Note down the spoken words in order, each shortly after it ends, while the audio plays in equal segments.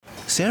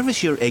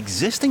Service your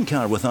existing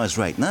car with us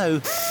right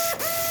now.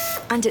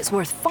 And it's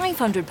worth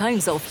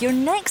 £500 off your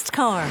next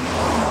car.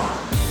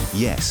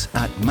 Yes,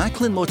 at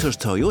Macklin Motors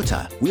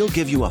Toyota, we'll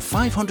give you a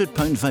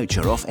 £500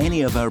 voucher off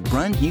any of our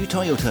brand new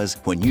Toyotas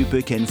when you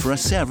book in for a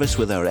service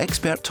with our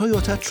expert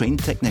Toyota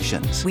trained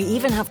technicians. We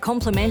even have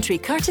complimentary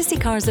courtesy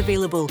cars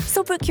available,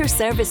 so book your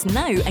service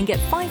now and get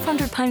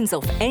 £500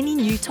 off any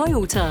new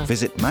Toyota.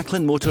 Visit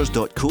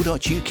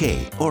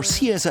macklinmotors.co.uk or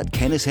see us at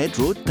Kennishead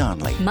Road,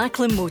 Darnley.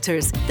 Macklin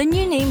Motors, the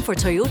new name for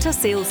Toyota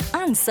sales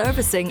and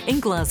servicing in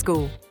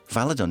Glasgow.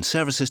 Valid on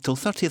services till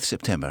 30th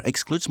September.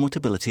 Excludes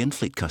Motability and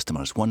fleet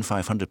customers. One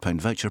 £500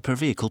 voucher per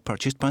vehicle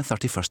purchased by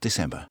 31st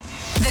December.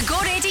 The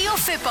Go Radio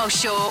Football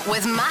Show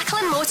with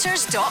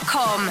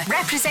MacklinMotors.com,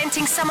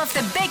 representing some of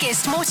the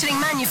biggest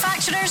motoring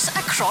manufacturers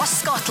across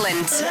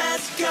Scotland.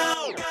 Let's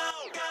go!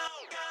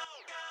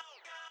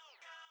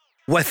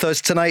 With us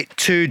tonight,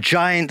 two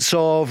giants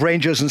of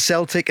Rangers and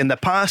Celtic in the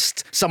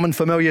past. Someone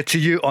familiar to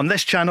you on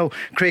this channel,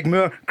 Craig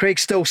Moore. Craig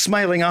still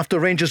smiling after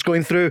Rangers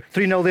going through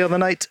 3-0 the other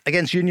night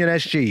against Union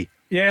SG.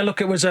 Yeah, look,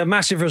 it was a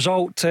massive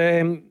result.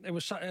 It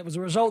was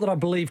a result that I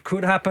believe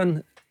could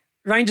happen.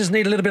 Rangers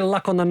need a little bit of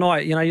luck on the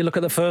night. You know, you look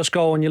at the first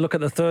goal and you look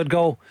at the third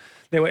goal,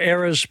 there were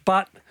errors,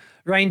 but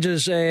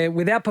Rangers,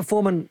 without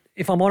performing,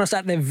 if I'm honest,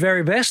 at their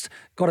very best,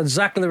 got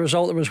exactly the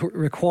result that was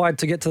required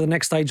to get to the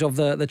next stage of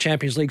the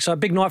Champions League. So a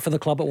big night for the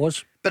club it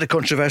was. Bit of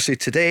controversy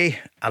today.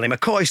 Ali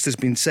McCoist has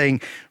been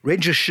saying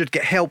Rangers should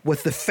get help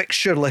with the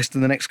fixture list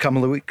in the next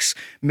couple of weeks.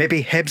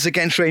 Maybe Hibs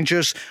against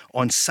Rangers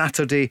on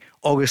Saturday,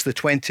 August the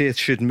 20th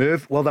should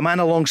move. Well, the man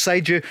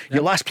alongside you,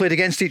 you last played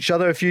against each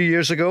other a few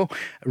years ago.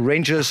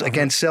 Rangers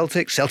against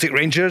Celtic, Celtic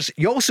Rangers.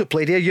 You also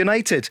played here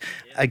United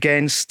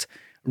against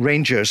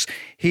Rangers.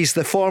 He's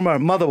the former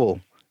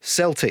Motherwell,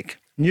 Celtic,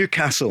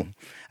 Newcastle,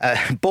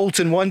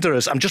 Bolton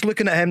Wanderers. I'm just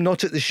looking at him,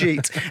 not at the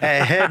sheet.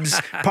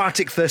 Hibs,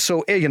 Partick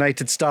Thistle, Ayr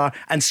United star,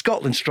 and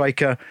Scotland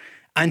striker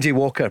Andy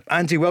Walker.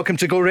 Andy, welcome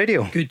to Go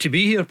Radio. Good to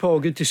be here, Paul.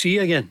 Good to see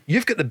you again.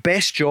 You've got the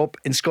best job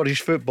in Scottish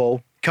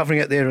football,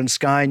 covering it there in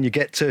Sky, and you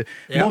get to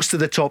most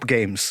of the top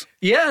games.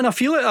 Yeah, and I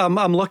feel like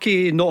I'm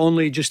lucky not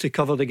only just to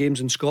cover the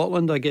games in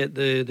Scotland. I get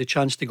the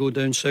chance to go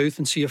down south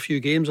and see a few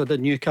games. I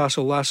did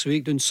Newcastle last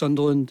week, doing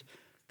Sunderland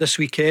this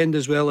weekend,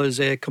 as well as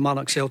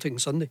Kilmarnock Celtic on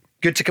Sunday.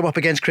 Good to come up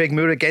against Craig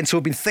Moore again. So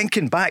we've been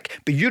thinking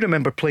back, but you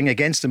remember playing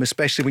against him,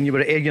 especially when you were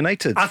at Ayr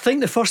United. I think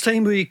the first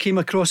time we came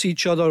across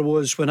each other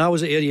was when I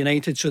was at Ayr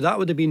United, so that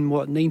would have been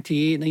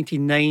 98,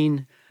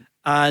 99,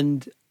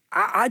 and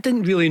I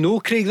didn't really know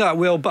Craig that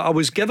well, but I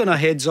was given a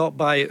heads up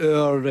by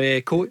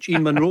our coach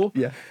Ian Munro.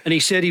 And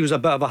he said he was a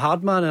bit of a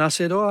hard man, and I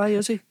said, oh aye,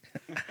 is he?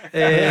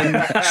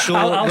 So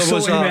I'll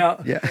sort him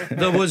out.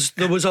 There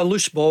was a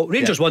loose ball.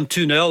 Rangers won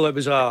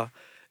 2-0.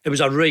 It was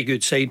a really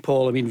good side,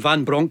 Paul. I mean,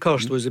 Van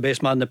Bronckhorst was the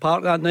best man in the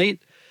park that night.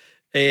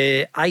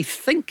 I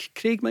think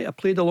Craig might have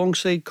played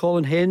alongside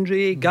Colin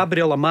Hendry.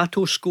 Gabriel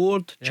Amato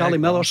scored. Charlie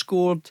Miller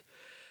scored.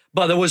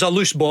 But there was a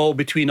loose ball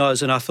between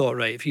us, and I thought,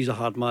 right, if he's a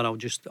hard man, I'll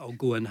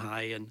go in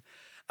high. And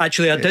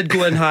actually, I did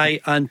go in high.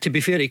 And to be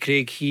fair to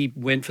Craig, he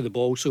went for the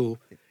ball, so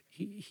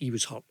he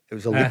was hurt. It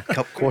was a League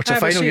Cup quarter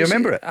final. You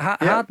remember it?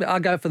 I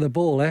go for the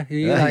ball, eh?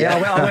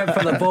 I went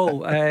for the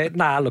ball.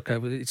 Look,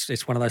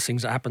 it's one of those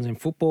things that happens in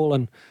football,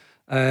 and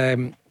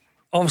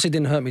obviously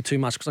didn't hurt me too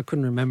much because I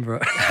couldn't remember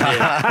it.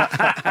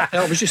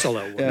 It was just a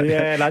little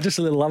one. Just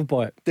a little love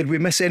by it. Did we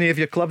miss any of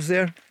your clubs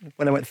there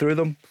when I went through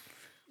them?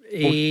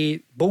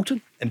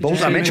 Bolton. And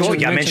Bolton, I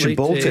mentioned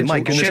Bolton.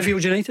 My goodness.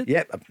 Sheffield United.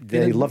 Yep,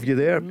 they love you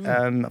there.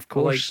 Of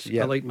course.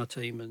 I liked my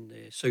time in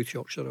South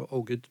Yorkshire.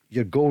 All good.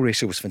 Your goal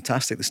ratio was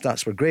fantastic. The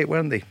stats were great,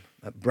 weren't they?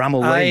 At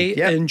Bramall Lane.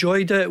 I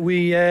enjoyed it.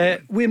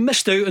 We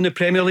missed out in the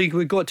Premier League.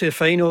 We got to the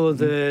final of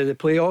the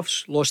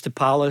playoffs. Lost to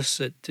Palace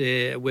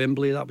at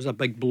Wembley. That was a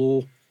big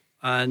blow.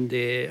 And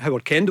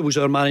Howard Kendall was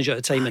our manager at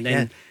the time,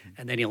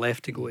 and then he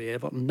left to go to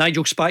Everton.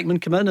 Nigel Spackman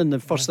came in, and the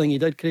first thing he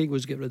did, Craig,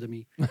 was get rid of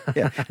me.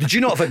 Did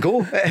you not have a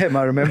go at him?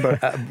 I remember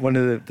at one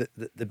of the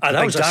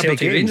that was a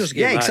Celtic Rangers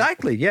game. Yeah,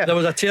 exactly. Yeah, there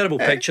was a terrible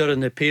picture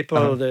in the paper.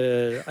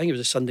 I think it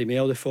was a Sunday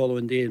Mail the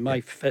following day, and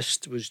my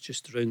fist was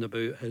just round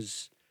about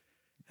his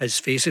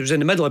face. It was in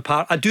the middle of the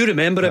park. I do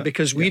remember it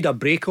because we had a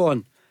break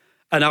on,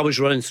 and I was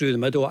running through the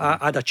middle. I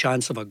had a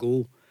chance of a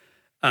goal,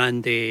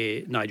 and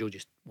Nigel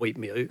just wiped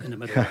me out in the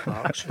middle of the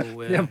park.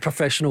 So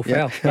professional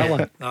foul. That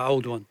one, that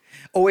old one.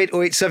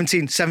 08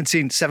 17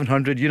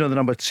 700. You know the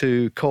number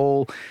to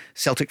call.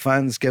 Celtic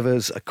fans, give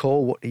us a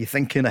call. What are you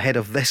thinking ahead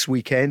of this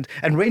weekend?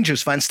 And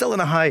Rangers fans still in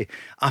a high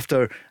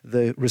after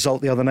the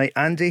result the other night.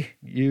 Andy,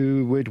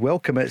 you would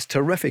welcome it. It's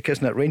terrific,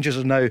 isn't it? Rangers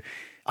are now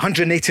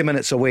 180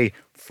 minutes away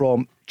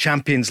from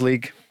Champions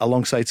League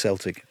alongside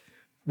Celtic.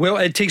 Well,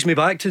 it takes me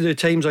back to the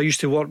times I used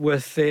to work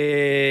with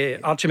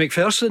Archie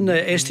McPherson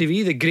at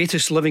STV, the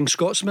greatest living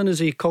Scotsman, as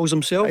he calls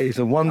himself. He's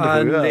a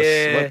wonderful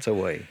slipped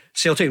away.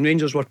 Celtic and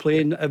Rangers were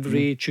playing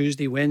every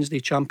Tuesday, Wednesday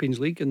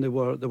Champions League, and they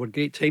were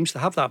great times. To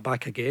have that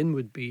back again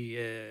would be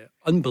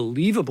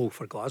unbelievable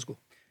for Glasgow.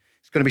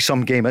 It's going to be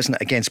some game, isn't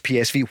it, against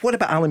PSV? What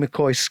about Ali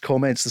McCoy's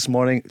comments this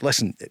morning?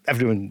 Listen,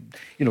 everyone,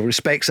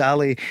 respects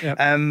Ali,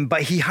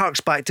 but he harks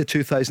back to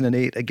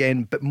 2008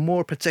 again. But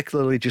more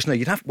particularly just now,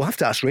 we'll have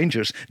to ask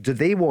Rangers: do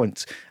they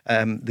want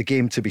the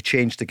game to be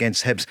changed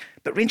against Hibs?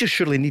 But Rangers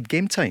surely need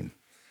game time.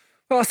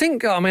 Well, I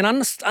think,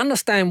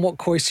 understand what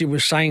Coisy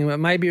was saying, but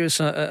maybe it was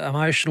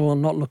emotional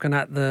and not looking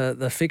at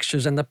the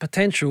fixtures and the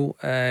potential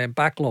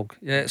backlog.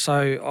 Yeah,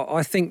 so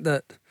I think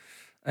that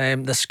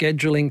the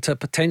scheduling to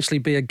potentially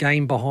be a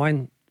game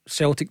behind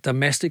Celtic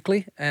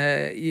domestically,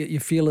 you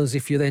feel as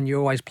if you're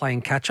always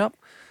playing catch up.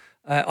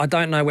 I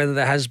don't know whether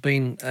there has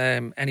been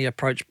any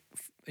approach,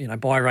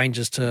 by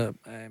Rangers to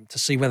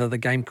see whether the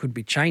game could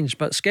be changed,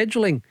 but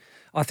scheduling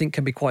I think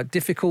can be quite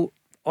difficult.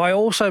 I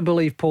also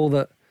believe, Paul,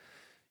 that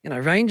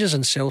Rangers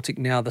and Celtic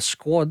now, the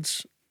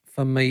squads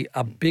for me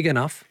are big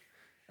enough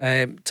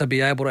to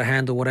be able to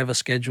handle whatever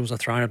schedules are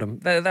thrown at them.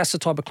 That's the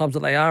type of clubs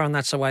that they are, and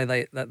that's the way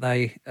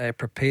they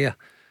prepare.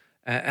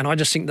 And I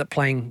just think that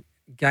playing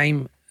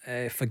game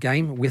for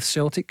game with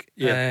Celtic,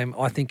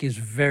 I think is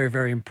very,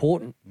 very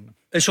important.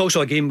 It's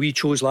also a game we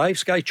chose live.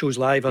 Sky chose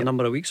live a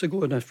number of weeks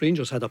ago, and if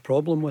Rangers had a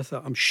problem with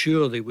it, I'm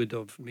sure they would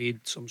have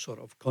made some sort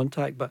of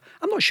contact. But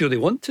I'm not sure they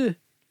want to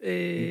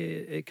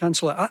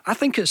cancel it. I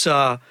think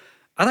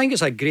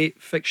it's a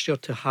great fixture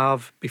to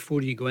have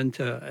before you go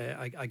into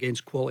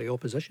against quality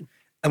opposition.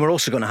 And we're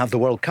also going to have the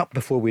World Cup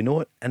before we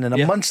know it. And in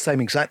a month's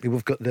time exactly,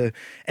 we've got the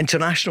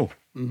international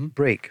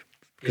break.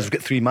 Because we've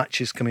got 3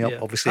 matches coming up,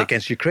 obviously,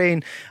 against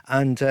Ukraine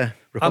and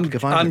Republic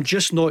of Ireland. I'm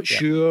just not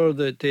sure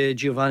that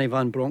Giovanni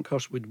Van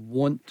Bronckhorst would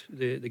want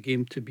the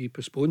game to be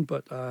postponed,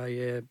 but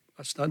I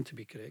stand to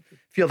be corrected.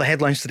 Feel the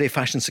headlines today: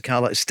 Fashion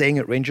Sakala is staying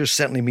at Rangers.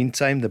 Certainly,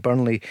 meantime, the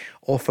Burnley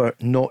offer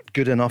not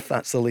good enough.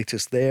 That's the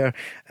latest there.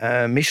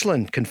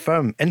 Michelin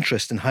confirm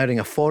interest in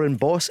hiring a foreign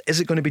boss. Is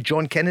it going to be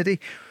John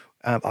Kennedy?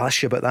 I'll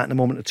ask you about that in a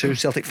moment or two.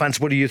 Celtic fans,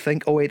 what do you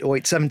think?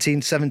 0808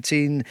 17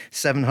 17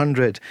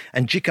 700.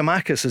 And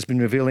Giakoumakis has been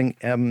revealing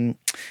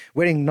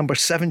wearing number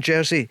 7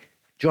 jersey.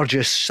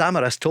 Georgios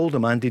Samaras told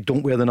him, Andy,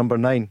 don't wear the number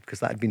 9 because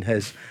that had been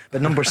his.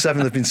 But number 7,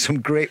 there's been some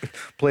great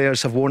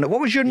players have worn it.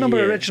 What was your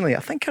number originally? I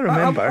think I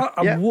remember.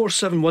 I wore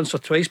 7 once or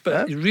twice,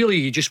 but really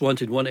you just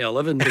wanted 1 to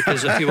 11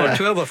 because if you were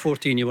 12 or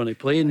 14 you weren't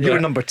playing. You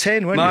were number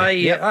 10, weren't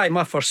you?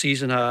 My first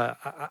season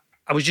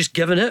I was just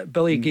given it.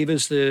 Billy gave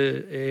us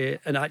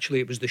and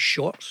actually it was the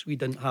shorts. We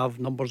didn't have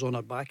numbers on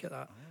our back at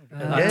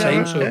that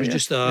time, so it was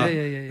just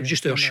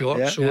our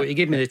shorts. So he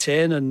gave me the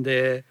 10, and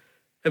it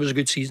was a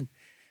good season.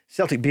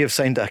 Celtic B have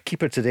signed a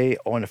keeper today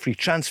on a free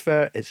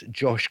transfer. It's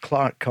Josh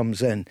Clark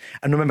comes in.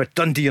 And remember,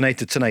 Dundee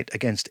United tonight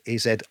against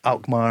AZ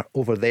Alkmaar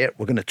over there.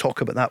 We're going to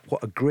talk about that.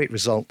 What a great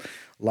result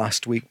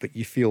last week. But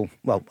you feel,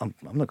 well, I'm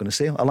not going to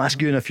say. I'll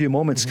ask you in a few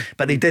moments.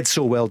 But they did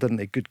so well, didn't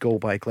they? Good goal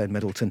by Glenn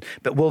Middleton.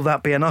 But will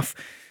that be enough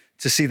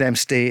to see them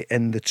stay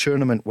in the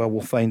tournament? Well,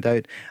 we'll find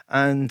out.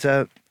 And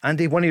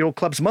Andy, one of your old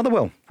clubs,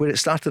 Motherwell, where it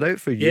started out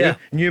for you. Yeah.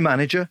 New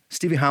manager,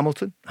 Stevie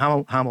Hamilton.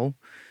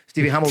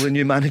 Stevie Hamill, the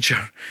new manager.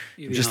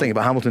 Just thinking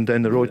about Hamilton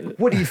down the road.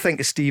 What do you think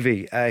of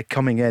Stevie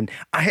coming in?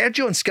 I heard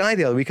you on Sky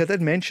the other week. I did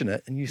mention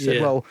it, and you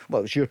said, well,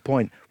 it's your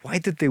point. Why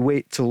did they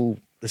wait till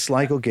the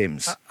Sligo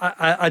games?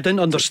 I didn't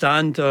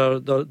understand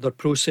their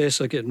process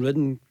of getting rid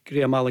of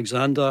Graham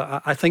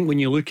Alexander. I think when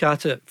you look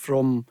at it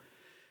from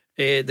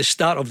the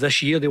start of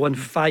this year, they won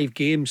 5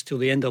 games till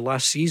the end of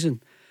last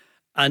season.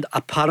 And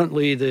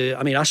apparently,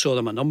 I saw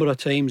them a number of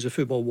times. The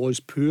football was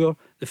poor.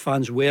 The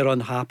fans were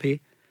unhappy.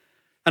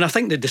 And I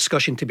think the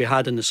discussion to be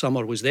had in the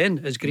summer was then,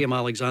 is Graham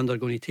Alexander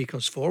going to take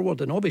us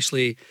forward? And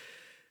obviously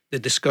the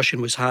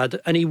discussion was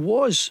had, and he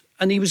was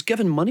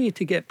given money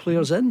to get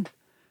players in.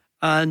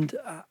 And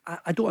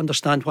I don't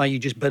understand why you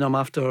just bin him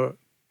after,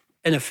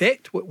 in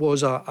effect, what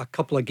was a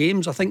couple of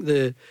games. I think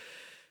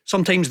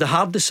sometimes the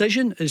hard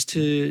decision is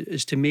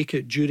to make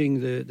it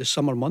during the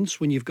summer months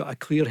when you've got a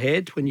clear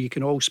head, when you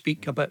can all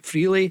speak a bit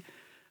freely.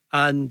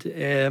 And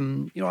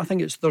I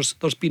think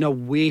there's been a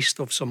waste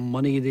of some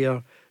money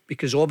there,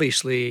 because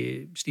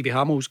obviously Stevie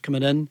Hamill's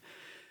coming in.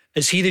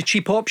 Is he the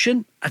cheap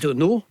option? I don't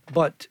know,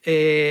 but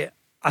I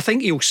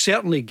think he'll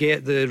certainly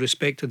get the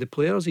respect of the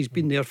players. He's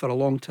been there for a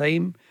long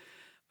time,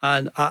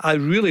 and I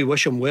really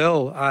wish him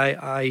well.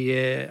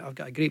 I've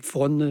got a great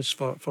fondness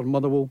for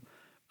Motherwell,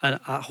 and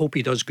I hope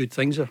he does good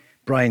things there.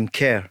 Brian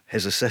Kerr,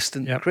 his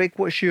assistant. Yep. Craig,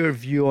 what's your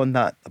view on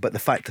that, about the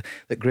fact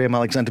that Graham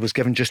Alexander was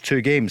given just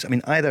 2 games?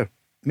 Either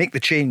make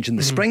the change in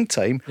the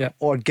springtime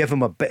or give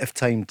him a bit of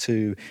time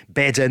to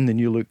bed in the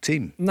new look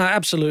team. No,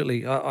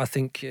 absolutely. I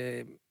think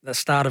the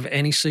start of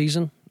any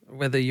season,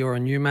 whether you're a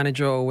new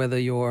manager or whether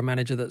you're a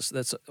manager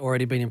that's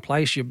already been in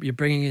place, you're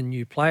bringing in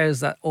new players.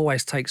 That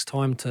always takes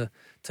time to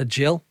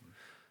gel.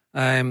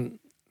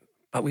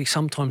 But we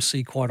sometimes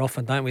see quite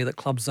often, don't we, that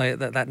clubs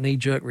that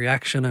knee-jerk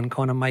reaction and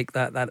kind of make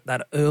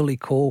that early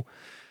call.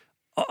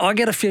 I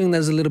get a feeling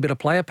there's a little bit of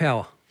player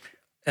power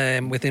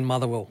within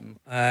Motherwell.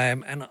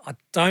 And I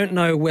don't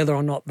know whether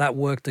or not that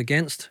worked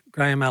against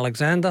Graham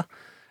Alexander.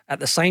 At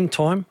the same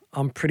time,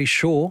 I'm pretty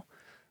sure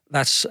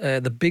that's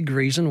the big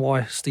reason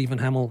why Stephen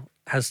Hamill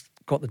has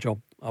got the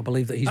job. I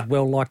believe that he's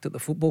well liked at the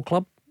football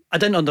club. I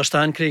didn't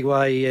understand, Craig,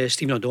 why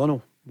Stephen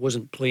O'Donnell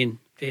wasn't playing.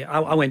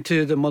 I went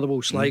to the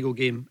Motherwell Sligo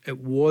game. It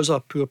was a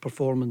poor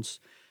performance.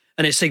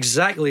 And it's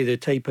exactly the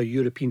type of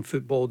European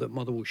football that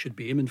Motherwell should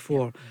be aiming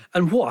for.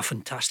 And what a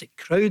fantastic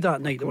crowd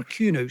that night. They were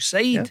queuing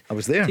outside I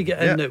was there to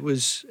get in. It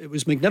was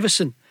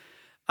magnificent.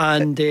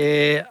 And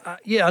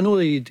I know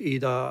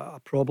he'd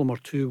a problem or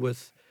two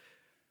with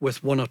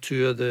one or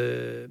two of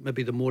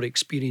maybe the more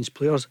experienced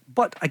players.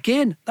 But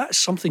again, that's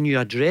something you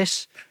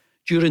address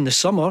during the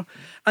summer.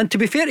 And to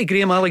be fair to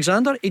Graham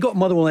Alexander, he got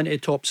Motherwell into the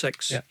top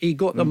 6. He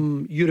got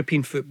them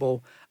European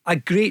football. A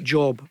great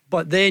job.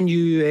 But then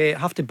you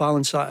have to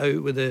balance that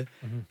out with the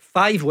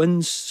 5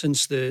 wins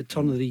since the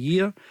turn of the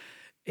year.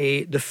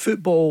 The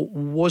football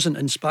wasn't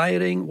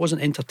inspiring,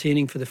 wasn't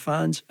entertaining for the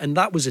fans. And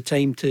that was the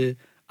time to,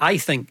 I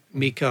think,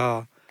 make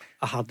a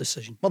hard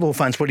decision. Motherwell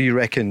fans, what do you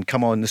reckon?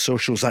 Come on the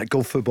socials at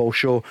Go Football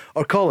Show,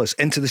 or call us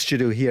into the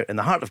studio here in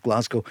the heart of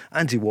Glasgow.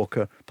 Andy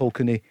Walker, Paul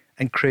Cooney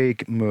and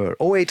Craig Moore.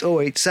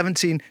 0808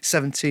 17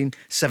 17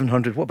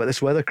 700. What about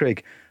this weather,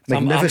 Craig?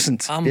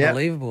 Magnificent.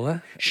 Unbelievable, eh?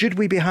 Should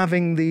we be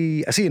having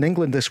I see in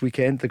England this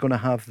weekend they're going to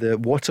have the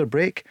water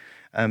break.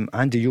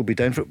 Andy, you'll be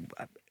down for it.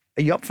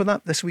 Are you up for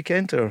that this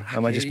weekend, or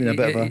am I just being a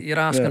bit of a... You're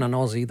asking an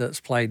Aussie that's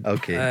played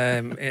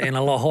in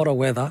a lot hotter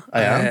weather.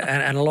 I am.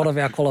 And a lot of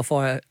our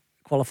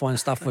qualifying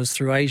stuff was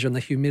through Asia, and the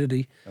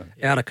humidity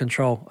out of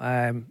control.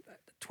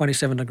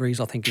 27 degrees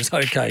I think is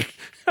okay.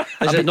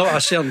 Is it not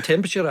a certain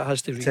temperature it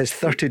has to reach? It says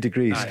 30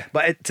 degrees.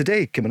 But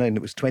today coming in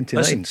it was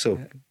 29. Listen, so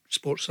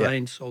sports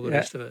science, all the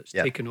rest of it's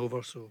taken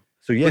over. So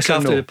yes look or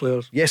after no? the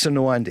players. Yes or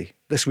no, Andy?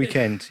 This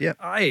weekend,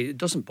 It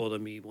doesn't bother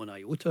me one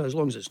iota as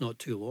long as it's not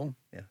too long.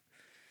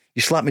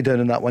 You slapped me down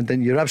on that one,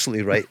 didn't you? You're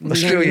absolutely right.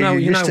 Australia, you're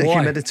used to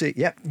humidity.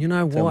 Yep. You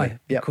know why?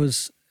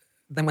 Because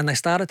then when they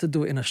started to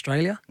do it in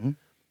Australia,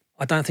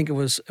 I don't think it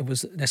was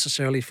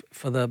necessarily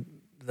for the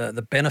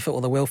benefit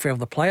or the welfare of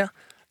the player.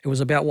 It was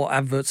about what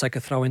adverts they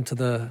could throw into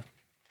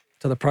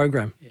the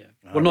program. Yeah,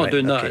 we're not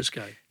doing that,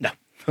 Sky. No.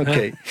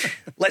 Okay.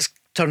 Let's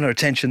turn our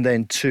attention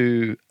then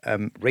to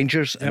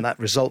Rangers and that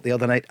result the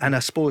other night, and I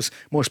suppose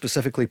more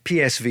specifically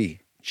PSV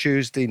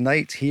Tuesday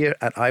night here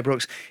at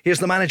Ibrox. Here's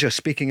the manager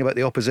speaking about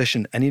the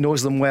opposition, and he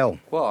knows them well.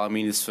 Well, I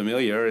mean, it's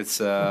familiar.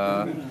 It's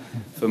a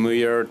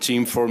familiar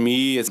team for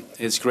me.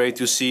 It's great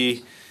to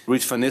see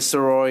Ruud van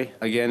Nistelrooy.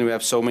 Again, we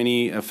have so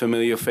many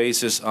familiar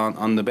faces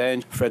on the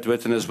bench. Fred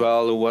Witten as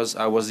well,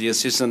 I was the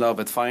assistant of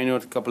at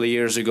Feyenoord a couple of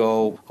years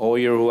ago.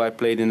 Hoyer, who I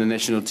played in the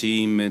national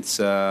team. It's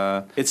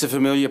a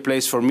familiar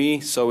place for me,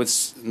 so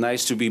it's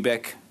nice to be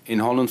back in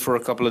Holland for a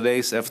couple of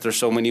days after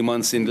so many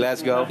months in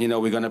Glasgow. You know,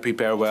 we're going to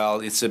prepare well.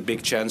 It's a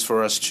big chance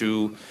for us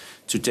to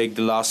take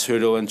the last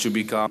hurdle and to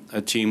become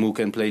a team who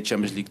can play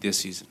Champions League this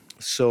season.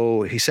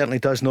 So he certainly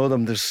does know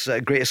them. There's a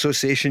great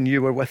association.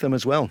 You were with them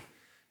as well.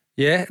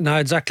 Yeah, no,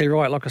 exactly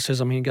right. Like I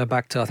said, I mean, go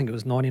back to, I think it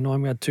was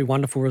 99. We had 2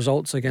 wonderful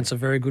results against a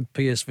very good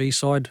PSV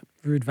side.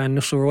 Ruud van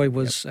Nistelrooy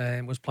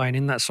was playing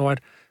in that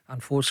side.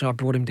 Unfortunately, I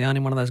brought him down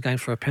in one of those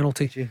games for a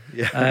penalty.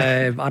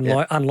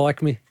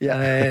 Unlike me.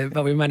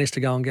 But we managed to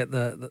go and get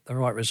the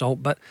right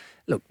result. But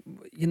look,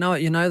 you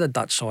know the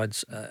Dutch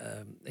sides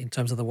in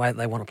terms of the way that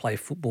they want to play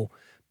football.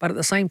 But at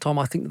the same time,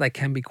 I think that they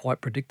can be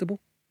quite predictable.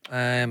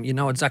 You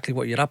know exactly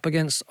what you're up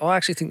against. I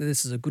actually think that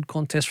this is a good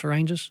contest for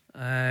Rangers.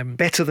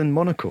 Better than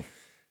Monaco?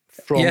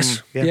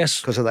 Yes.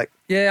 Because of that.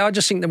 Yeah, I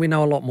just think that we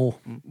know a lot more.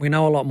 We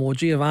know a lot more.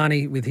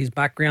 Giovanni, with his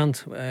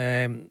background,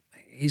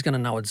 he's going to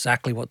know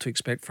exactly what to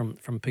expect from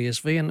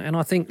PSV. And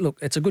I think, look,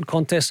 it's a good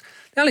contest.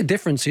 The only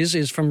difference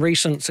is from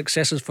recent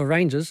successes for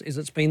Rangers, is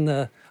it's been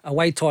the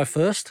away tie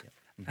first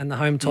and the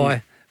home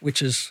tie,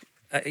 which is,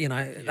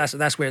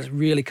 that's where it's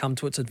really come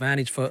to its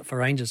advantage for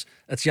Rangers.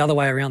 It's the other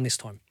way around this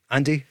time.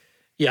 Andy?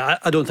 Yeah,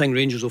 I don't think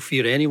Rangers will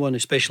fear anyone,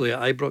 especially at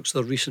Ibrox.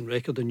 Their recent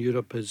record in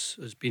Europe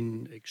has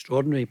been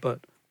extraordinary, but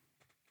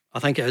I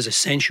think it is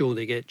essential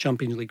they get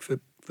Champions League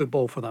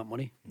football for that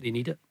money. They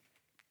need it.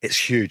 It's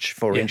huge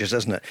for Rangers,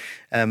 isn't it?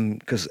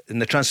 Because in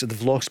the transfer,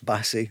 they've lost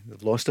Bassey,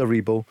 they've lost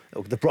Aribo.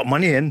 They've brought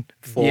money in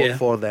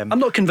for them. I'm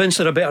not convinced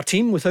they're a better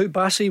team without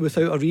Bassey,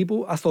 without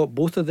Aribo. I thought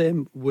both of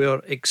them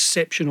were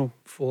exceptional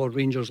for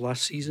Rangers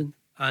last season,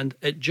 and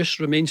it just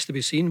remains to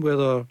be seen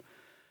whether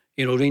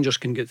Rangers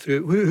can get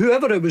through.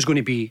 Whoever it was going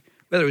to be,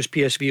 whether it was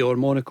PSV or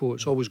Monaco,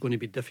 it's always going to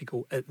be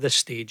difficult at this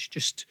stage.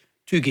 Just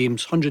 2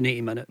 games,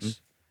 180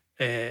 minutes.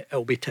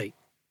 It'll be tight.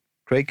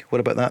 Craig, what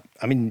about that?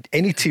 I mean,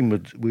 any team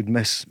would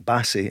miss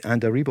Bassey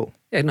and Aribo.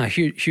 Yeah, no,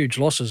 huge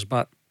losses,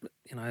 but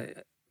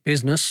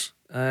business.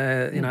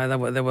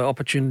 There were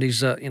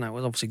opportunities that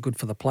was obviously good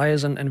for the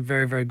players and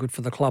very, very good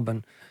for the club.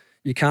 And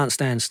you can't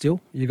stand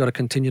still. You've got to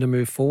continue to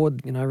move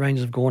forward.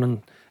 Rangers have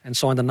gone and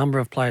signed a number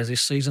of players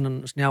this season,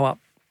 and it's now up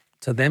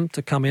to them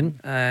to come in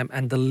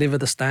and deliver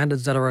the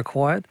standards that are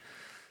required.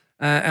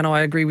 And I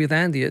agree with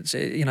Andy. It's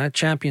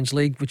Champions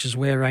League, which is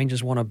where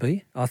Rangers want to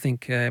be. I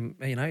think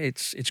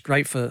it's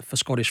great for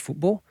Scottish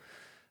football,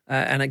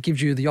 and it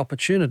gives you the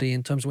opportunity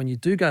in terms of when you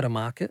do go to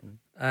market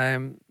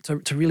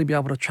to really be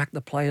able to attract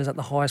the players at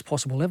the highest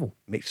possible level.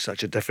 Makes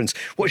such a difference.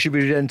 What should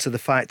we read into the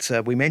fact,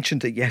 we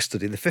mentioned it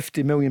yesterday, the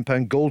 £50 million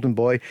golden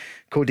boy,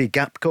 Cody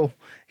Gakpo,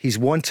 he's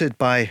wanted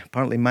by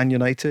apparently Man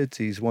United,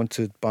 he's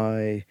wanted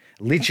by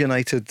Leeds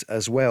United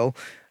as well,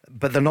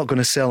 but they're not going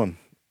to sell him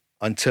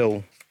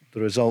until the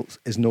result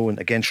is known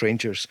against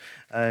Rangers.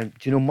 Do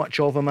you know much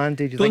of him,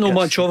 Andy? Don't know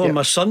much of him.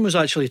 My son was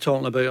actually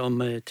talking about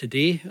him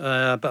today.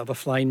 A bit of a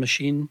flying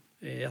machine.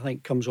 I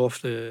think comes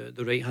off the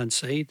right hand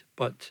side.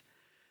 But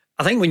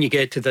I think when you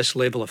get to this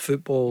level of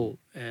football,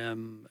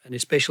 and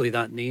especially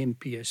that name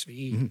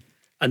PSV,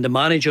 and the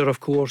manager, of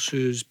course,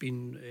 who's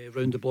been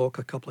round the block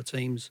a couple of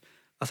times,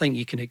 I think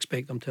you can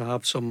expect them to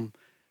have some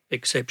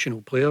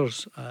exceptional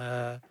players.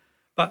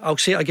 But I'll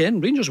say it again,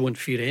 Rangers won't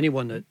fear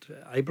anyone at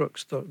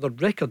Ibrox. Their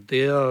record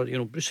there,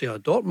 Borussia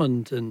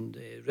Dortmund and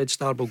Red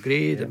Star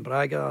Belgrade and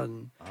Braga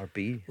and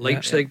RB,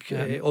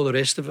 Leipzig, all the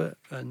rest of it.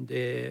 And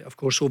of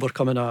course,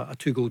 overcoming a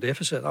 2-goal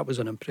deficit, that was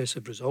an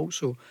impressive result.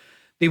 So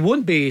they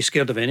won't be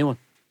scared of anyone.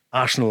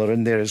 Arsenal are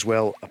in there as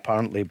well,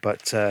 apparently.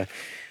 But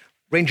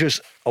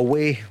Rangers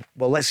away,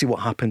 well, let's see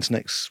what happens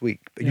next week.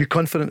 Are you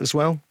confident as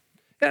well?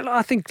 Yeah,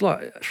 I think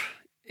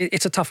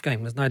it's a tough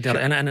game, there's no doubt.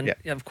 Sure. And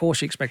of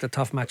course you expect a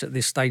tough match at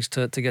this stage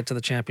to get to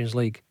the Champions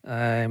League.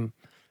 Do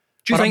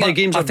you think the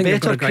games are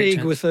better,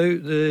 Craig,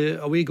 without the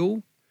away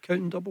goal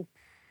counting double?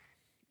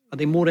 Are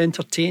they more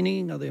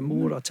entertaining? Are they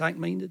more attack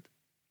minded?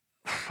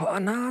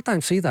 No, I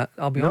don't see that.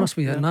 I'll be honest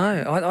with you.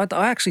 No,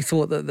 I actually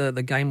thought that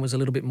the game was a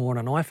little bit more on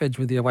a knife edge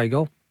with the away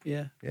goal.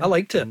 Yeah. I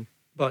liked it,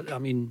 but I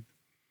mean,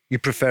 you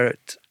prefer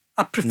it?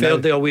 I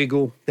preferred the away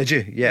goal. Did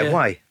you? Yeah.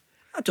 Why?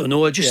 I don't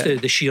know, just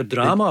the sheer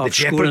drama of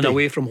scoring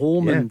away from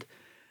home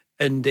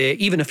and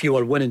even if you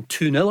were winning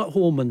 2-0 at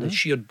home and the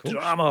sheer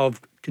drama of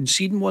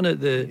conceding one at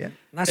the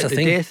that's the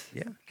thing. Death.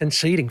 Yeah.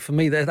 Conceding for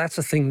me, that's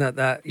the thing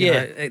that you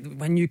know,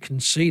 when you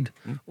concede,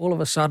 all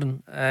of a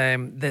sudden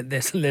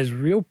there's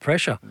real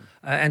pressure,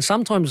 and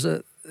sometimes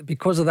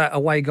because of that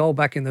away goal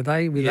back in the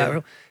day, with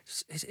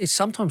it's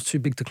sometimes too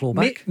big to claw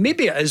back.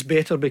 Maybe it is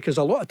better because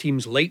a lot of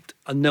teams liked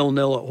a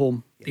 0-0 at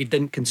home. They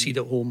didn't concede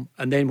at home,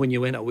 and then when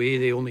you went away,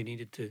 they only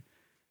needed to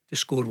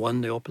score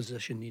one. The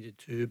opposition needed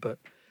two, but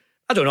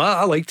I don't know.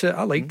 I liked it.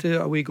 I liked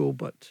the away goal,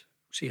 but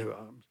we'll see how it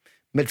happens.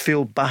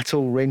 Midfield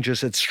battle,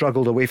 Rangers had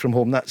struggled away from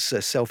home. That's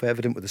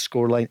self-evident with the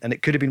scoreline, and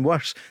it could have been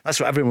worse. That's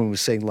what everyone was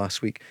saying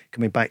last week,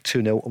 coming back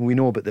 2-0, and we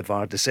know about the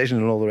VAR decision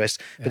and all the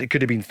rest, but it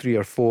could have been 3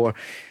 or 4.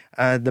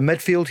 The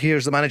midfield,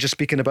 here's the manager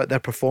speaking about their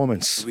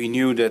performance. We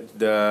knew that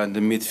the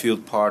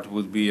midfield part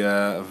would be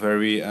a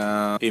very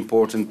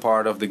important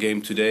part of the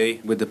game today,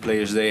 with the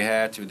players they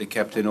had, with the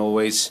captain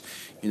always.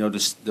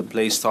 The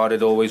play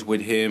started always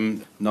with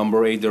him,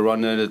 number 8, the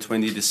runner, the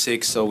 20, the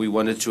 6. So we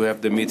wanted to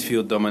have the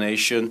midfield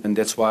domination, and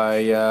that's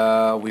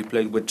why we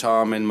played with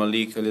Tom and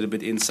Malik a little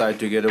bit inside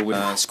together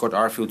with Scott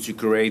Arfield to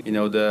create,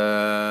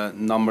 the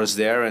numbers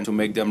there and to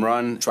make them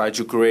run. Try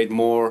to create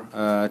more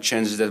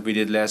chances that we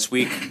did last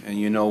week,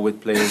 and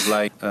with players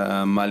like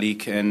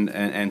Malik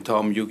and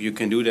Tom, you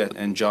can do that.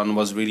 And John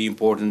was really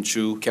important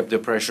too. Kept the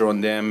pressure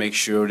on them, make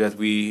sure that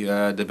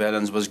the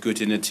balance was good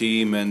in the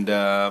team, and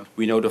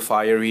we know the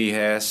fire he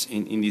has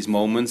in these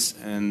moments,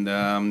 and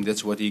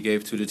that's what he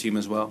gave to the team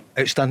as well.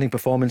 Outstanding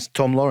performance,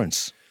 Tom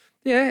Lawrence.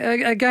 Yeah,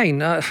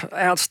 again,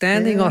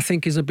 outstanding. I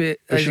think is a bit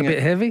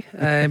heavy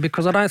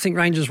because I don't think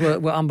Rangers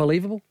were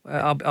unbelievable.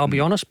 I'll be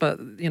honest, but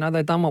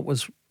they've done what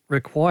was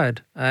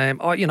required. I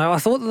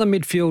thought that the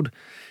midfield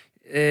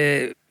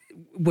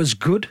was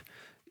good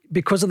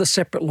because of the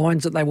separate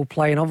lines that they will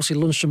play, and obviously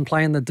Lundstrom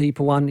playing the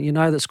deeper one.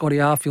 That Scotty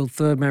Arfield,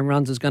 third man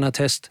runs, is going to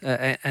test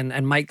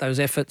and make those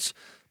efforts.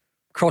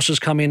 Crosses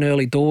come in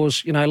early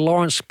doors.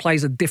 Lawrence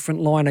plays a different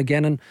line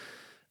again, and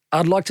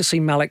I'd like to see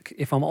Malik,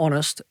 if I'm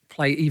honest,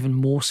 play even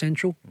more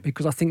central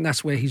because I think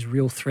that's where his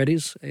real threat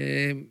is.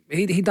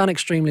 He done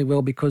extremely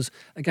well because,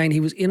 again, he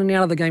was in and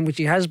out of the game, which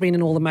he has been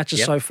in all the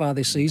matches so far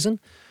this season.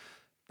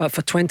 But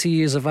for 20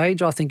 years of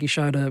age, I think he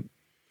showed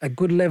a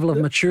good level of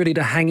maturity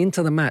to hang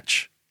into the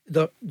match.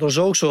 There's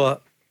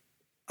also,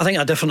 I think,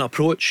 a different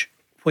approach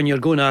when you're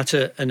going at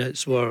it, and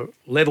we're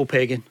level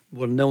pegging,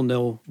 we're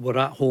 0-0, we're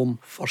at home,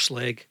 first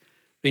leg.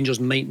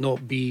 Rangers might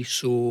not be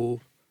so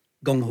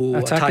gung-ho,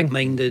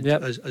 attack-minded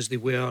as they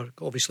were.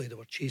 Obviously, they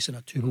were chasing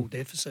a 2-goal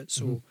deficit.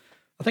 So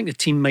I think the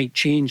team might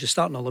change. The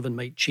starting 11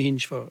 might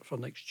change for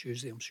next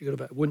Tuesday, I'm sure of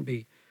it. It wouldn't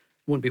be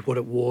what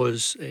it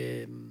was.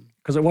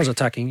 Because it was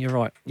attacking, you're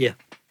right. Yeah.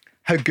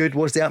 How good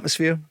was the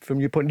atmosphere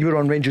from your point? You were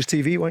on Rangers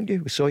TV, weren't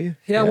you? We saw you.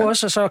 Yeah, I was.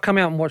 So I come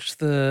out and watched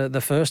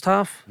the first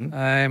half,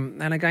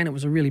 and again it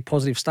was a really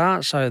positive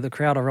start. So the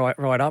crowd are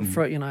right up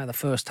for it. The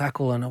first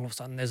tackle, and all of a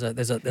sudden there's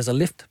a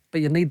lift, but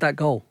you need that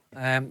goal.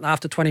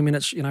 After 20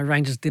 minutes,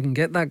 Rangers didn't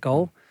get that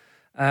goal,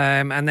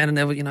 and then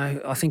there were,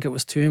 I think it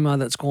was Tuma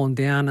that's gone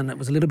down, and it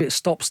was a little bit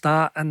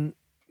stop-start, and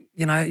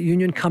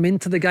Union come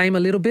into the game a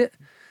little bit,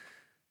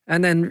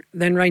 and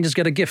then Rangers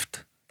get a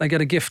gift. They get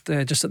a gift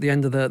just at the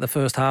end of the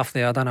first half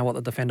there. I don't know what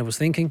the defender was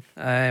thinking,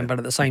 but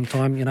at the same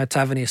time,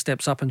 Tavernier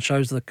steps up and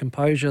shows the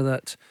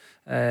composure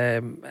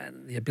and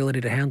the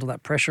ability to handle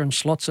that pressure and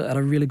slots it at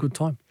a really good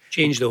time.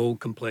 Changed the whole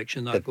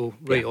complexion, that goal,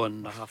 right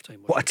on the half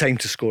time. What a time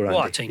to score, Andy.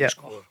 What a time to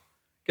score.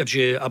 Gives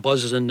you a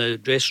buzz in the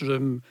dressing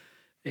room.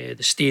 The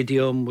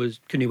stadium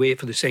couldn't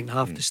wait for the second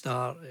half to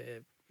start.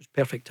 It was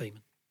perfect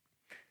timing.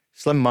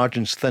 Slim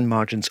margins, thin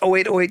margins.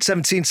 0808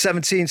 17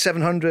 17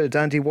 700.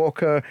 Andy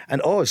Walker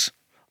and Oz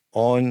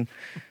on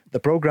the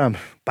programme.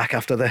 Back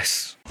after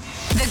this.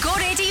 The Go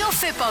Radio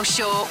Football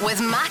Show with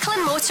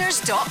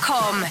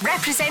MacklinMotors.com,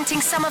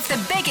 representing some of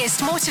the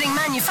biggest motoring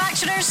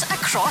manufacturers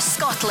across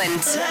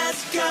Scotland.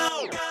 Let's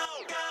go!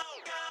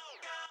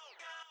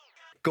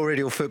 Go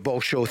Radio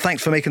Football Show.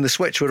 Thanks for making the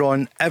switch. We're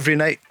on every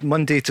night,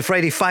 Monday to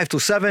Friday, 5 till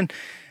 7.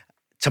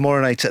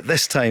 Tomorrow night at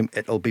this time,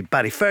 it'll be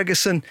Barry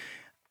Ferguson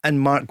and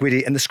Mark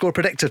Guidi and the score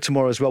predictor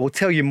tomorrow as well. We'll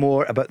tell you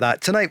more about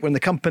that. Tonight, we're in the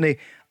company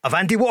of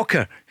Andy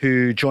Walker,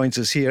 who joins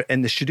us here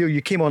in the studio.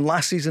 You came on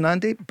last season,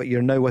 Andy, but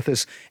you're now with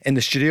us in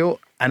the studio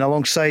and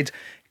alongside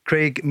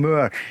Craig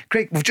Moore.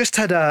 Craig, we've just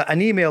had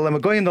an email and we're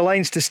going in the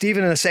lines to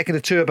Stephen in a second or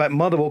two about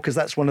Motherwell, because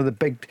that's one of the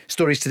big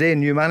stories today,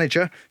 new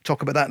manager.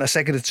 Talk about that in a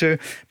second or two.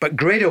 But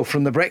Grado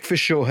from The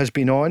Breakfast Show has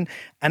been on,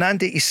 and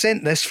Andy, he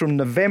sent this from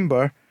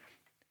November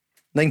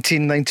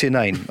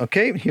 1999.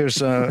 Okay,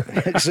 here's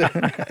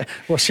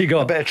what's he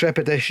got? A bit of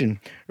trepidation.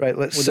 Right,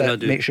 let's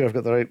make sure I've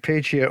got the right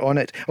page here on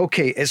it.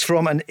 Okay, it's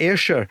from an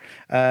Ayrshire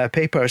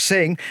paper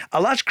saying a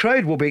large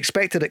crowd will be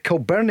expected at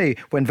Kilbirnie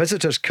when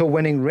visitors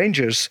Kilwinning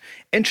Rangers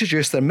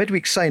introduce their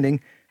midweek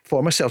signing,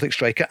 former Celtic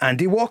striker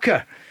Andy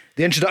Walker.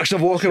 The introduction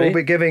of Walker will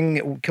be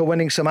giving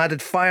Kilwinning some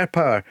added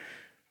firepower.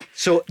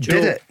 So, Joe,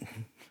 did it?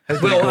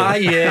 Well,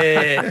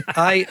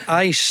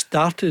 I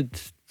started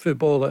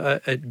football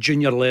at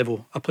junior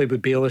level. I played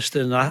with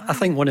Baillieston. I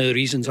think one of the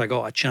reasons I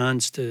got a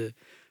chance to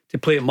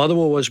play at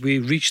Motherwell was we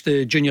reached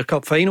the Junior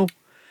Cup final,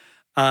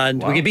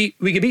 and we could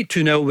beat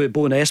 2-0 with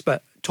Bo'ness,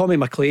 but Tommy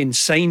McLean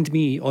signed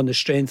me on the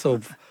strength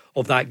of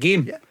that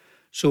game. Yeah.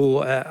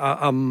 So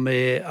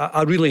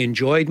I really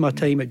enjoyed my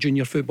time at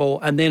junior football,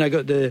 and then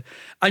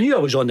I knew I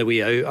was on the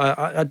way out.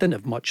 I didn't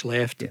have much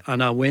left,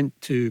 and I went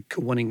to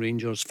Kilwinning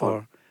Rangers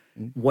for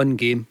one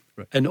game.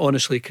 Right. And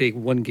honestly, Craig,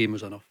 one game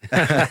was enough.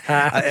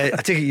 I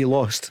take it you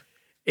lost.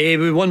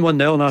 We won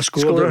 1-0 and I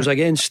scored. It was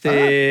against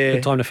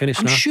good time to finish.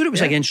 I'm sure it was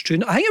against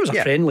Troon. I think it was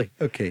a friendly.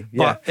 Okay,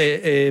 but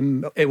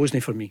it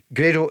wasn't for me.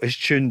 Grado is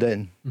tuned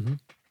in, and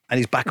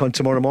he's back on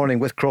tomorrow morning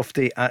with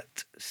Crofty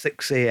at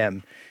 6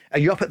 a.m. Are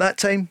you up at that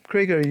time,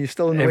 Craig, or are you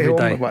still on the way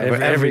home?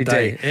 Every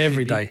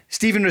day.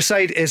 Stephen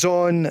Reside is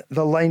on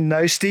the line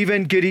now.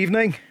 Stephen, good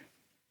evening.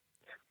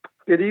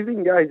 Good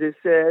evening, guys. It's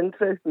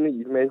interesting that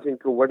you've mentioned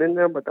Kilwinning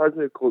there. My dad's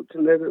now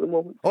coaching there at the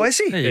moment. Oh, is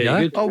he?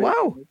 Oh,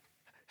 wow.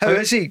 How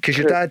is he? Because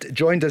your dad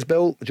joined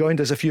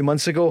us a few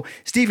months ago.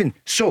 Stephen,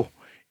 so,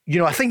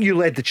 I think you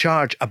led the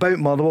charge about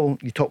Motherwell.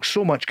 You talked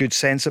so much good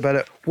sense about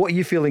it. What are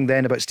you feeling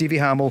then about Stevie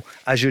Hamill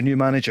as your new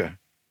manager?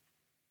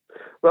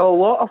 Well, a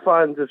lot of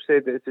fans have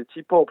said that it's a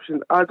cheap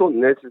option. I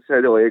don't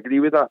necessarily agree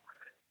with that.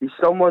 He's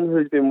someone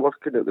who's been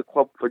working at the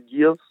club for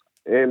years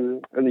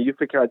in the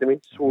youth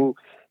academy, so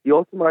he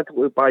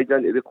automatically buys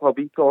into the club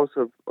ethos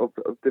of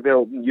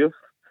developing youth,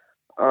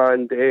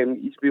 and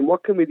he's been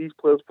working with these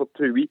players for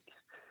 2 weeks.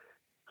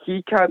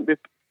 He can't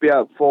be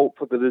at fault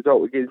for the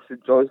result against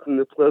St Johnstone.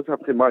 The players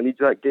have to manage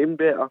that game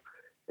better,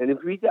 and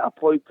if we get a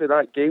point for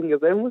that game, you're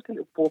then looking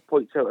at 4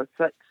 points out of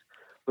 6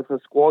 with a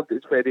squad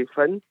that's very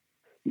thin.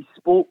 He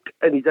spoke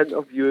in his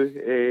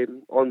interview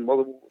on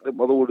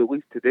Motherwell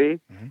released today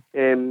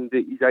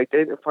that he's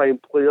identifying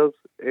players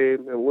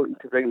and looking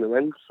to bring them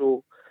in.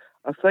 So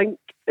I think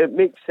it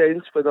makes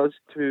sense for us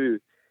to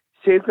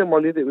save the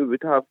money that we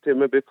would have to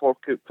maybe fork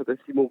out for the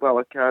Simo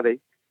Valakari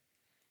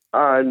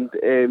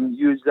and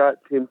use that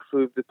to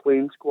improve the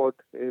playing squad.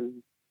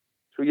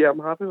 So yeah, I'm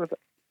happy with it.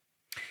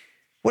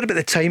 What about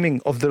the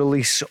timing of the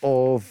release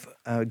of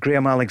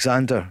Graham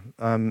Alexander?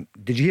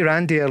 Did you hear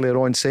Andy earlier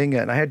on saying it?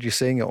 And I heard you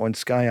saying it on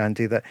Sky,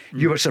 Andy, that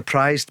you were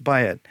surprised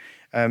by it.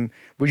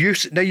 Were you?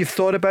 Now you've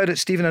thought about it,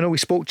 Stephen. I know we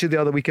spoke to you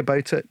the other week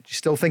about it. Do you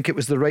still think it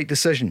was the right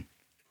decision?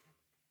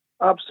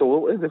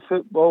 Absolutely. The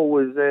football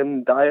was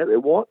dire to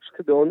watch,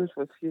 to be honest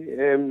with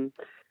you.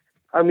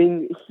 I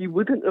mean, he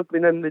wouldn't have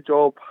been in the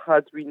job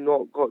had we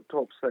not got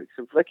top six.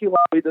 If Ricky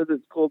Lally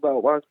didn't score that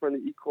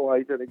last-minute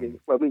equaliser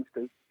against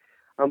Livingston,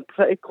 I'm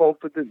pretty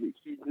confident that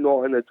he's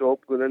not in a job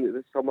going into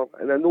the summer.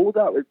 And I know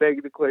that would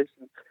beg the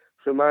question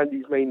from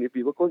Andy's mind, if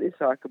you were going to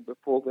sack him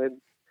before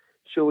then,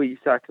 surely you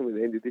sack him at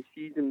the end of the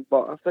season.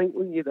 But I think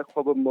when you're a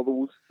club of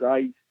Motherwell's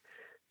size,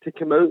 to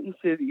come out and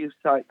say that you've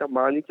sacked a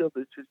manager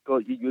that's just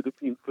got you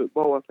European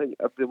football, I think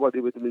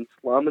everybody would have been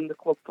slamming the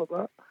club for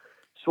that.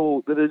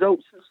 So the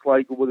results in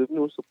Sligo were of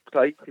no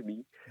surprise to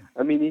me.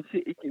 I mean,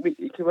 he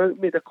came out and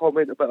made a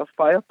comment about a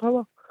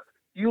firepower.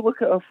 You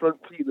look at our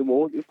front three at the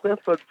moment, you play a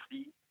front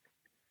three,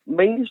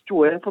 minus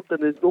Joe Everton,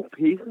 there's no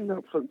pace in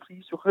that front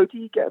three, so how do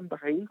you get him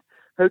behind?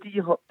 How do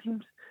you hurt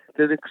teams?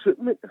 The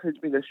recruitment has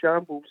been a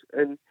shambles,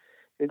 and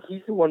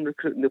he's the one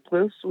recruiting the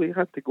players, so he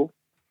had to go.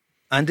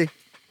 Andy?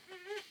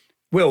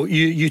 Well,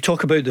 you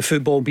talk about the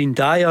football being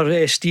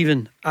dire,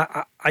 Stephen.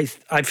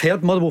 I've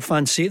heard Motherwell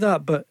fans say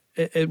that, but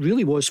it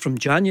really was from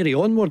January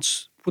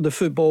onwards where the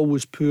football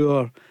was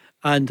poor.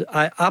 And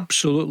I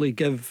absolutely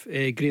give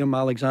Graham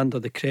Alexander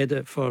the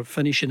credit for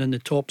finishing in the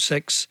top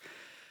 6.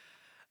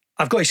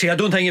 I've got to say, I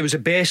don't think it was the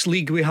best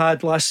league we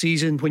had last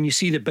season. When you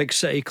see the big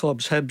city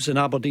clubs, Hibs and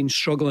Aberdeen,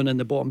 struggling in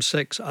the bottom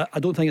 6, I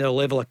don't think their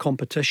level of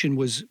competition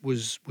was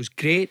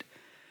great.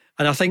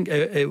 And I think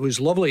it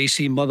was lovely to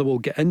see Motherwell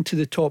get into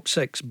the top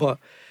 6. But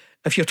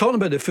if you're talking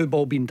about the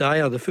football being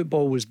dire, the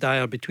football was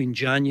dire between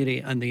January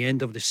and the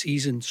end of the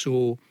season.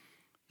 So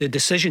the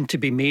decision to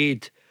be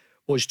made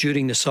was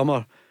during the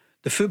summer.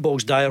 The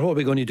football's dire, what are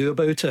we going to do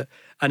about it?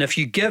 And if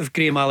you give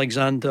Graham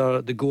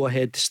Alexander the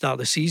go-ahead to start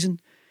the season,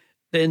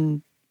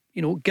 then,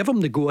 give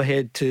him the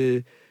go-ahead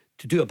to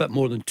do a bit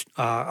more than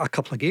a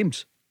couple of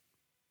games.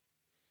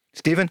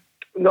 Stephen?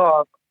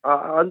 No,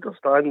 I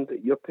understand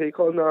your take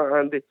on that,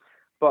 Andy,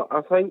 but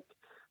I think,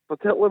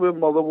 particularly when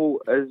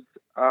Motherwell is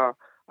a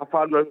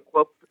fan-run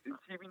club, and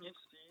see when you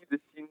see the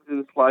scenes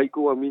in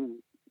Sligo, I mean,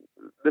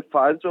 the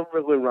fans are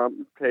really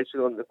ramping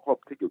pressure on the club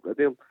to get rid of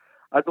him.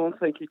 I don't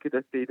think he could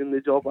have stayed in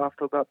the job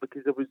after that,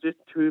 because there was just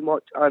too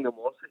much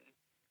animosity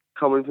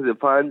coming from the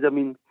fans. I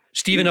mean,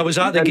 Stephen, I was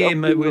at the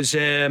game. It was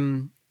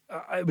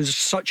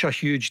such a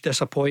huge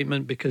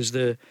disappointment, because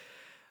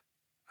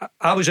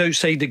I was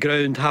outside the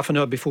ground half an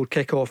hour before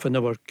kick-off, and they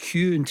were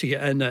queuing to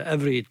get in at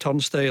every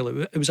turnstile.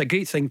 It was a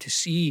great thing to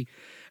see.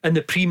 And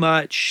the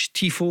pre-match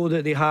tifo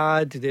that they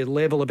had, the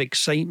level of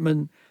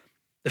excitement,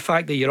 the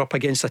fact that you're up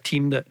against a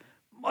team that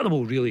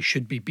Motherwell really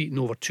should be beaten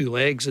over 2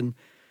 legs and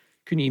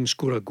couldn't even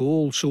score a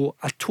goal. So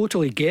I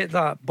totally get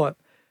that, but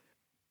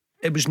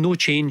it was no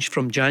change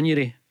from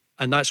January,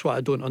 and that's what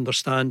I don't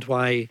understand,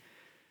 why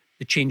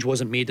the change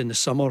wasn't made in the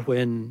summer,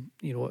 when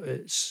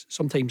it's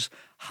sometimes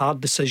hard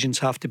decisions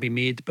have to be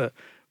made. But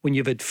when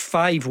you've had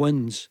 5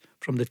 wins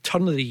from the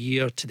turn of the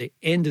year to the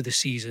end of the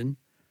season,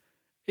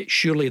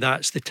 surely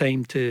that's the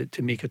time to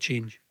make a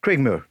change. Craig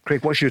Moore.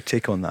 Craig, what's your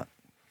take on that?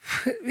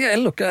 Yeah,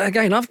 look,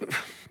 again,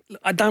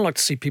 I don't like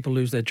to see people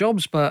lose their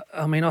jobs, but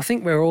I mean, I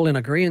think we're all in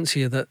agreement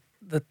here that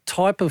the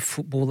type of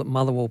football that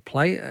Motherwell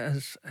play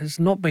has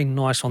not been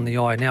nice on the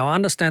eye. Now, I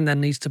understand there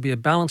needs to be a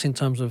balance in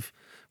terms of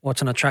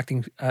what's an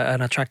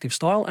attractive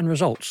style and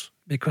results,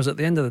 because at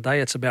the end of the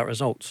day, it's about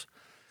results.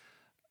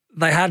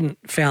 They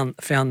hadn't found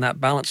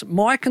that balance.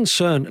 My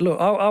concern, look,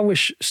 I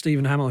wish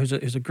Stephen Hamill,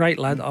 who's a great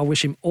lad, I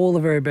wish him all the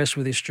very best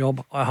with his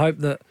job. I hope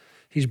that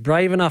he's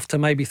brave enough to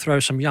maybe throw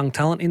some young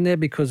talent in there,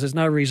 because there's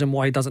no reason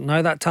why he doesn't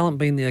know that talent,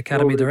 being the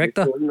academy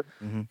director.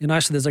 Mm-hmm.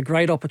 So there's a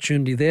great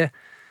opportunity there.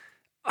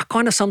 I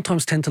kind of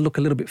sometimes tend to look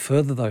a little bit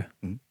further, though.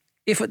 Mm.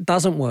 If it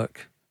doesn't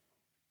work,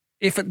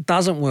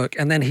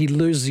 and then he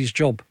loses his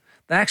job,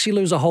 they actually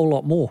lose a whole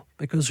lot more,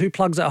 because who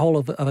plugs that hole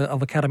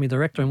of academy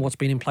director and what's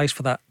been in place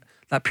for that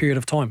period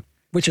of time,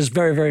 which is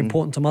very, very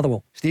important to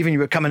Motherwell. Stephen, you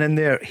were coming in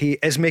there. He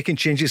is making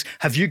changes.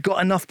 Have you got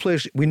enough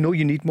players? We know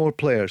you need more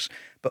players,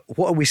 but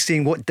what are we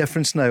seeing? What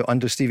difference now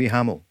under Stevie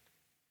Hamill?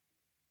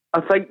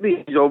 I think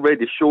that he's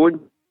already shown.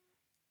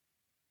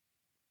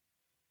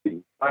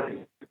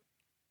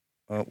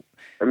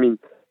 I mean,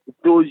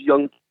 those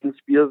young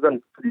Spears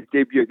in for his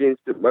debut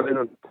against the Mirren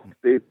on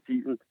the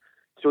season,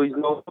 so he's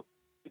not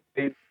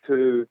paid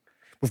to.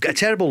 We've got a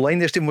terrible line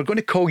there, Stephen. We're going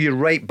to call you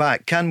right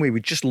back, can we?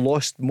 We just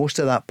lost most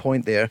of that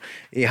point there.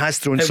 He has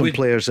thrown some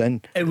players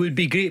in. It would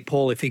be great,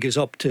 Paul, if he goes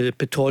up to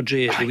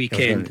Pittodrie at the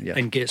weekend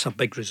and gets a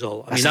big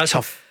result. I mean, that's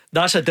tough.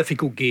 That's a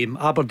difficult game.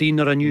 Aberdeen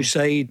are a new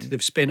side.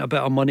 They've spent a bit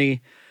of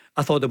money.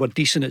 I thought they were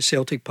decent at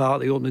Celtic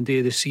Park the opening day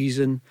of the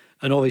season,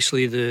 and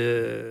obviously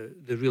the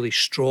really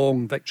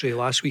strong victory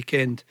last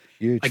weekend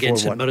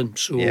against St Mirren.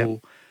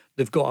 So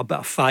they've got a bit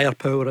of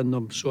firepower in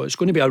them. So it's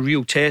going to be a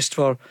real test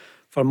for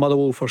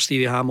Motherwell, for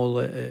Stevie Hamill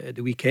at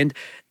the weekend.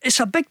 It's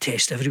a big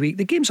test every week.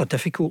 The games are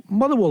difficult.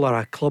 Motherwell are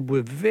a club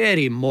with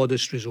very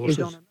modest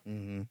resources.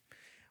 Mm-hmm.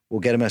 We'll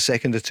get him a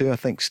second or two. I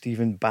think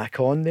Stephen back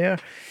on there.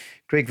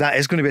 Craig, that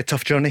is going to be a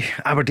tough journey.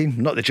 Aberdeen,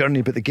 not the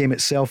journey, but the game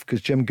itself, because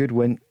Jim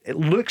Goodwin, it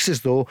looks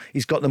as though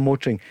he's got them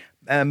motoring.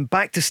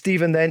 Back to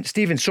Stephen then.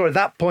 Stephen, sorry, at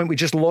that point we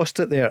just lost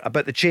it there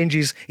about the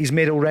changes he's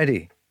made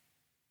already.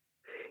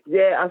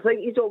 Yeah, I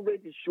think he's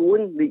already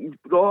shown that he's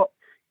brought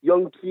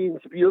young Keane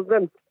Spears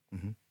in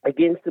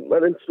against the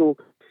Mirren, so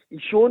he's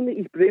shown that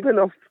he's brave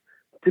enough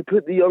to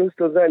put the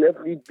youngsters in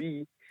if need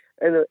be.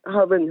 And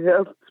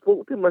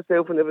spoke to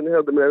myself and having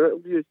heard them in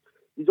interviews,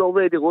 he's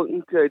already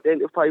looking to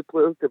identify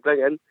players to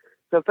bring in.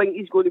 So I think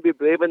he's going to be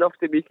brave enough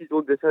to make his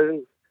own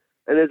decisions.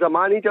 And as a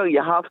manager,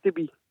 you have to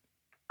be,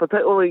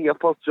 particularly in your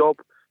first job,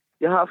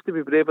 you have to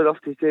be brave enough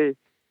to say,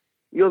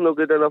 you're not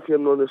good enough, you're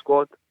not on the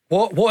squad.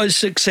 What is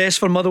success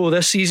for Motherwell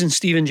this season,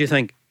 Stephen, do you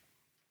think?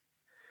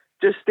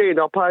 Just staying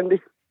up,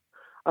 Andy.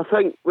 I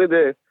think with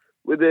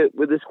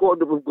the squad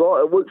that we've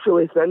got, it looks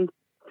really thin.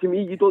 To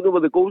me, you don't know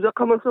where the goals are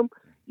coming from.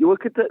 You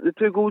look at the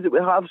 2 goals that we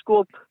have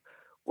scored,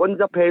 one's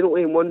a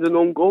penalty and one's an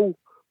own goal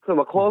from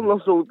a corner,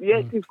 so we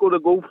actually scored a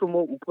goal from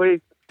open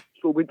play.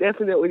 So we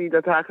definitely need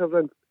attackers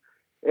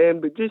in.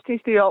 But just to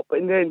stay up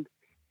and then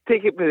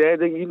take it for the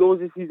heading. You know, as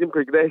the season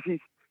progresses,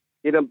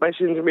 your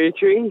ambitions may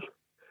change.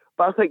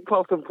 But I think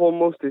first and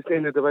foremost is stay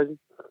in the division.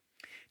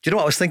 Do you know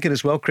what I was thinking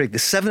as well, Craig? The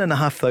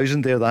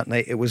 7,500 there that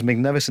night, it was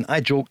magnificent. I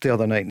joked the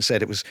other night and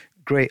said it was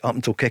great up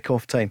until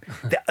kick-off time.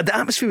 The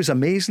atmosphere was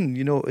amazing.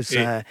 You know, it was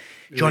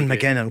John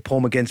McGinn and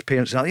Paul McGinn's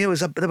parents. You know,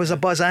 there was a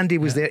buzz. Andy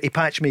was there. He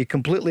patched me,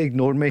 completely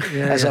ignored me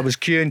as I was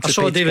queuing. I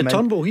saw David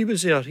Turnbull. He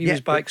was there. He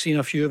was back seeing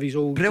a few of his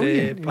old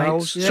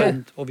pals.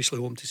 And obviously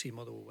home to see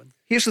Motherwell win.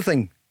 Here's the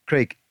thing,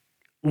 Craig.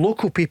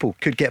 Local people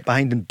could get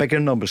behind in bigger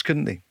numbers,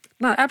 couldn't they?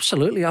 No,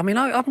 absolutely. I mean,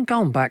 I'm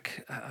going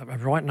back a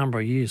right number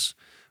of years.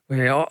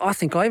 Where I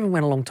think I even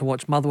went along to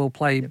watch Motherwell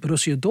play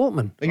Borussia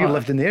Dortmund. You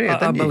lived in the area,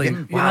 didn't you?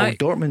 Believe, wow, you know,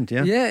 Dortmund,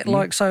 yeah. Yeah,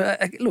 like, so,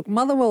 look,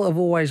 Motherwell have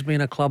always been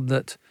a club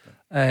that,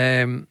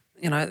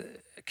 you know,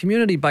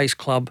 community-based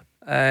club,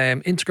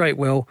 integrate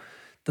well,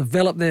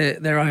 develop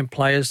their own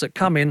players that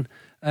come in,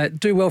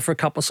 do well for a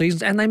couple of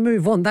seasons, and they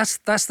move on. That's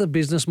the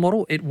business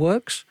model. It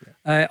works.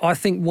 I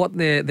think what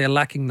they're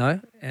lacking, though,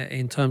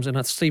 in terms,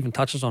 and Stephen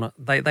touches on it,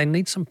 they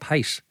need some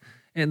pace.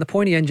 And the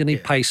pointy engine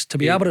need pace to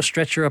be able to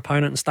stretch your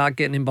opponent and start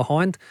getting in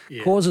behind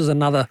causes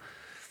another.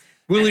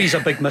 Woolley's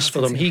a big miss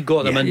for them. He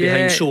got them in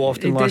behind so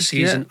often last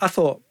season. I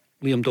thought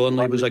Liam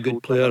Donnelly was a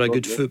good player, a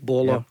good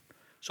footballer.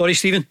 Sorry,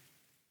 Stephen.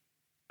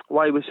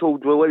 Why we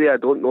sold Woolley, I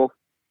don't know.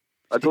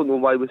 I don't know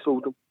why we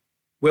sold him.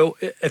 Well,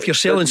 if you're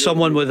selling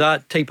someone with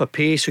that type of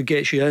pace who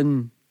gets you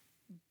in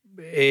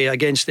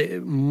against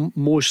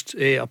most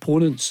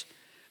opponents,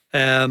 you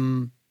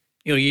know,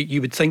 you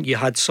would think you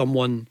had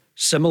someone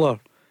similar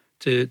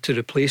to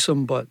replace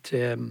him, but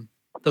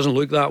doesn't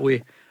look that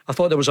way. I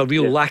thought there was a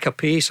real lack of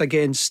pace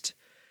against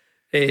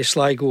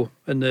Sligo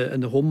in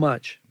the home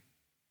match.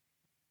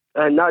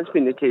 And that's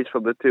been the case for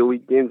the 2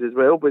 league games as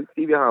well, but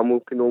Stevie Hamill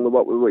can only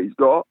work with what he's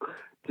got. Do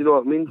you know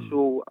what I mean?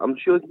 So I'm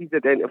sure he's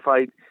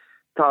identified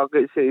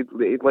targets that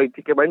he'd like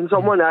to come in.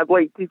 Someone I'd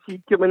like to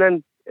see coming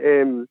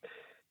in,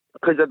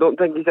 because I don't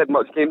think he's had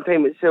much game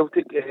time at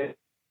Celtic,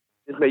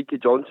 is Mikey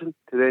Johnson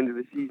to the end of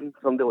the season,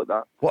 something like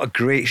that. What a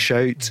great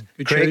shout.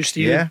 Good Craig, shout,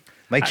 Stephen. Yeah.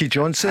 Mikey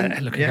Johnson.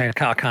 I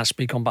can't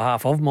speak on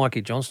behalf of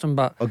Mikey Johnston,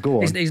 but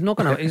go on. he's not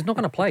going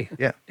to play.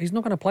 He's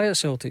not going to play at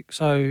Celtic.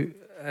 So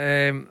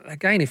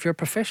again, if you're a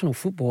professional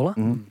footballer,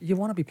 you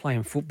want to be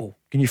playing football.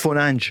 Can you phone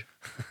Ange?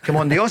 Come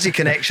on, the Aussie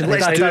connection.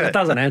 Let's do it. It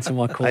doesn't answer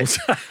my calls.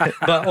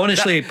 But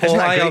honestly, Paul,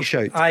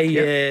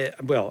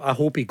 I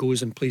hope he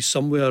goes and plays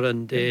somewhere,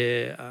 and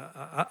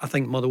I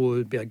think Motherwell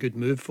would be a good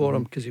move for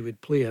him because he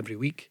would play every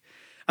week.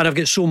 And I've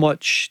got so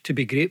much to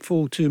be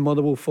grateful to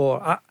Motherwell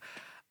for.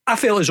 I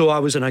felt as though I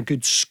was in a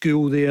good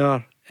school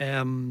there.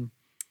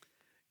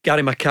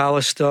 Gary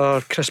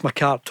McAllister, Chris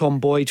McCart, Tom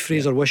Boyd,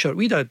 Fraser Wishart.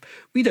 We'd a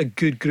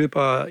good group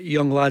of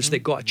young lads that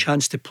got a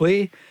chance to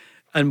play,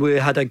 and we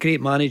had a great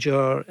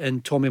manager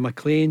in Tommy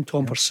McLean,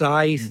 Tom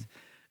Forsyth.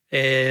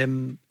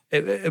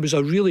 It was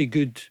a really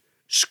good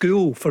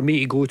school for me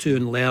to go to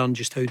and learn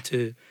just how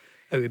to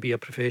be a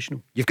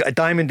professional. You've got a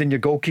diamond in your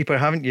goalkeeper,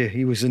 haven't you?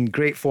 He was in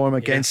great form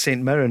against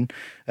St Mirren.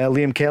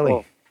 Liam Kelly.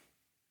 Oh.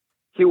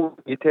 He'll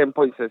get 10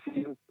 points this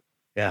season.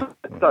 Yeah,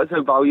 that's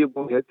how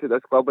valuable he is to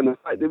this club, and the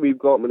fact that we've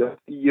got him in a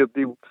 3-year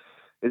deal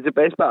is the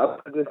best bit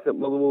of business that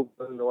Motherwell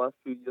have done in the last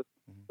few years.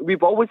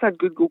 We've always had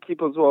good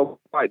goalkeepers, well,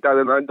 like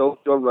Darren Randolph,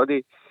 John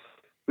Ruddy.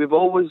 We've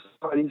always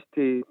managed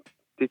to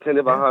kind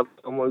of have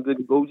someone good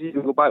in goals. You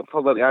can go back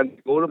further to Andy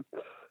Gorham.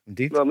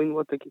 Indeed. You know what I mean?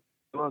 What the keeper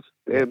was.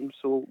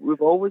 So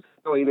we've always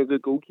got a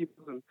good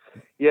goalkeeper, and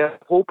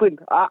hoping.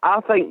 I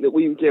think that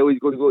Liam Kelly's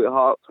going to go to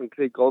Hearts when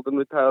Craig Gordon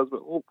retires,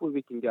 but hopefully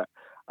we can get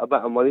a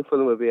bit of money for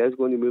them if he is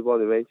going to move on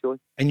eventually.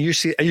 And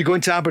are you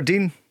going to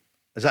Aberdeen?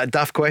 Is that a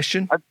daft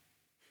question?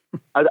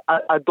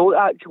 I don't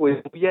actually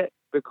know yet,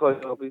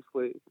 because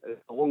obviously it's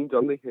a long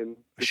journey and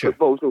the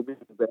football's not being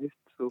the best.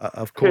 So,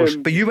 of course.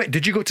 But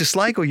did you go to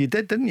Sligo? You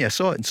did, didn't you? I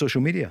saw it in social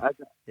media.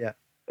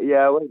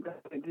 I went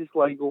to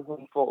Sligo,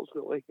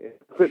 unfortunately.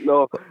 But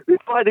no, we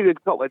played a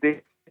good couple of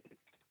days.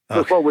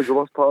 Football was the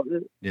worst part of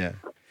it. Yeah.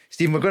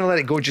 Stephen, we're going to let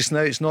it go just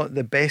now. It's not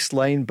the best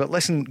line, but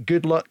listen,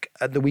 good luck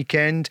at the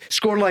weekend.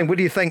 Scoreline, what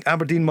do you think?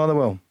 Aberdeen,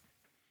 Motherwell?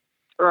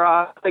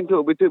 I think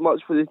it'll be too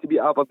much for this to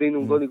beat Aberdeen.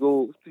 I'm going to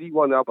go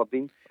 3-1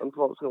 Aberdeen,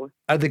 unfortunately.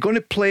 Are they going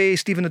to play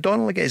Stephen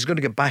O'Donnell again? He's going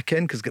to get back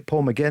in because he's got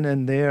Paul McGinn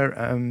in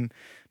there.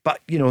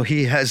 But, you know,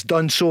 he has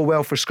done so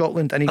well for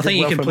Scotland. And I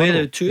think he can play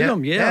the two of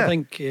them, I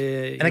think.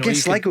 And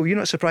against Sligo, you're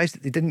not surprised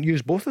that they didn't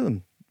use both of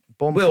them?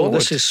 Well,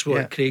 this is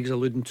what Craig's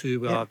alluding to,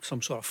 with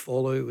some sort of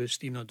fallout with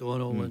Stephen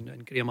O'Donnell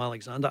and Graham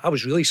Alexander. I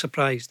was really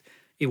surprised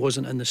he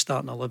wasn't in the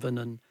starting 11.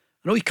 And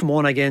I know he come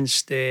on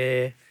against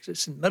is it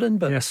St Mirren,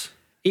 but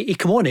he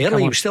come on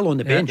early. He was still on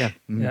the bench.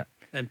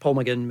 And Paul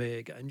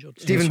McGinn got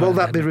injured. Stephen, will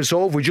that be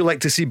resolved? Would you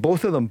like to see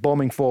both of them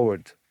bombing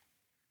forward?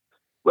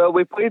 Well,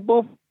 we played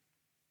both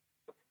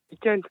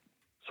weekend,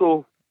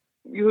 so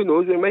who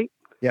knows, we might.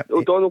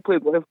 O'Donnell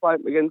played left back,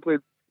 McGinn played.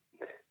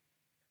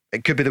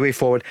 It could be the way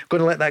forward.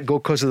 Going to let that go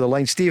because of the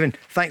line. Stephen,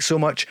 thanks so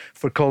much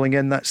for calling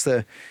in.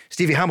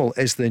 Stevie Hamill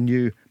is the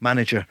new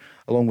manager,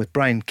 along with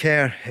Brian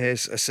Kerr,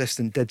 his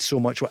assistant. Did so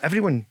much. Well,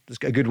 everyone has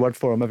got a good word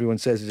for him. Everyone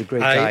says he's a great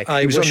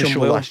guy. He was on the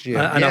show last year,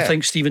 and I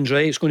think Stephen's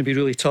right. It's going to be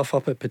really tough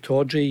up at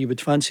Pittodrie. You would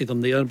fancy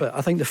them there, but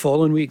I think the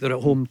following week they're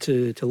at home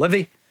to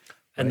Livy.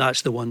 and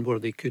that's the one where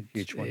they could.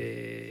 Huge one.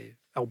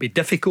 It'll be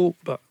difficult,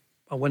 but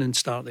a winning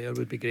start there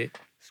would be great.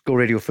 Go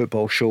Radio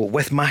Football Show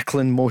with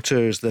Macklin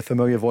Motors, the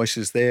familiar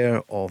voices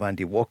there of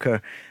Andy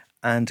Walker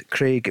and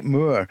Craig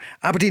Moore.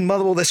 Aberdeen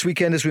Motherwell this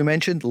weekend, as we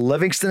mentioned.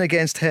 Livingston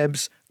against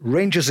Hibs,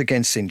 Rangers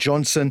against St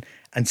Johnstone,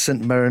 and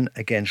St Mirren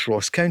against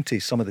Ross County.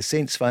 Some of the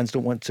Saints fans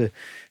don't want to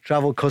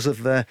travel because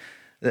of the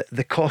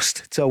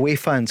cost to away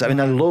fans. I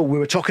mean, although we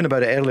were talking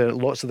about it earlier,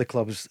 lots of the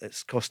clubs,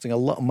 it's costing a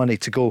lot of money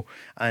to go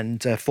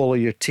and follow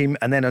your team.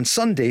 And then on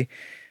Sunday,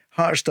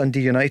 Hearts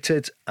Dundee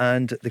United,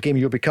 and the game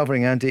you'll be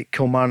covering, Andy,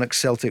 Kilmarnock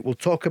Celtic. We'll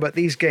talk about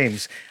these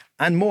games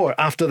and more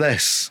after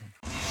this.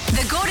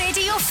 The Go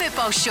Radio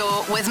Football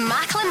Show with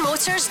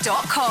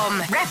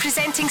MacklinMotors.com,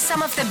 representing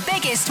some of the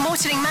biggest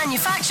motoring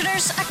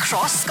manufacturers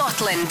across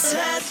Scotland.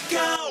 Let's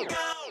go!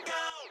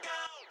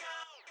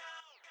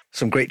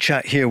 Some great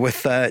chat here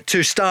with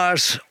two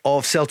stars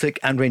of Celtic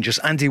and Rangers.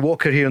 Andy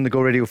Walker here on the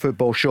Go Radio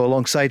Football Show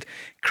alongside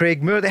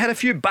Craig Moore. They had a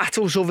few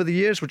battles over the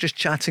years. We're just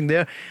chatting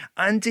there.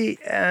 Andy,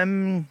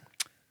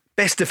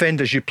 best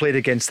defenders you played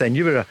against then.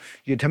 You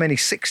had how many?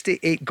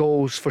 68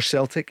 goals for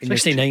Celtic.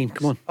 69,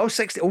 come on. Oh,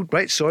 60. Oh,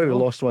 right, sorry, we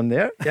lost one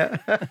there.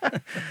 Yeah.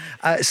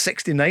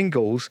 69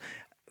 goals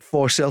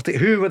for Celtic.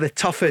 Who were the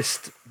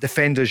toughest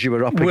defenders you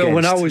were up against? Well,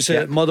 when I was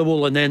at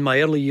Motherwell and then my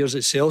early years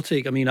at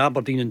Celtic, I mean,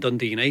 Aberdeen and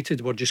Dundee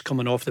United were just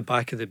coming off the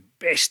back of the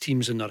best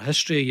teams in their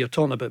history. You're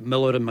talking about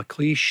Miller and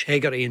McLeish,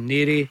 Hegarty and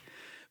Neri.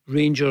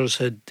 Rangers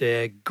had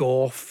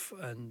Gough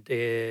and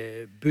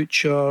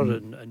Butcher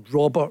and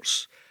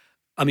Roberts.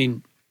 I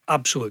mean,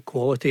 absolute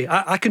quality.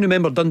 I can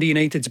remember Dundee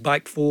United's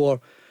back four: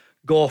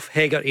 Gough,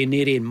 Hegarty,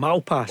 Neri and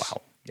Malpass.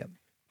 Wow. Yep.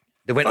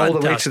 They went all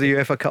the way to the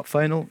UEFA Cup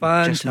final.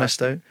 Fantastic. Just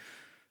missed out.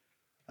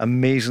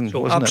 Amazing,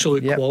 so wasn't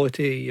absolute it?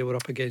 quality you were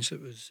up against.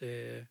 It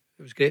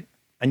was great.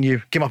 And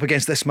you came up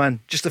against this man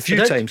just a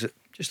few times.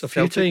 Just a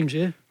few times,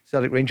 yeah.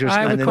 Celtic, Rangers,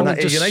 I and then that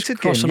just United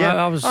game. Yeah.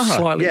 I was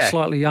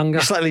slightly younger.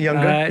 You're slightly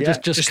younger.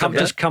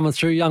 Just coming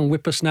through, young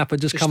whippersnapper,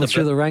 just coming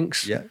through the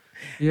ranks.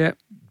 Yeah.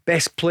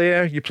 Best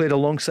player you played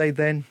alongside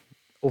then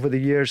over the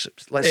years?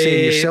 Let's say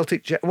in your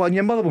Celtic, in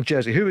your Motherwell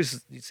jersey, who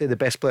was, you'd say, the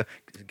best player?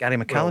 Gary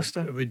McAllister?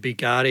 Well, it would be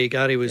Gary.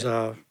 Gary was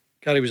a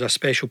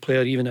special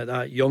player even at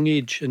that young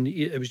age, and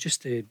it was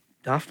just the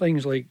daft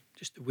things, like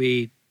just the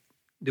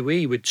way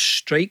he would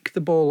strike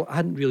the ball. I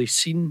hadn't really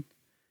seen.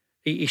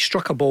 He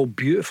struck a ball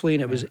beautifully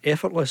and it was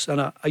effortless. And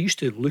I used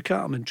to look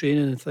at him in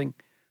training and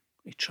think,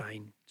 you try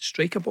and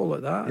strike a ball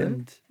like that,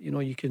 and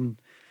you can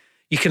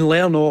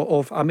learn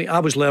off. I mean, I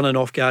was learning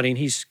off Gary, and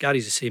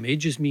Gary's the same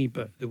age as me,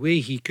 but the way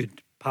he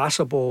could pass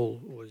a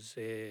ball was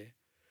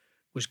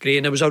great,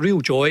 and it was a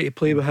real joy to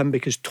play with him,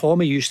 because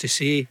Tommy used to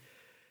say,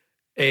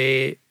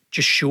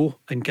 just show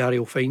and Gary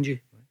will find you.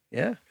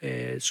 Yeah.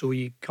 So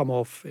you come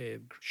off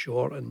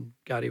short and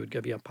Gary would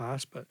give you a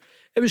pass, but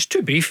it was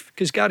too brief,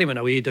 because Gary went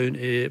away down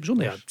to, it was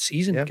only a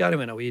season. Yeah. Gary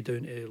went away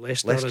down to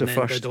Leicester and then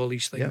first. Did all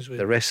these things.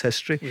 The rest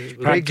history.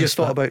 Craig, you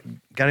thought about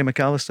Gary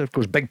McAllister, of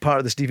course, big part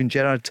of the Stephen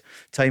Gerrard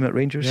time at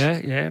Rangers.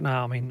 Yeah. No,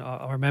 I mean,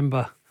 I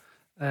remember.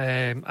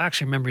 I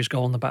actually remember his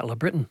goal in the Battle of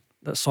Britain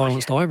that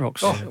silenced Ibrox.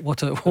 Oh,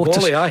 what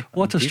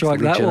a strike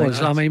that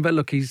was! I mean, but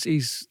look,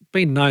 he's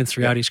been known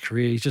throughout his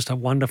career. He's just a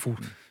wonderful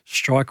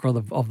striker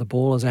of the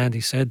ball, as Andy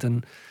said,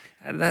 and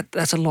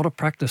that's a lot of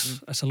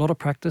practice. It's a lot of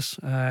practice.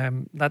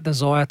 That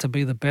desire to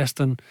be the best,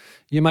 and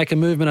you make a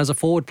movement as a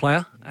forward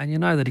player, and you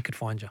know that he could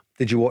find you.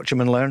 Did you watch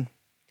him and learn?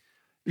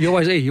 You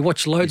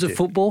watch loads of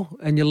football,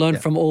 and you learn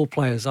from all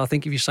players. I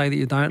think if you say that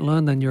you don't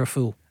learn, then you're a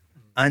fool.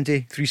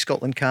 Andy, 3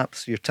 Scotland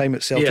caps, your time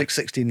at Celtic,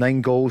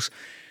 69 goals.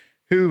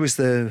 Who was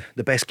the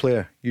best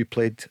player you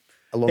played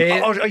along?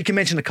 Or you can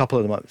mention a couple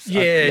of them.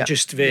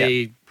 Just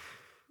very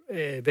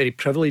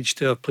privileged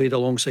to have played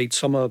alongside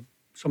some of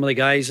the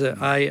guys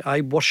that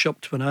I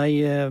worshipped when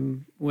I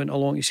went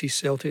along to see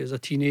Celtic as a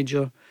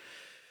teenager.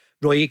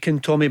 Roy Aitken,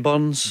 Tommy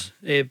Burns,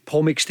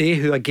 Paul McStay,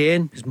 who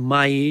again is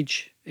my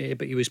age,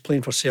 but he was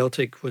playing for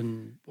Celtic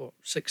when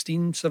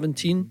 16,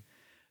 17.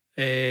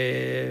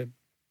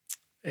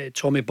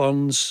 Tommy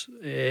Burns,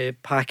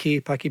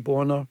 Packy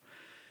Bonner,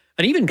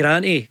 and even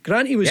Granty.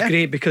 Granty was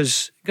great,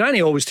 because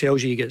Granty always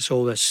tells you he gets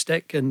all this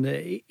stick, and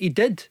he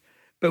did.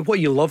 But what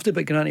you loved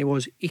about Granty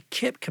was he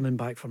kept coming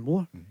back for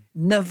more.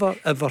 Never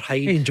ever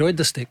hide. He enjoyed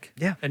the stick.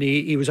 Yeah, and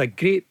he was a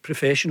great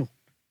professional.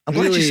 I'm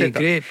glad you said that.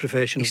 Great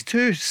professional. He's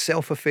too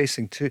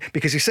self-effacing too,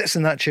 because he sits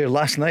in that chair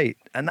last night,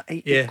 and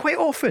quite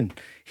often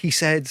he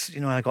said,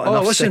 I got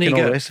enough stick and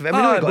all the rest of it.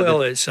 I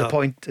mean, it's the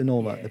point and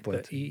all that. The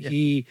point.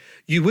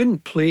 You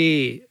wouldn't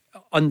play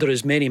under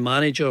as many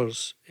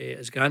managers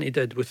as Granty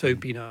did without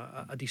being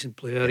a decent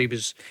player. He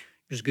was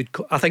good.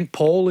 I think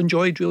Paul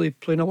enjoyed really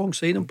playing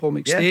alongside him. Paul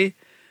McStay. Yeah.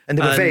 And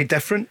they were very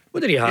different. What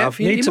did he have?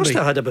 He must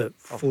have had about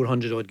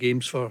 400 odd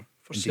games for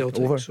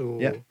Celtic.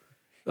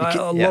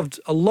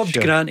 I loved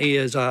Granty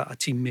as a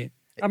teammate.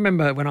 I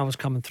remember when I was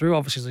coming through,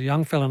 obviously as a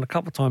young fella, and a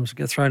couple of times I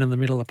get thrown in the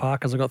middle of the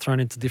park as I got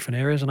thrown into different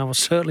areas, and I was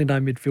certainly no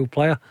midfield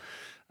player.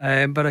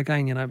 But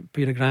again,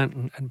 Peter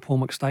Grant and Paul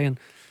McStay, and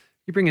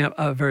you bring out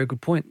a very good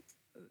point.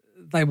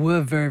 they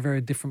were very,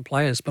 very different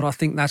players, but I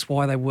think that's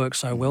why they work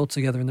so well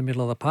together in the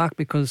middle of the park,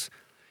 because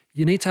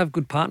you need to have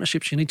good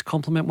partnerships. You need to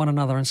complement one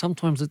another, and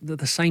sometimes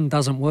the same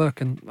doesn't work.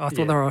 And I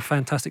thought they were a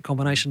fantastic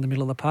combination in the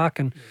middle of the park.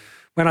 And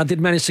when I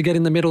did manage to get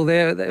in the middle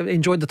there, they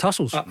enjoyed the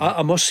tussles.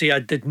 I must say, I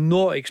did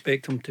not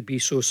expect him to be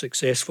so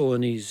successful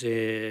in his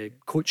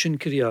coaching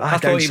career. I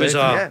thought he was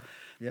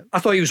I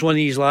thought he was one of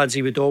these lads.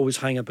 He would always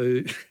hang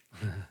about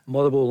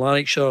Motherwell,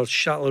 Lanarkshire,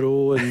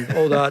 Châtellerault and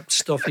all that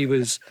stuff. He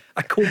was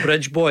a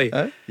Coatbridge boy.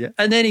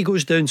 And then he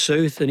goes down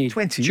south and he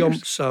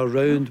jumps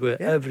around with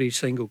every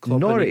single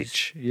club.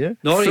 Norwich,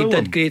 Norwich Fulham.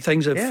 did great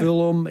things at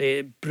Fulham.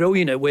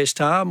 Brilliant at West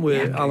Ham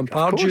with Alan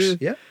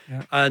Pardew.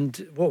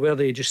 And what were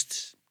they?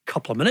 Just a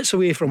couple of minutes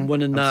away from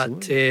winning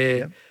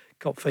that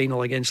cup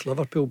final against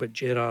Liverpool, but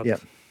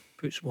Gerrard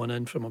puts one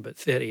in from about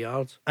 30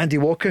 yards. Andy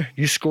Walker,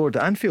 you scored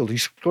at Anfield. You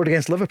scored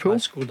against Liverpool. I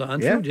scored at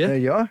Anfield, There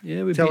you are.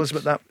 We Tell us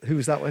about that. Who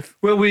was that with?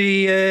 Well,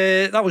 we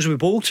that was with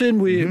Bolton.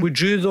 We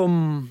drew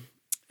them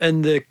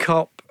in the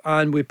cup,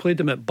 and we played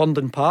them at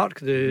Bundon Park,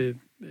 the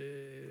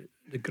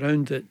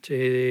ground at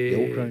the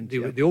old ground.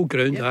 The old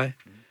ground, aye.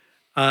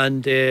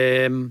 And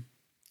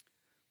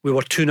we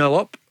were 2-0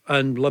 up,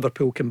 and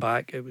Liverpool came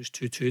back. It was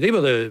 2-2. They were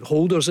the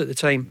holders at the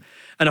time.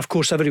 And of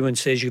course, everyone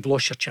says you've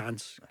lost your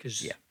chance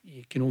because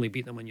you can only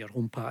beat them on your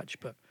home patch.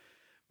 But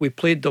we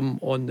played them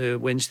on the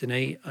Wednesday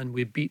night and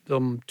we beat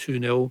them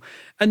 2-0.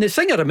 And the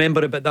thing I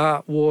remember about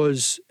that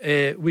was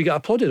we got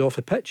applauded off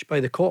the pitch by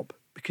the cop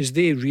because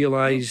they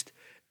realised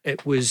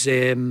it was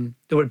they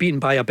were beaten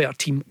by a better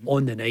team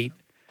on the night.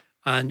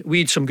 And we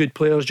had some good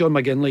players. John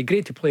McGinley,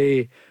 great to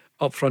play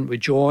up front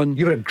with John.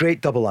 You were a great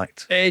double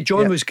act.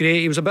 John was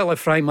great. He was a bit like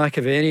Frank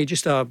McAvenny,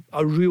 just a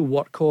real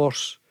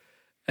workhorse.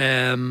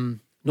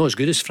 Not as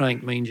good as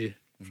Frank, mind you.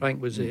 Frank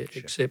was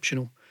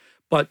exceptional.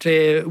 But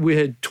we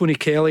had Tony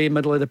Kelly,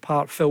 middle of the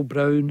park, Phil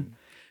Brown,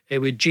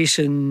 with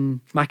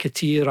Jason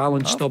McAteer,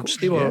 Alan Stubbs.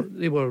 Course,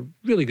 they were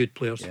really good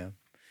players.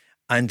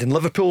 And in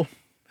Liverpool,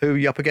 who were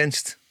you up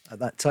against at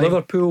that time?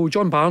 Liverpool,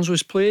 John Barnes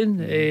was playing.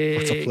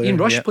 Ian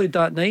Rush played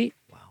that night.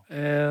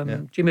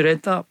 Jamie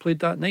Redknapp played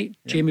that night.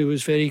 Jamie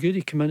was very good.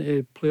 He came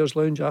into Players'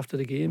 Lounge after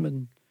the game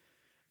and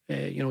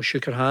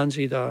shook her hands.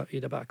 He had a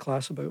bit of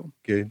class about him.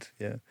 Good,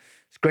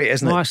 It's great,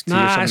 isn't nice. it?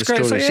 It's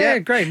great. Stories. So,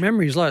 great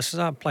memories. Like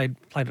I played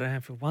at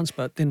Anfield once,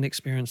 but didn't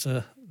experience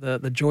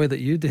the joy that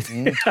you did.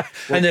 A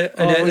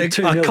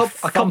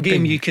cup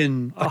game you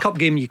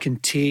can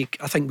take.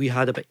 I think we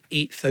had about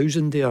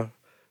 8,000 there.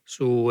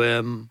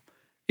 So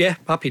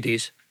happy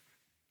days.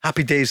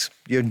 Happy days.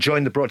 You're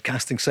enjoying the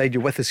broadcasting side.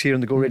 You're with us here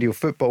on the Go Radio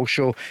Football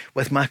Show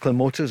with Macklin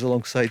Motors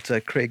alongside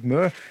Craig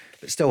Moore.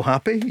 But still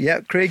happy? Yeah,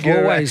 Craig.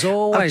 You're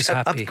always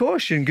happy. Of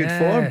course, you're in good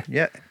form.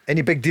 Yeah.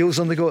 Any big deals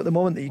on the go at the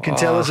moment that you can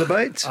tell us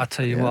about? I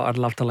tell you what, I'd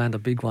love to land a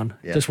big one.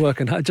 Just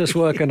working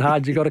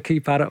hard. You got to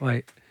keep at it,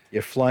 mate.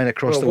 You're flying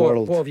across the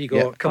world. What have you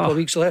got? A couple of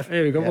weeks left.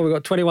 Here we go. Well, we've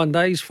got 21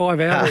 days, 5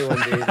 hours.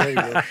 21 days. There you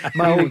go.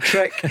 My old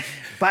trick.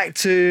 Back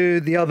to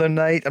the other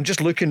night. I'm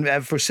just looking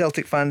for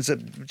Celtic fans.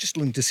 Just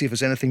looking to see if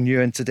there's anything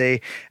new in today.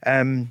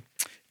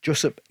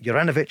 Josip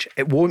Juranovic,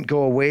 it won't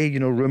go away. You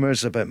know,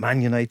 rumours about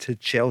Man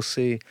United,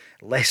 Chelsea,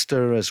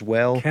 Leicester as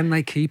well. Can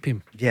they keep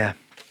him? Yeah.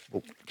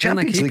 Well,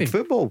 Champions League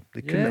football.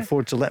 They couldn't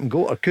afford to let him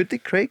go, or could they,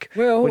 Craig?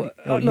 Well,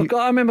 look,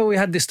 I remember we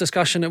had this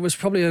discussion. It was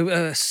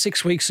probably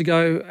 6 weeks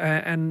ago,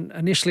 and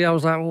initially I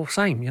was like, well,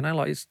 same. You know,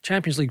 like it's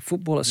Champions League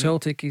football at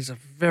Celtic. He's a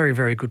very,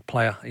 very good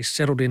player. He's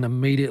settled in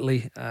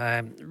immediately.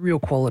 Real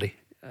quality,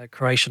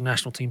 Croatian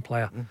national team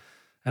player,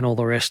 and all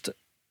the rest.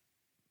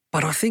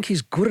 But I think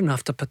he's good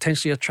enough to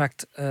potentially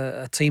attract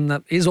a team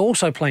that is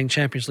also playing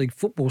Champions League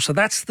football. So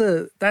that's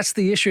the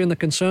issue and the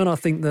concern. I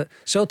think that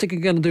Celtic are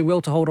going to do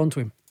well to hold on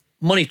to him.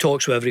 Money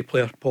talks with every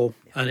player, Paul,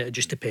 and it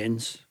just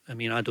depends. I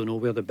mean, I don't know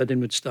where the bidding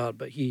would start,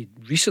 but he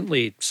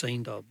recently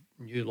signed a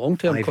new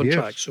long-term 5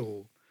 contract, years.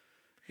 So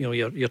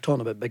you're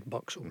talking about big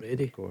bucks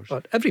already. Of course.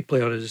 But every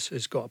player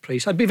has got a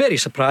price. I'd be very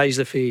surprised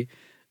if he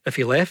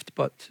left,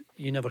 but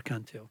you never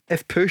can tell.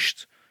 If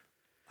pushed,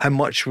 how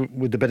much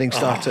would the bidding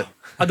start at?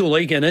 I don't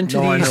like getting into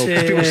No, these. I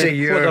know. People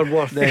say what they're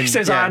worth. He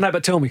says, I know,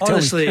 but tell me.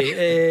 Honestly,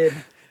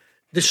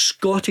 the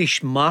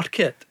Scottish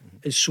market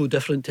is so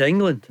different to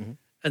England,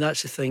 and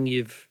that's the thing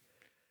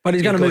But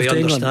he's going to move to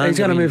England. understand. He's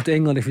going to move to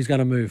England if he's going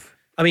to move.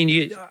 I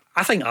mean,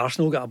 I think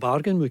Arsenal got a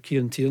bargain with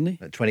Kieran Tierney.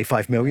 At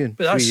 25 million,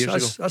 But 3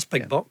 years ago. that's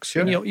big bucks.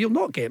 Sure. And you'll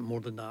not get more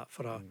than that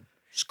for a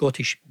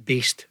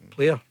Scottish-based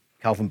player.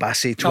 Calvin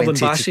Bassey, Calvin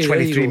 20 Bassey, to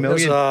 23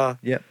 million.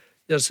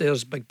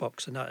 There's big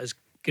bucks, and that is a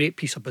great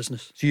piece of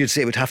business. So you'd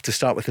say it would have to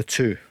start with a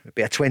 2. It'd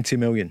be a 20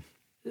 million.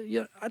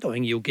 Yeah, I don't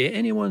think you'll get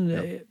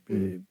anyone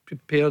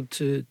prepared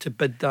to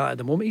bid that at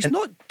the moment. He's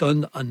not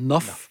done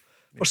enough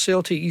for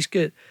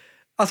Celtic.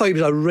 I thought he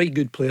was a right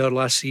good player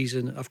last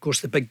season. Of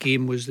course, the big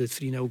game was the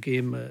 3-0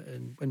 game.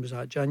 When was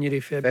that? January,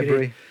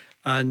 February.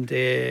 And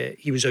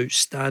he was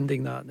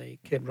outstanding that night.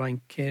 Kept Ryan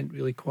Kent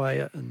really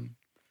quiet, and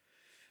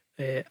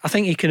I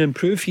think he can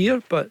improve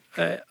here. But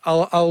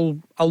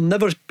I'll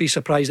never be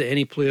surprised at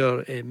any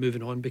player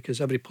moving on, because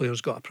every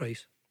player's got a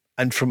price.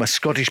 And from a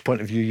Scottish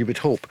point of view, you would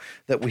hope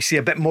that we see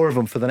a bit more of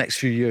him for the next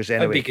few years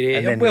anyway. That'd be great.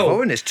 And then Well,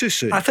 move on. It's too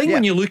soon. I think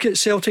when you look at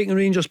Celtic and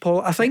Rangers,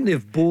 Paul, I think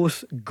they've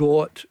both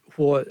got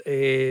what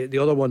the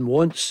other one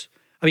wants.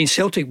 I mean,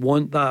 Celtic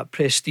want that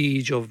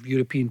prestige of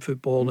European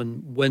football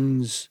and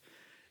wins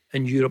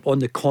in Europe on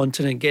the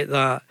continent, get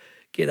that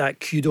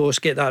kudos,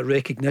 get that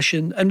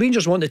recognition, and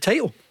Rangers want the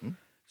title.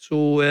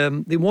 So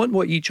they want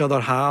what each other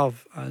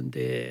have, and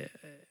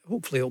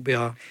hopefully it'll be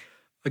a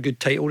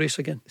good title race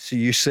again. So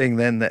you're saying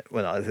then that,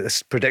 well,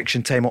 this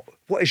prediction time,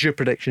 what is your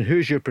prediction?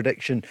 Who's your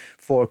prediction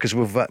for? Because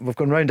we've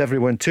gone round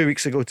everyone 2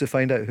 weeks ago to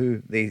find out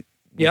who they.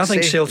 Yeah, I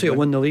think Celtic will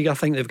win the league. I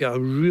think they've got a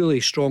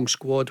really strong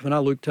squad. When I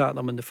looked at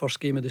them in the first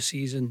game of the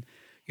season,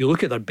 you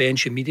look at their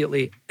bench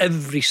immediately,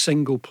 every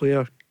single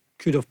player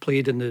could have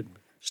played in the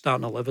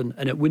starting 11,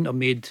 and it wouldn't have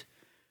made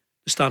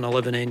the starting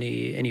 11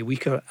 any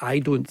weaker, I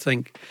don't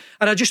think.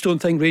 And I just don't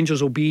think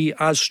Rangers will be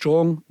as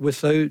strong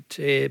without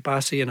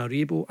Bassey and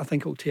Aribo. I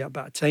think it'll take a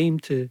bit of time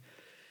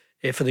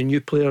for the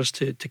new players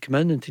to come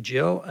in and to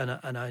gel.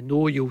 And I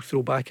know you'll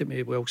throw back at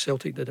me, well,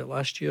 Celtic did it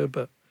last year,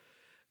 but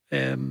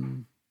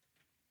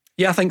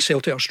yeah, I think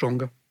Celtic are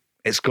stronger.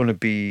 It's going to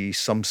be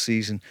some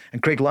season.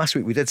 And Craig, last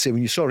week we did say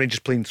when you saw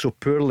Rangers playing so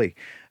poorly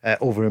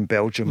over in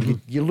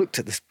Belgium, you looked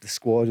at the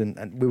squad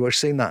and we were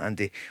saying that,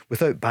 Andy,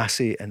 without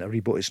Bassey and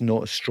Aribo, it's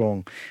not as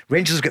strong.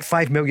 Rangers have got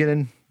 5 million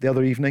in the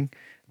other evening.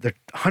 They're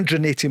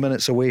 180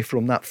 minutes away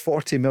from that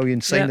 40 million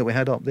sign that we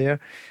had up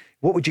there.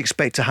 What would you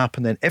expect to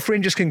happen then? If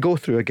Rangers can go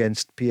through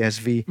against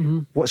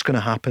PSV, what's going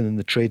to happen in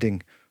the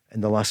trading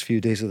in the last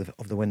few days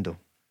of the window?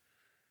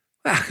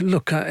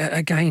 Look,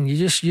 again,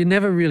 you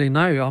never really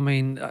know. I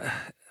mean,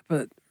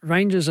 but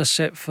Rangers are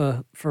set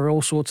for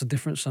all sorts of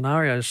different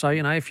scenarios. So,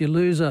 if you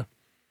lose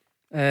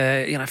Fashion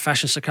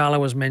Sakala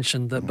was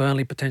mentioned that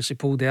Burnley potentially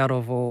pulled out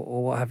of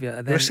or what have you.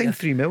 Then, they're saying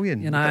 3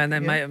 million. And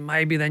then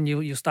maybe then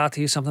you start to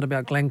hear something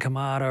about Glenn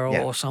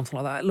Kamara or something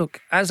like that.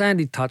 Look, as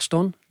Andy touched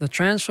on, the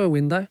transfer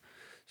window,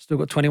 still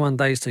got 21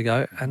 days to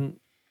go,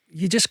 and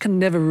you just can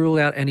never rule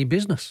out any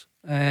business.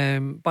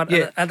 But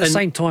at the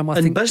same time,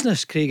 I think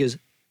business, Craig, is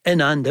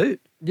in and out.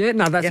 Yeah,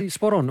 no, that's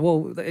spot on.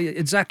 Well,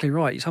 exactly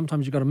right.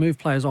 Sometimes you've got to move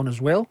players on as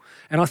well.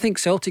 And I think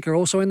Celtic are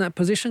also in that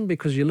position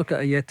because you look at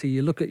Ayeti,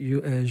 you look at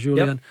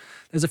Julian.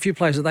 There's a few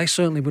players that they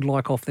certainly would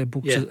like off their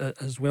books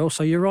as well.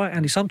 So you're right,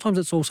 Andy. Sometimes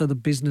it's also the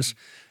business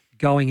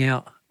going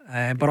out.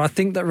 But I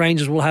think that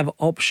Rangers will have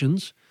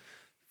options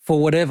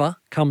for whatever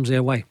comes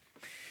their way.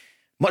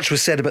 Much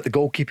was said about the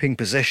goalkeeping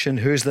position.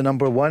 Who's the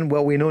number one?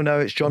 Well, we know now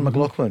it's John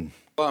McLaughlin.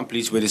 Well, I'm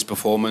pleased with his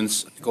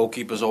performance.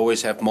 Goalkeepers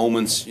always have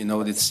moments,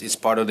 it's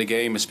part of the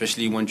game,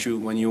 especially when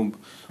you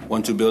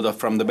want to build up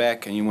from the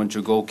back and you want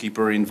your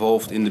goalkeeper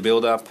involved in the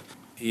build-up.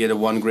 He had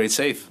one great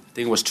save. I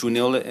think it was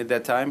 2-0 at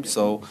that time,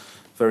 so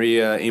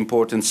very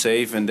important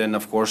save. And then,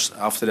 of course,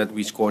 after that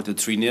we scored the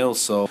 3-0.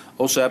 So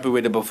also happy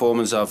with the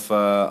performance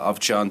of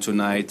John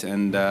tonight,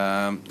 and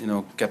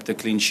kept a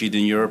clean sheet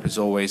in Europe is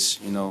always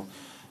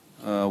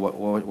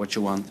what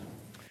you want.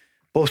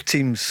 Both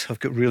teams have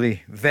got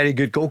really very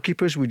good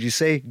goalkeepers, would you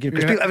say?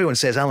 Because everyone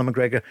says Alan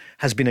McGregor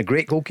has been a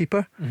great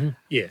goalkeeper.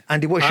 Yeah.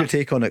 Andy, what's your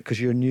take on it?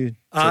 Because you're new to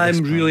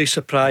I'm really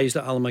surprised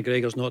that Alan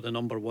McGregor's not the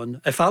number one.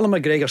 If Alan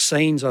McGregor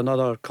signs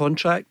another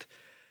contract,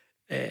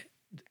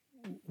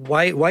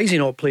 why is he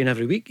not playing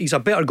every week? He's a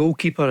better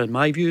goalkeeper in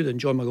my view than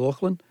John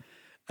McLaughlin.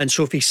 And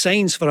so if he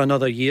signs for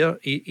another year,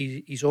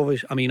 he's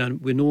obviously, I mean,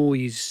 we know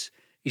he's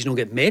not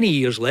got many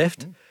years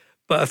left,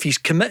 but if he's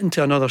committing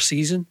to another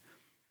season,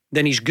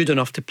 then he's good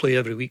enough to play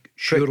every week,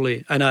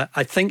 surely. And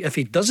I think if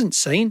he doesn't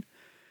sign,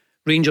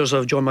 Rangers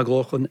have John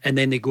McLaughlin and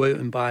then they go out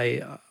and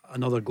buy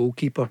another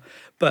goalkeeper.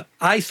 But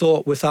I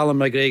thought with Alan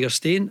McGregor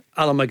staying,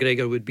 Alan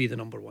McGregor would be the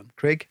number one.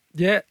 Craig?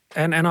 Yeah,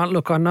 and I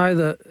know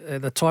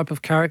that the type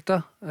of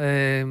character,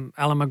 Alan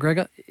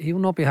McGregor, he will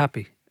not be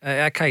happy.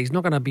 Okay, he's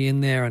not going to be in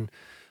there and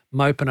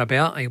moping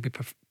about. He'll be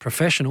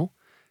professional,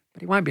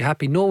 but he won't be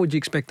happy, nor would you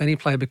expect any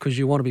player because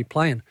you want to be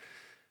playing.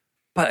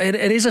 But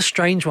it is a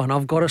strange one,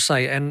 I've got to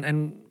say.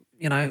 And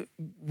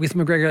with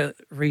McGregor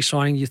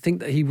re-signing, you think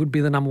that he would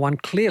be the number one.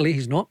 Clearly,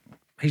 he's not.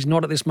 He's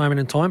not at this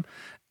moment in time.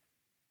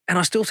 And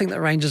I still think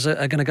that Rangers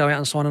are going to go out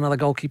and sign another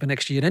goalkeeper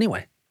next year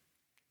anyway.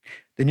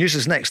 The news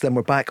is next, then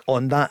we're back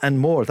on that and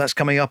more. That's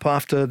coming up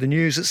after the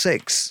news at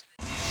 6.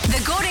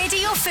 The Go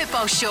Radio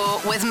Football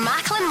Show with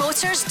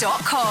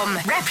MacklinMotors.com,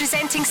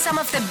 representing some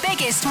of the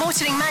biggest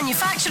motoring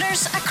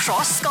manufacturers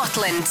across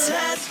Scotland.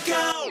 Let's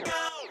go!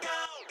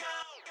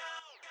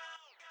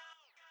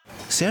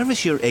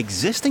 Service your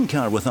existing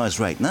car with us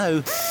right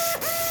now,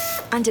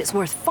 and it's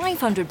worth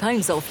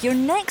 £500 off your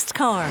next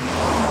car.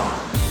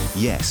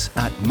 Yes,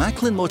 at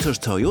Macklin Motors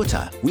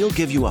Toyota, we'll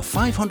give you a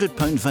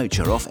 £500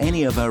 voucher off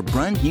any of our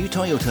brand new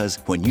Toyotas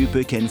when you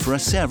book in for a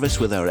service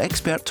with our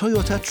expert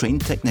Toyota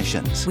trained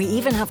technicians. We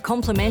even have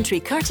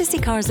complimentary courtesy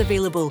cars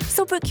available,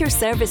 so book your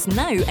service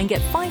now and get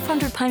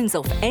 £500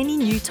 off any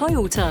new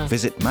Toyota.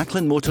 Visit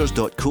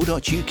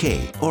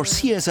macklinmotors.co.uk or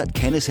see us at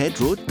Kennishead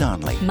Road,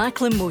 Darnley.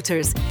 Macklin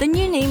Motors, the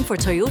new name for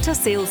Toyota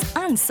sales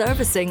and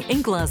servicing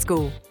in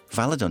Glasgow.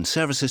 Valid on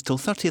services till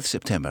 30th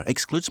September.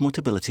 Excludes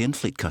Motability and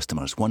fleet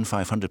customers. One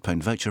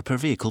 £500 voucher per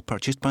vehicle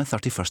purchased by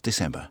 31st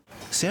December.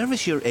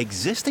 Service your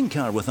existing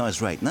car with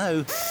us right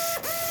now.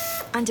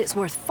 And it's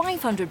worth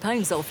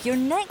 £500 off your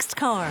next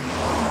car.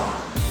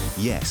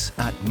 Yes,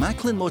 at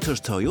Macklin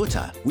Motors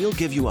Toyota, we'll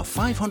give you a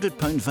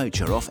 £500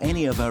 voucher off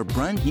any of our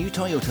brand new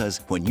Toyotas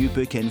when you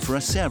book in for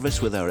a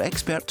service with our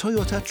expert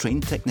Toyota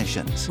trained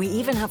technicians. We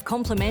even have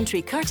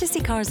complimentary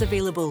courtesy cars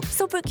available,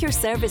 so book your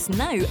service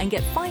now and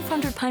get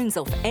 £500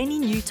 off any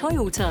new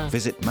Toyota.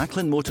 Visit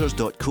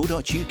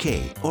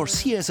macklinmotors.co.uk or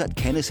see us at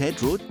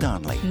Kennishead Road,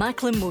 Darnley.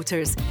 Macklin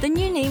Motors, the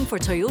new name for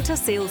Toyota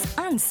sales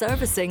and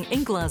servicing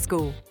in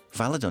Glasgow.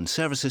 Valid on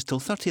services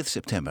till 30th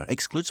September.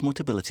 Excludes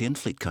Motability and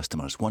fleet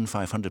customers. One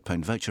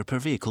 £500 voucher per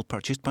vehicle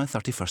purchased by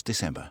 31st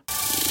December.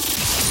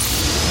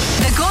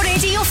 The Go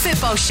Radio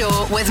Football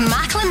Show with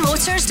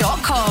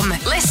MacklinMotors.com.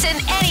 Listen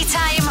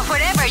anytime,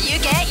 wherever you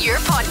get your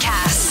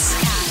podcasts.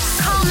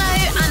 Call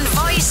now and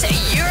voice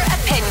your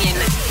opinion.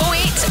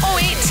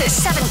 0808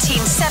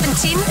 17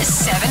 17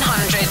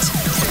 700.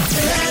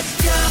 Let's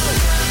go!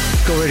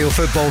 Go Radio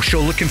Football Show,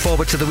 looking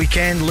forward to the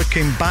weekend,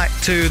 looking back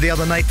to the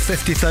other night,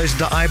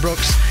 50,000 at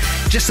Ibrox.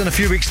 Just in a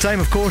few weeks' time,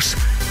 of course,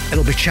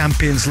 it'll be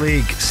Champions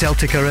League.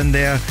 Celtic are in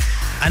there,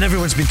 and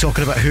everyone's been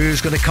talking about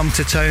who's going to come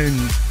to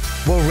town.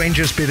 Will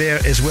Rangers be there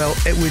as well?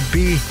 It would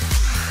be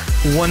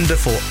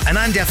wonderful. And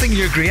Andy, I think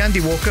you agree,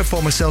 Andy Walker,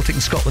 former Celtic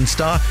and Scotland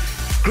star,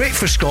 great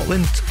for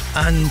Scotland,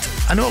 and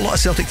I know a lot of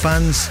Celtic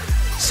fans,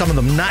 some of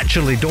them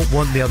naturally don't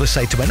want the other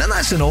side to win, and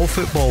that's in all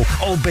football,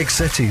 all big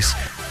cities.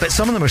 But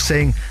some of them are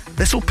saying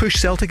this will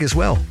push Celtic as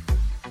well.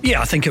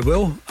 Yeah, I think it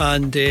will.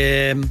 And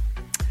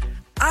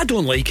I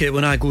don't like it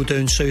when I go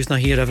down south and I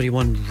hear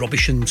everyone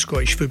rubbishing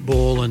Scottish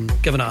football and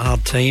giving it a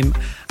hard time.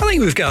 I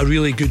think we've got a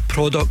really good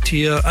product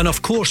here, and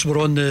of course we're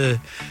on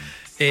the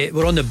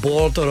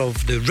border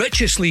of the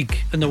richest league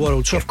in the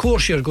world, so of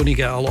course you're going to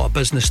get a lot of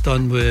business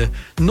done with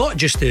not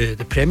just the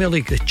Premier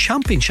League. The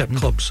Championship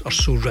clubs are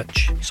so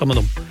rich, some of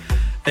them.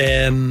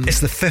 It's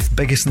the fifth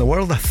biggest in the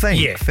world, I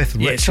think. Yeah, fifth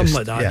richest, something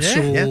like that.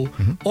 So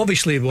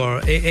obviously,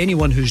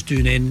 anyone who's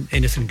doing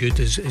anything good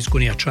is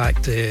going to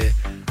attract a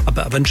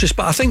bit of interest.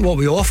 But I think what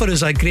we offer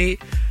is a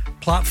great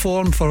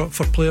platform for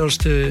players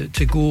to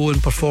go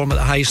and perform at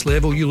the highest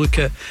level. You look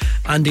at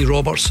Andy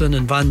Robertson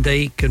and Van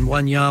Dijk and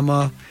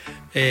Wanyama.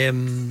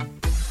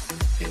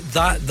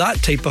 That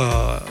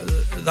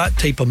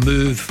type of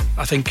move,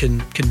 I think,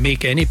 can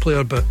make any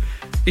player. But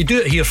they do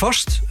it here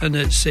first, and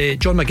it's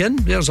John McGinn.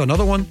 There's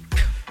another one.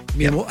 I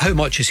mean, how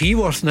much is he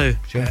worth now?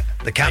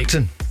 The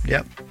captain.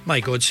 My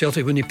God,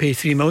 Celtic wouldn't pay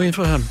 $3 million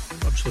for him.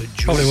 Absolute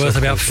joke. Probably worth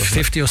about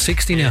 50 or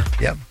 60 now.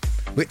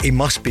 He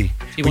must be. Is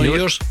he one of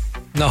yours?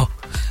 No.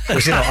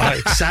 Was he not?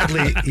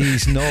 Sadly,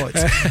 he's not.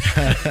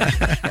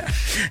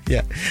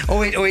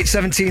 0808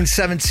 17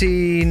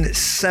 17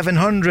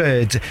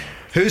 700.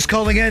 Who's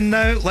calling in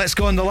now? Let's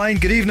go on the line.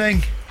 Good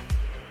evening.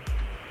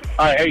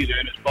 Hi, how you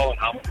doing? It's Paul in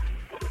Hamilton.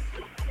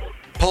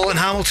 Paul in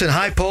Hamilton.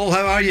 Hi, Paul.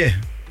 How are you?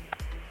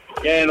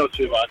 Yeah, not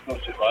too bad.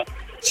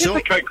 Just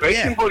a quick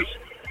question, boys.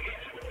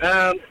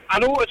 I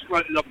noticed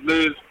when they've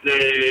moved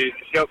the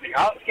Celtic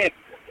Hearts game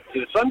to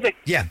the Sunday.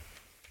 Yeah.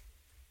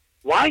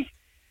 Why?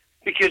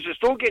 Because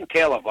it's not getting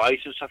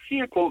televised. It's a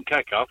 3 o'clock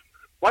kick-off.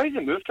 Why have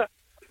they moved it?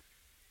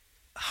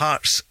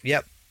 Hearts,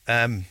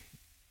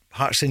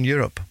 Hearts in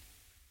Europe.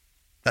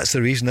 That's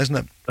the reason, isn't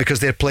it?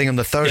 Because they're playing on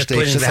the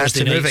Thursday, so they had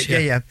to move it.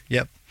 Yeah.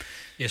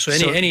 Yeah, so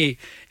any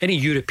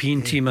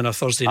European team on a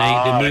Thursday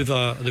night, they move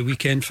the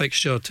weekend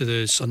fixture to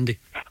the Sunday.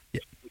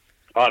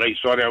 Alright,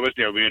 sorry, I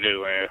wasn't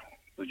aware of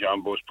the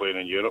Jambos playing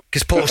in Europe.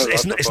 Because Paul,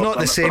 it's not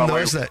the same though,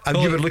 is it? And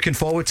you were looking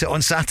forward to it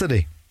on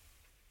Saturday.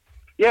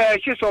 Yeah,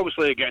 it's just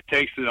obviously I get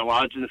texts to the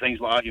lads and things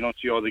like that,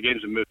 see all the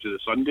games have moved to the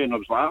Sunday, and I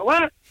was like,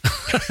 what?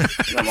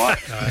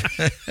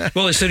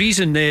 Well, it's the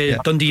reason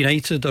Dundee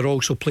United are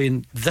also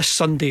playing this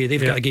Sunday.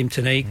 They've got a game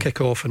tonight,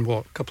 kick off in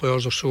a couple of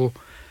hours or so,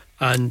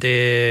 and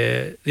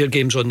their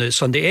game's on the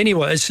Sunday.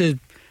 Anyway, it's been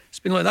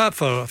like that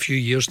for a few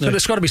years now. But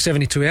it's got to be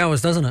 72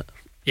 hours, doesn't it?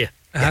 Yeah.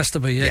 It has to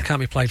be. It can't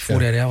be played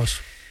 48 hours.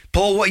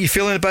 Paul, what are you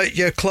feeling about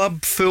your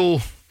club?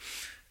 Full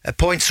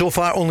points so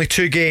far, only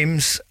 2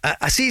 games.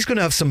 I see he's going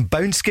to have some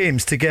bounce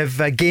games to give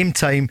game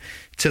time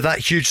to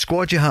that huge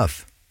squad you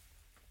have.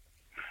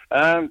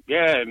 I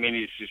mean,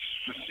 he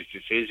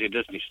says he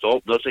doesn't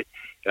stop, does he?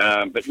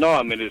 But no,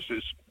 I mean, it's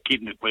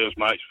keeping the players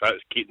match fit,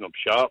 it's keeping them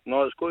sharp.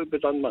 No, it's going to be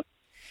done, man.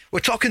 We're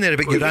talking there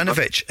about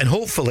Juranovic, and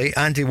hopefully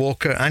Andy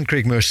Walker and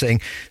Craig Moore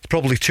saying it's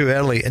probably too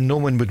early and no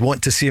one would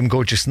want to see him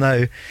go just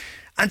now.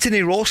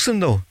 Anthony Ralston,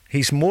 though,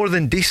 he's more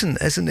than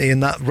decent, isn't he, in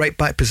that right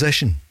back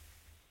position?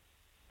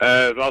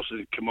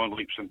 Ralston come on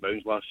leaps and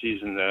bounds last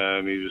season.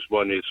 He was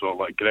one of sort of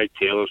like Greg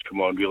Taylor's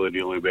come on really,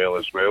 really well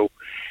as well.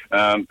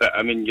 But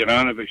I mean,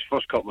 Juranovic's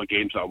first couple of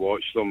games that I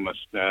watched him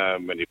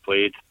when he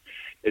played,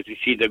 as he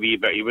seemed a wee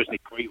bit, he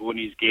wasn't quite on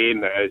his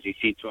game, as he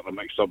seemed sort of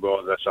mixed up with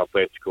all this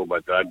Atletico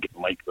Madrid,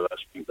 getting liked with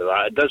this, thing with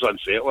that. It does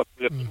unsettle a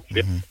player.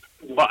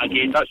 But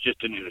again, that's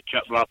just into the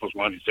chip wrappers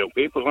wanting to sell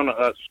papers on it.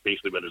 That's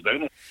basically what it's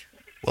down to.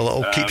 Well, it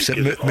all keeps it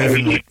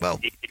moving. Well,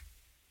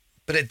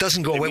 But it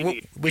doesn't go.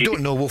 We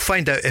don't know. We'll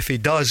find out if he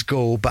does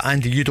go. But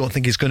Andy, you don't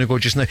think he's going to go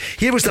just now.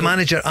 Here was the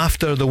manager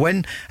after the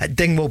win at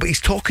Dingwall, but he's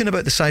talking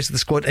about the size of the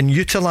squad and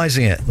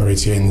utilising it.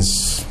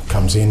 Mauritians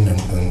comes in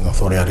and I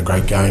thought he had a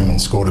great game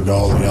and scored a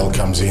goal. Riel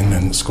comes in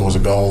and scores a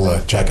goal.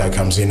 Jacko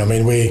comes in. I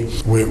mean, we're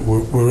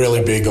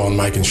really big on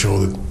making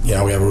sure that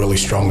we have a really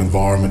strong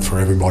environment for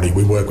everybody.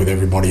 We work with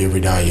everybody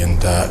every day,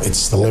 and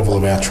it's the level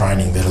of our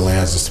training that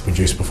allows us to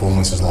produce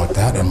performances like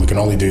that. And we can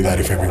only do that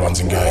if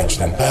everyone's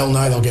engaged. And they'll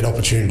know they'll get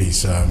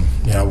opportunities.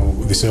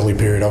 This early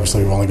period,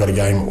 obviously, we've only got a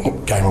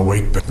game a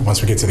week, but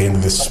once we get to the end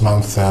of this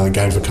month, the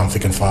games will come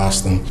thick and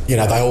fast, and they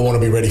all want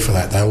to be ready for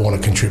that. They all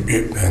want to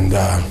contribute, and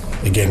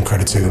again,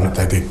 credit to them that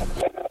they did.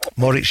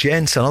 Moritz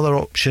Jens, another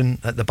option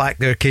at the back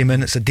there, came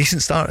in. It's a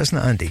decent start, isn't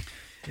it, Andy?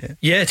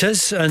 Yeah, it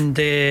is, and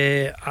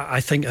I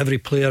think every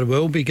player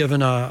will be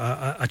given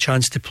a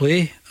chance to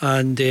play,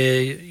 and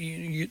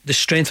the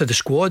strength of the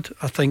squad,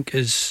 I think,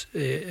 is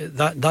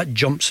that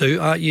jumps out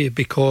at you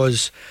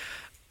because,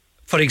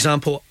 for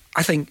example,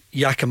 I think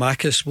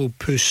Giakoumakis will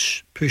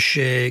push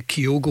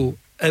Kyogo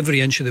every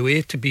inch of the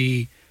way to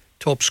be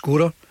top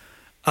scorer.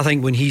 I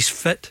think when he's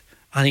fit,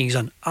 I think he's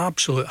an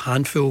absolute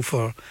handful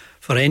for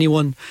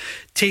anyone.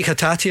 Take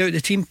Hatate out of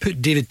the team,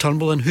 put David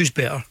Turnbull in. Who's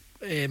better?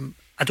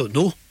 I don't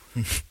know.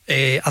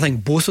 I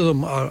think both of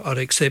them are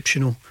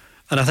exceptional,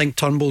 and I think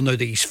Turnbull, now that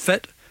he's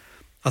fit,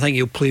 I think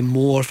he'll play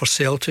more for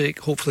Celtic.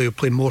 Hopefully he'll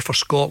play more for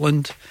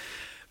Scotland.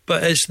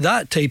 But it's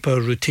that type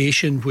of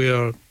rotation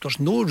where there's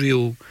no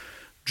real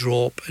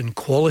drop in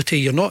quality.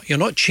 You're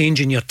not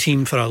changing your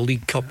team for a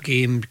League Cup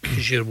game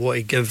because you want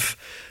to give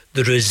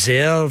the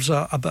reserves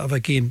a bit of a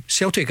game.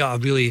 Celtic got a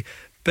really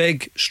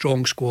big,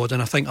 strong squad,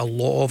 and I think a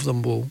lot of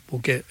them will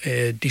get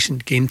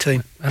decent game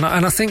time. And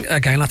I think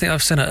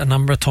I've said it a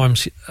number of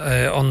times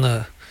on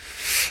the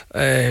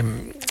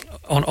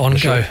on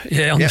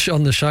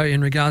the show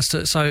in regards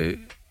to, so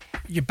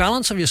your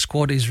balance of your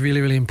squad is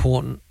really, really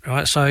important,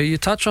 right? So you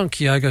touch on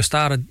Kyogo,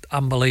 started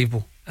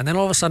unbelievable, and then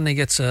all of a sudden he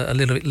gets a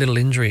little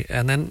injury,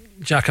 and then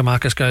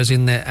Giakoumakis goes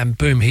in there and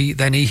boom, he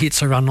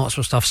hits a run, that sort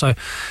of stuff. So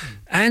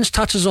Ange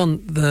touches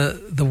on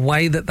the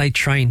way that they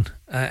train,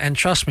 and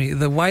trust me,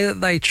 the way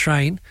that they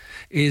train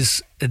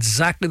is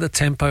exactly the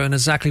tempo and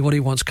exactly what he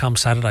wants come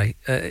Saturday,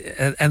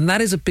 and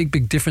that is a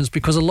big difference,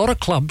 because a lot of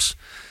clubs,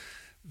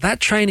 that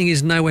training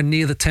is nowhere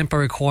near the tempo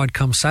required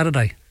come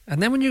Saturday,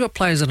 and then when you've got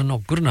players that are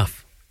not good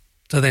enough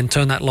to then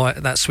turn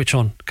that switch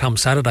on come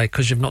Saturday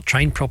because you've not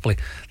trained properly,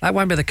 that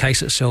won't be the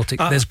case at Celtic.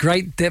 There's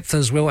great depth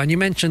as well, and you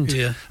mentioned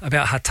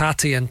about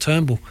Hatate and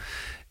Turnbull.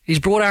 He's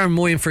brought Aaron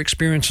Moy in for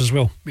experience as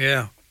well.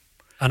 Yeah,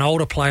 an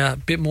older player, a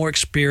bit more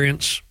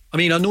experience. I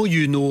mean, I know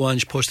you know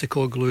Ange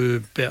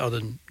Postecoglou better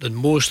than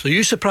most. Are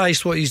you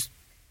surprised what he's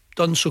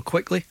done so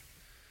quickly?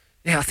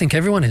 Yeah, I think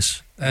everyone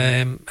is.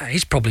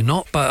 He's probably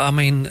not, but I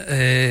mean,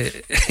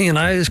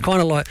 it's kind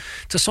of like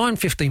to sign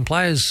 15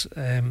 players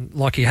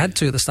like he had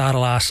to at the start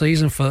of last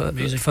season for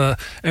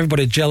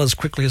everybody to gel as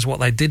quickly as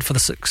what they did for the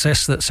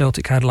success that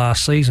Celtic had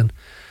last season.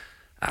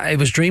 It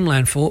was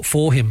dreamland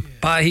for him,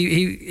 but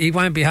he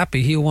won't be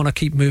happy. He'll want to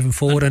keep moving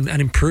forward and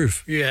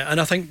improve. Yeah, and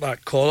I think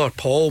that caller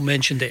Paul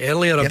mentioned it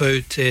earlier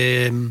about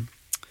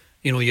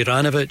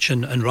Juranovic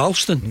and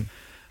Ralston.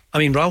 I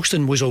mean,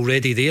 Ralston was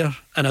already there,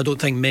 and I don't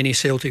think many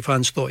Celtic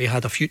fans thought he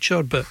had a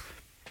future, but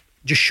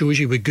just shows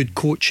you with good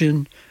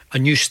coaching, a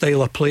new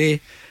style of play,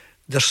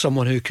 there's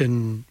someone who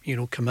can,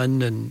 come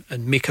in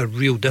and make a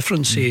real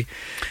difference.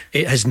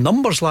 His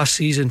numbers last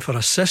season for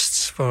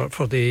assists,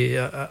 for the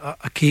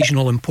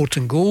occasional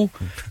important goal,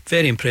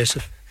 very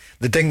impressive.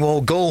 The Dingwall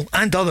goal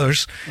and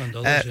others.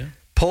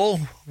 Paul,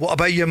 what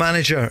about your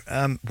manager?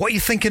 What are you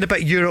thinking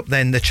about Europe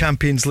then, the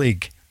Champions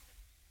League?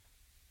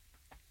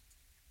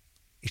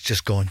 He's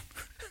just gone.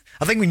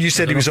 I think when you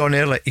said he was on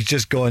earlier, he's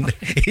just gone.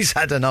 He's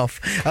had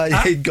enough.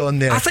 He'd gone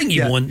there. I think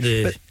you want do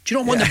you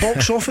not want the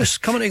box office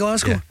coming to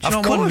Glasgow? Do you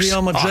not want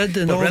Real Madrid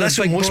and all the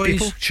big most boys?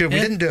 People. Sure, we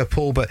didn't do a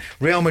poll, but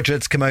Real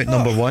Madrid's come out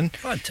number one.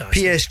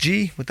 Fantastic.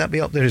 PSG, would that be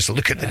up there? Just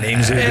look at the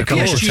names there.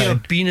 PSG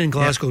have been in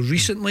Glasgow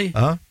recently.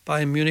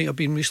 Bayern Munich have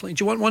been recently.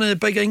 Do you want one of the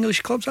big English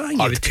clubs? I think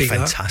you would take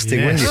fantastic,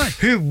 that. Wouldn't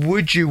you? Who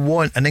would you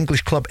want an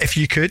English club if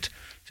you could?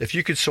 So if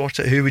you could sort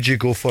it, who would you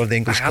go for the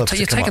English club?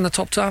 You're taking the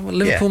top two,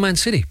 Liverpool, Man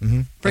City.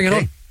 Bring it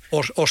on.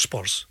 Or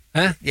Spurs.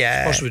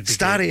 Yeah, Spurs would be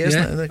Starry,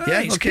 isn't it?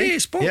 Yeah, it's great.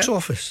 It's box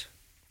office.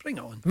 Bring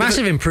it on.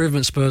 Massive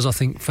improvement, Spurs, I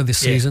think, for this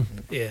season.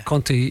 Yeah.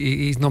 Conte,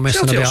 he's not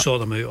messing Celtic about. Sort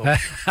them out.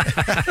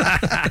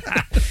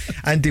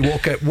 Andy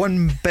Walker,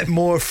 one bit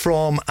more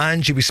from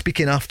Angie. Was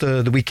speaking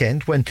after the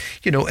weekend when,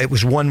 it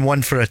was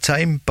 1-1 for a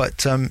time,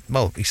 but,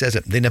 he says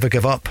it, they never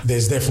give up.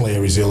 There's definitely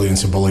a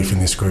resilience and belief in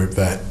this group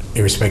that,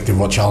 irrespective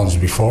of what challenges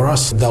before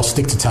us, they'll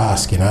stick to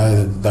task,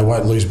 They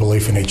won't lose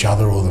belief in each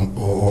other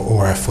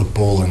or our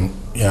football, and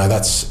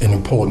that's an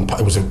important.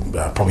 It was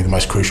probably the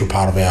most crucial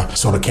part of our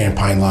sort of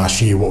campaign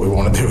last year. What we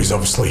want to do is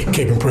obviously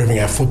keep improving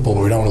our football,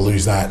 but we don't want to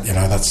lose that.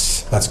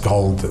 That's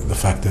gold. The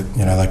fact that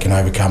they can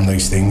overcome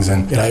these things,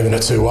 and even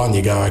at 2-1,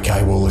 you go,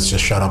 okay, well, let's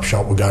just shut up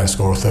shop. We'll go and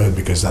score a third,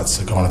 because that's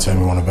the kind of team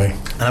we want to be.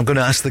 And I'm going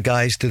to ask the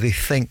guys, do they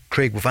think,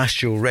 Craig, we've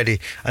asked you already,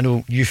 I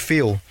know you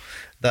feel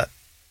that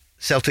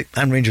Celtic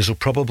and Rangers will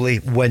probably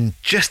win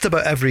just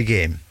about every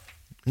game,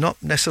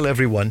 not necessarily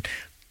every one,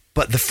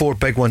 but the 4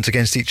 big ones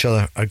against each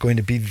other are going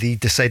to be the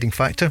deciding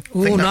factor?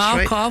 Oh no,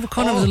 right? I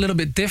kind of was a little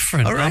bit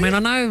different. Right. I mean, I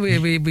know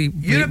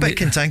you're a bit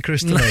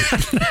cantankerous tonight.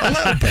 A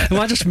little bit. Am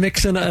I just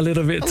mixing it a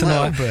little bit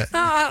tonight? A little bit.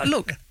 No,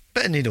 look,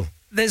 bit of needle.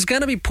 There's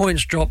going to be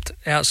points dropped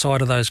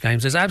outside of those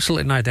games. There's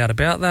absolutely no doubt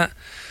about that.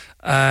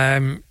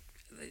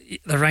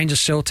 The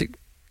Rangers-Celtic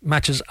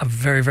matches are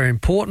very, very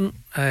important.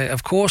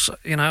 Of course,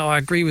 I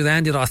agree with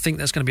Andy that I think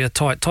there's going to be a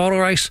tight title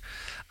race.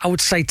 I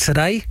would say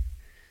today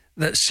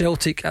that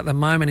Celtic at the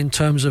moment, in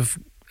terms of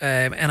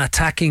an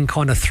attacking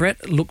kind of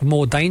threat, look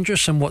more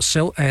dangerous than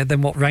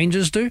what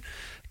Rangers do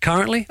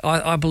currently.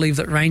 I believe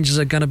that Rangers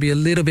are going to be a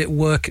little bit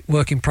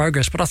work in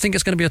progress, but I think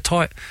it's going to be a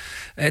tight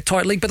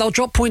league. But they'll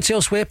drop points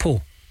elsewhere,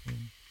 Paul.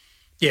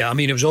 Yeah, I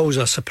mean, it was always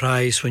a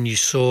surprise when you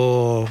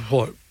saw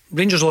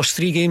Rangers lost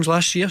 3 games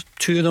last year,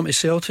 2 of them to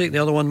Celtic. The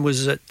other one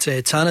was at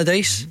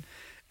Tannadice.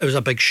 It was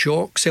a big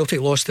shock. Celtic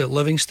lost at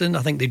Livingston.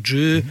 I think they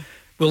drew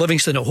with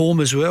Livingston at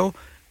home as well.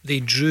 They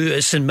drew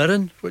at St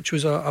Mirren, which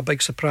was a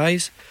big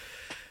surprise.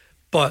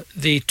 But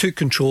they took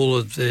control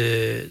of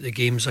the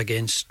games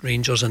against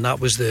Rangers, and that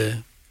was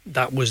the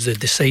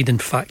deciding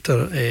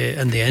factor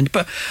in the end.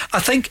 But I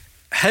think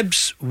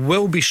Hibs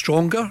will be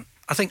stronger.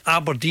 I think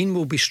Aberdeen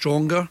will be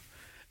stronger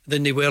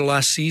than they were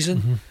last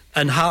season.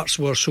 And Hearts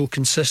were so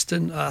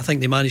consistent. I think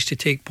they managed to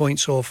take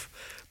points off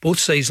both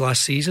sides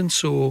last season.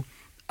 So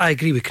I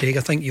agree with Craig.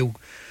 I think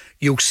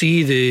you'll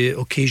see the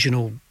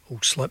occasional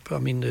slip. I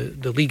mean, I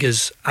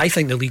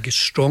think the league is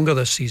stronger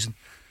this season.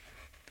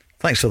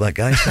 Thanks for that,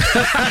 guys.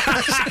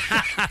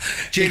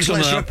 James,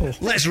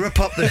 let's rip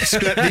up the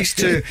script. These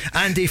two.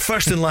 Andy,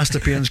 first and last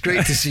appearance.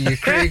 Great to see you,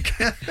 Craig.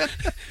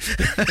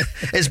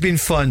 It's been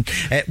fun.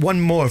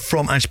 One more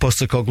from Ange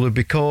Postecoglou,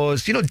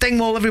 because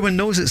Dingwall, everyone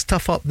knows it's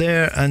tough up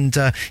there, and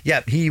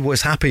he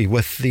was happy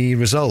with the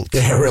result.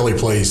 Yeah, really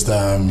pleased.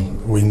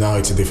 We know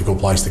it's a difficult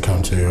place to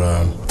come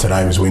to.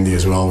 Today was windy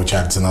as well, which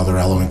adds another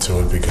element to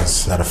it,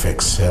 because that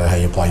affects how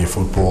you play your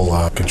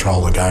football,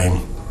 control the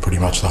game pretty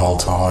much the whole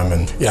time.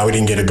 And we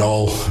didn't get a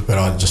goal, but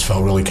I just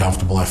felt really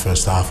comfortable our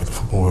first half with the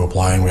football we were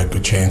playing. We had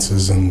good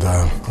chances, and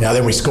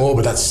then we scored,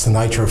 but that's the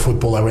nature of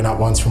football. They went up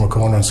once from a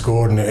corner and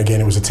scored, and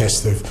again it was a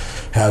test of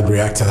how I'd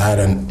react to that,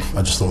 and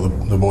I just thought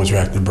the boys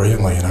reacted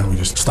brilliantly. We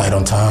just stayed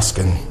on task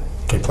and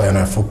kept playing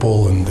our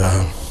football, and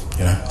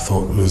I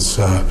thought it was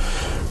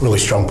really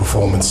strong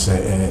performance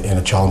in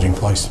a challenging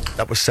place.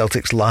 That was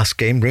Celtic's last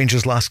game,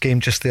 Rangers' last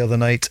game just the other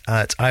night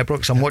at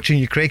Ibrox. I'm watching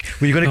you, Craig.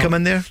 Were you going to come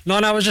in there? No,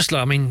 I was just,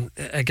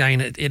 again,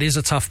 it is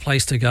a tough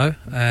place to go,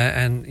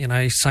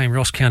 and same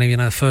Ross County,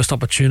 first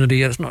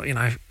opportunity, it's not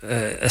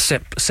a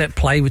set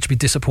play, which would be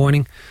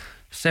disappointing.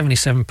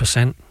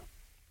 77%,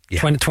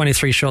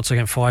 23 shots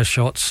against 5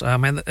 shots. I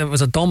mean, it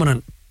was a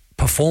dominant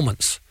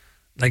performance.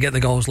 They get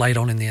the goals late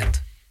on in the end.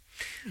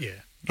 Yeah.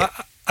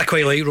 I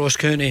quite like Ross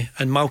County,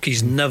 and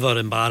Malky's never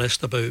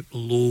embarrassed about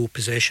low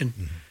possession.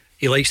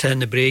 He likes hitting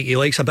the break. He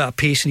likes a bit of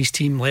pace in his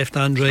team, left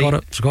and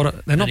right. He's got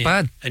it. They're not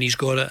bad, and he's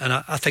got it. And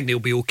I think they'll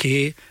be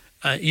okay.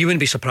 You wouldn't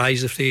be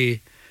surprised if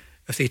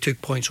they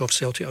took points off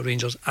Celtic or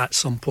Rangers at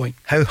some point.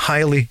 How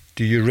highly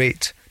do you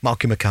rate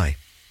Malky Mackay?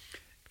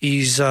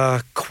 He's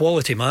a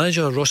quality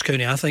manager. Ross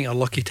County, I think, are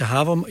lucky to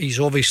have him. He's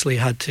obviously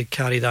had to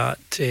carry that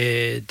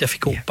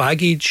difficult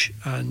baggage,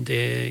 and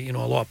a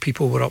lot of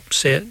people were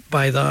upset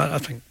by that. I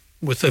think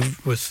with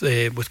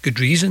good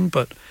reason,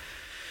 but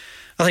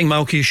I think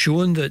Malky has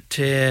shown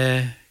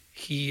that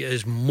he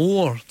is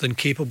more than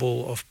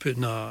capable of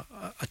putting a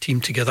team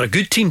together, a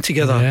good team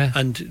together,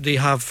 and they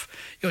have.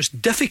 It's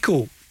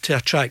difficult to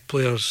attract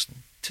players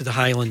to the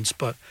Highlands,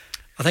 but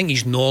I think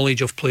his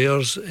knowledge of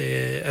players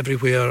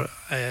everywhere.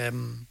 I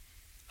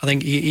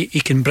think he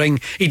can bring.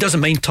 He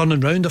doesn't mind turning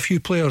round a few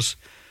players.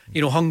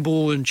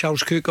 Hungbo and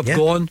Charles Cook have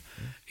gone.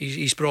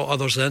 He's brought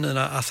others in, and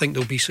I think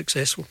they'll be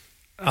successful.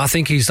 I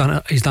think he's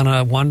done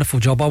a wonderful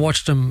job. I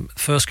watched them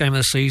first game of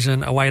the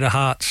season away to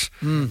Hearts.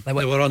 They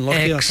were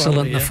unlucky,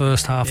 excellent in the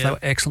first half. They were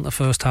excellent in the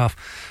first half,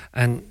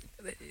 and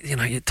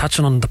you're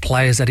touching on the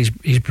players that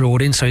he's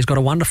brought in. So he's got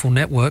a wonderful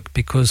network,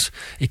 because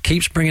he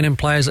keeps bringing in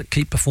players that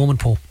keep performing,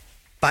 Paul.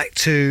 Back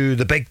to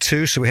the big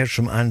two. So we heard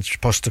from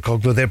Ange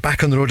Postecoglou. They're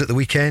back on the road at the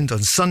weekend on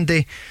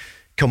Sunday.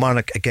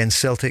 Kilmarnock against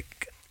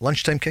Celtic.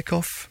 Lunchtime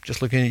kickoff.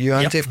 Just looking at you,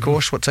 Andy. Of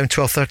course. What time?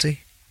 12:30.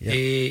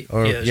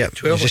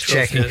 12 just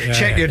check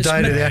your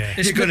diary there.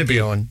 You're going to be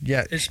on.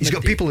 He's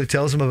got people who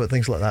tells him about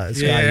things like that.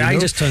 He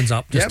just turns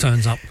up.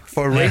 Turns up.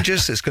 For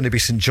Rangers, it's going to be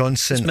St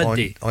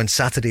Johnstone on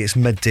Saturday. It's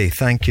midday.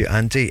 Thank you,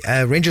 Andy.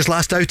 Rangers'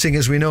 last outing,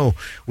 as we know,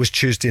 was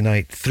Tuesday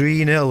night,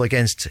 3-0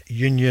 against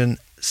Union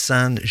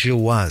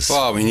Saint-Gilloise.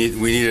 Well, we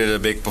needed a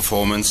big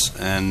performance,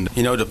 and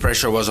the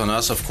pressure was on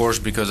us, of course,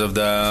 because of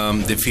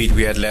the defeat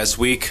we had last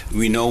week.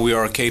 We know we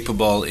are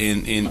capable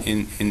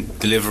in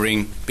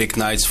delivering big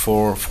nights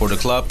for the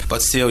club,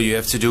 but still you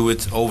have to do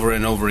it over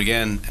and over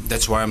again.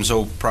 That's why I'm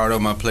so proud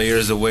of my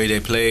players, the way they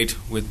played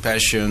with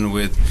passion,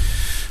 with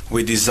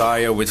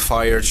desire, with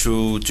fire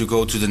to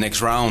go to the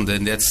next round,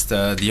 and that's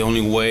the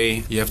only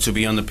way. You have to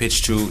be on the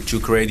pitch to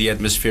create the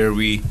atmosphere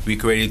we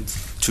created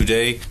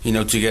today,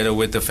 together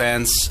with the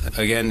fans.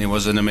 Again, it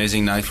was an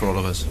amazing night for all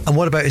of us. And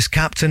what about his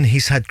captain?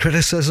 He's had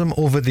criticism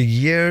over the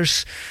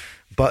years,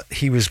 but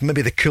he was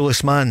maybe the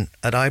coolest man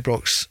at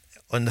Ibrox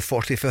on the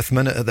 45th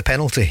minute of the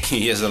penalty.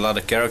 He has a lot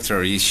of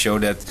character. He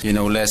showed that,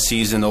 last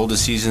season, all the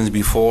seasons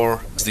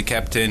before. As the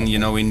captain,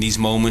 in these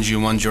moments you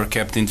want your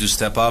captain to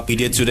step up. He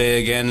did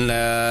today again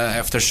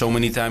after so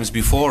many times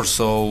before.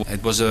 So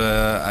it was,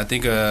 I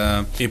think,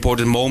 a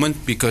important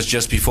moment, because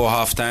just before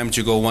half-time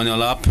to go 1-0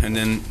 up and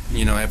then,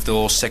 have the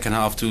whole second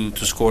half to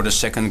score the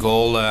second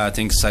goal. I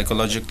think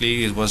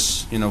psychologically it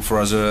was, for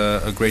us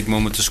a great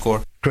moment to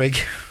score. Craig?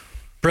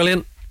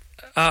 Brilliant.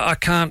 I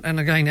can't, and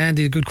again,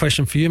 Andy, a good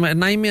question for you, mate.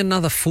 Name me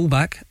another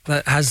fullback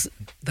that has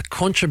the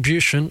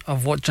contribution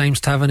of what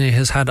James Tavernier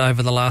has had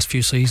over the last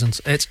few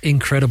seasons. It's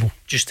incredible.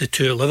 Just the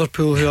two at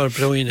Liverpool who are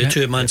brilliant, the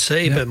two at Man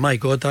City, but my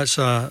God, that's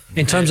a...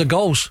 In terms of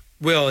goals?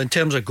 Well, in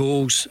terms of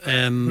goals...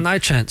 no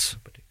chance.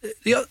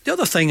 The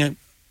other thing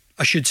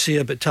I should say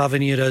about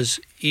Tavernier is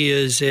he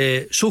is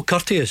so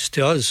courteous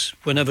to us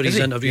whenever he's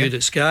interviewed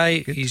at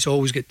Sky. He's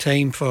always got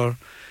time for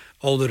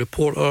all the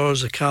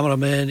reporters, the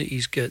cameramen.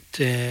 He's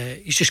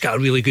just got a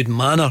really good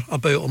manner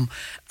about him,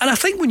 and I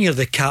think when you're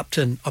the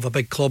captain of a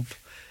big club,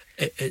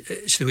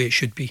 it's the way it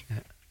should be.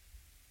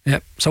 Yeah.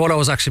 So what I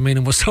was actually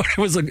meaning was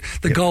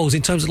the goals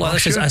in terms of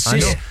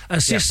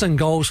assists and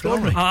goals.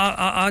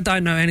 I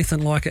don't know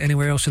anything like it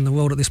anywhere else in the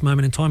world at this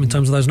moment in time in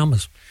terms of those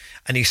numbers.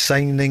 And he's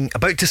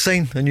about to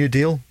sign a new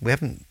deal. We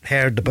haven't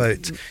heard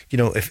about,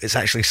 if it's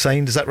actually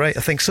signed. Is that right?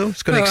 I think so.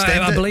 It's going to extend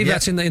it. I believe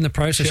that's in the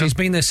process. Sure. He's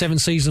been there 7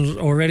 seasons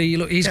already.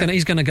 Look, he's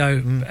going to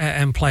go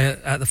and play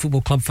at the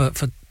football club for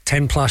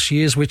 10 plus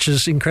years, which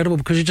is incredible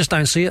because you just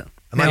don't see it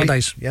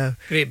nowadays.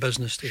 Great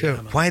business. Sure.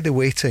 Why are they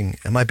waiting?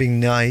 Am I being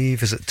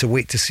naive? Is it to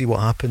wait to see what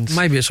happens?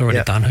 Maybe it's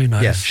already done. Who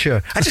knows? Yeah,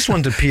 sure. I just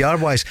wondered PR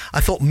wise.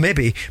 I thought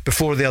maybe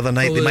before the other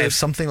night they might have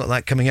something like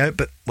that coming out,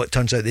 but what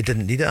turns out they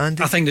didn't need it,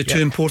 Andy. I think the two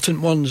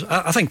important ones.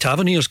 I think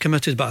Tavernier's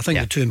committed, but I think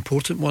the two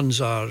important ones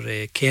are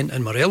Kent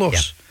and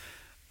Morelos,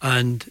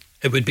 and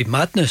it would be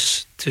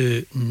madness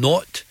to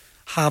not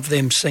have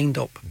them signed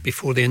up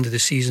before the end of the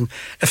season.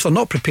 If they're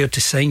not prepared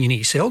to sign, you need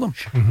to sell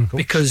them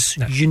because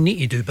you need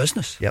to do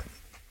business. Yep.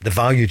 The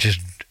value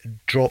just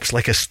drops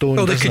like a stone.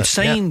 Well, they could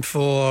sign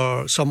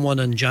for someone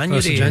in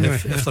January,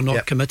 if they're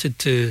not committed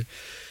to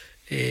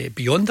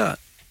beyond that.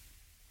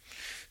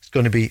 It's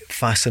going to be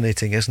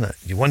fascinating, isn't it?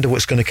 You wonder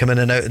what's going to come in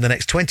and out in the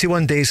next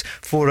 21 days,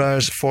 4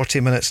 hours,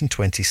 40 minutes and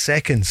 20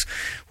 seconds,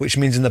 which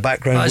means in the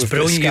background we've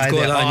got Sky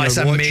there. It's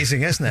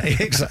amazing, isn't it?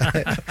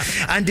 Exactly.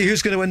 Andy,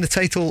 who's going to win the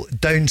title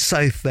down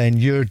south then?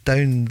 You're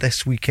down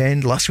this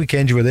weekend. Last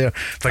weekend you were there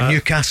for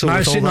Newcastle.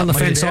 No sitting on the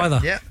fence either.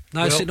 Yeah.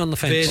 No, sitting on the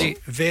fence. Very,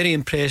 very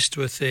impressed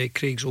with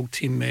Craig's old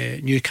team,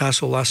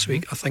 Newcastle last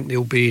week. I think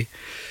they'll be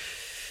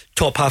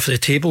top half of the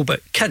table,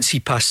 but can't see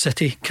past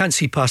City, can't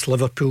see past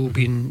Liverpool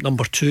being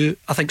number 2.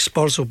 I think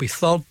Spurs will be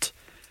third,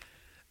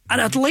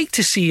 and I'd like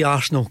to see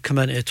Arsenal come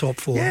into the top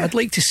 4. I'd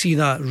like to see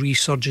that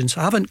resurgence.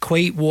 I haven't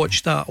quite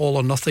watched that All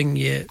or Nothing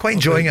yet. Quite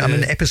enjoying it. I'm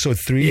in episode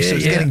 3, so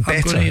it's getting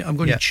better. I'm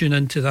going to tune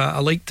into that. I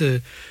liked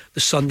the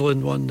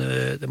Sunderland one,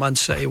 the Man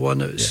City one.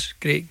 It was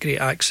great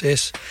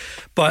access,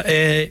 but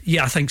I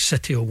think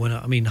City will win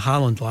it. I mean,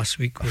 Haaland last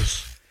week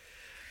was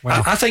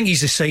I think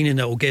he's the signing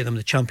that will get them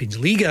the Champions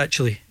League.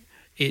 Actually,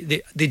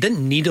 they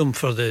didn't need him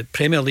for the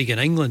Premier League in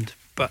England,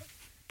 but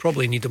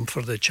probably need him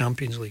for the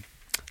Champions League.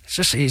 It's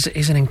just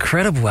he's an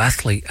incredible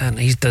athlete, and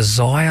his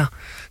desire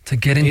to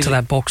get into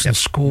that box and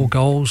score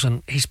goals,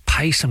 and his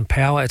pace and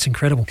power, it's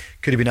incredible.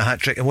 Could have been a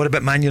hat-trick. And what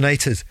about Man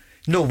United?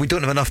 No, we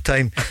don't have enough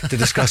time to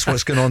discuss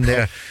what's going on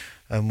there.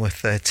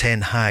 With Ten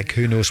Hag,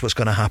 who knows what's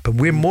going to happen.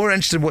 We're more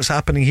interested in what's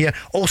happening here.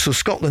 Also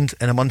Scotland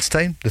in a month's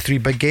time, the 3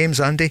 big games,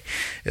 Andy.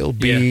 It'll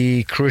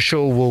be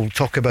crucial. We'll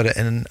talk about it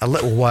in a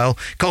little while.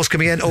 Calls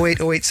coming in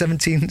 0808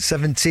 17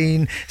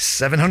 17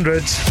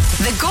 700.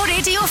 The Go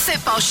Radio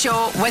Football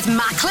Show with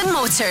Macklin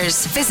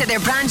Motors. Visit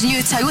their brand new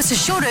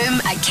Toyota showroom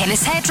at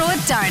Kennishead Road,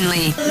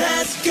 Darnley.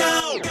 Let's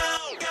go.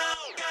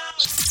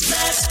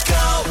 Let's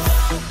go.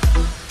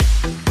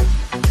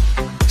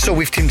 So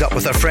we've teamed up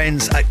with our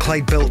friends at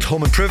Clyde Built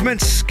Home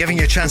Improvements, giving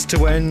you a chance to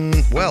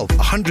win, well,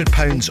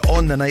 £100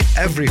 on the night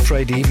every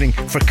Friday evening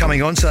for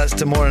coming on. So that's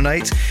tomorrow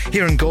night.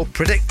 Here and go,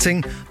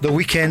 predicting the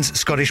weekend's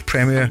Scottish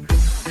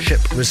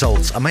Premiership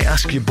results. I might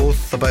ask you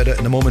both about it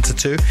in a moment or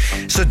two.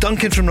 So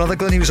Duncan from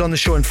Rutherglen, he was on the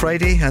show on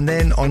Friday, and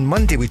then on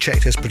Monday we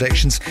checked his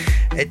predictions.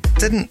 It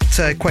didn't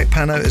quite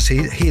pan out as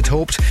he had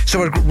hoped. So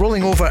we're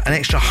rolling over an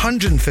extra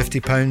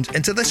 £150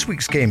 into this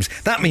week's games.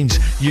 That means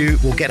you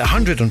will get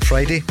 £100 on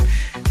Friday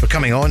for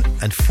coming on, on,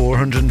 and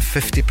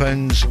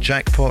 £450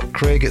 jackpot.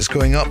 Craig, it's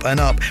going up and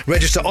up.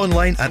 Register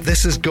online at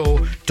thisisgo.co.uk.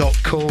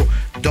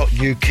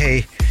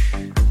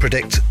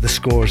 Predict the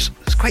scores.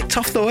 It's quite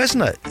tough though,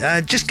 isn't it?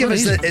 Just give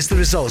us the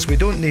results. We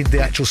don't need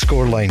the actual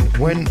score line.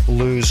 Win,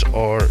 lose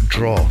or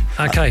draw.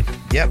 Okay.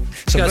 Yep.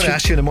 So I'm going to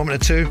ask you in a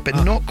moment or two, but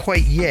not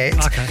quite yet.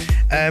 Okay.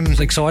 I was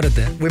excited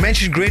there. We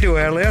mentioned Grado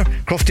earlier.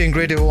 Crofty and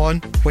Grado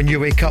on when you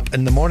wake up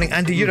in the morning.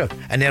 Andy, you're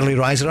an early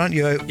riser, aren't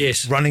you? Out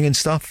running and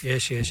stuff?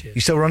 Yes. You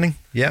still running?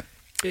 Yep.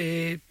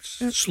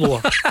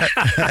 Slower.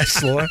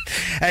 Slower.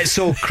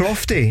 So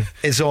Crofty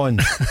is on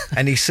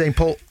and he's saying,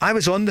 Paul, I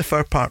was on the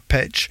Fir Park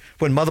pitch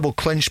when Motherwell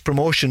clinched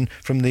promotion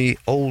from the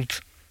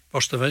old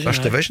First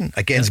Division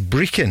against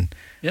Brecon.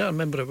 Yeah, I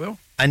remember it well.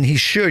 And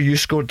he's sure you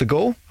scored the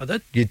goal. I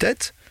did. You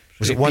did?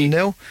 Was it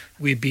 1-0?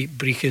 We beat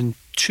Brecon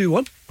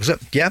 2-1. Was it?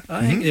 Yeah.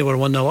 I think they were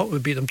 1-0 up. We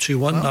beat them 2-1.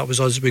 Wow. That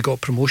was us. We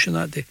got promotion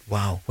that day.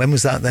 Wow. When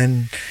was that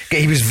then?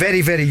 He was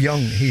very, very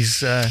young. He's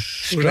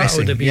stressing. That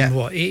would have been,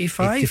 what,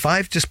 85?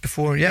 85, just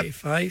before, yeah.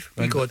 85.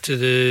 We got to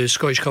the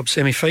Scottish Cup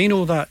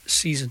semi-final that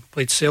season.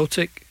 Played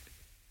Celtic.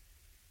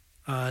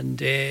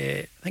 And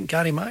I think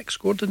Gary Mack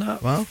scored in that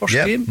first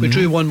game. We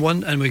drew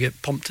 1-1 and we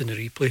get pumped in the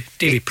replay.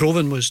 Davy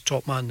Provan was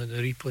top man in the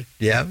replay.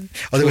 Yeah.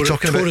 They were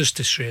talking about us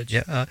to shreds.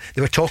 Yeah.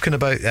 They were talking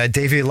about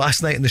Davy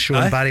last night in the show,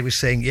 and Barry was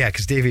saying,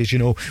 because Davy, as you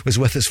know, was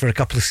with us for a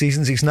couple of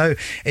seasons. He's now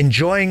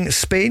enjoying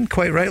Spain,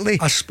 quite rightly.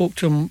 I spoke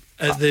to him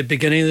at the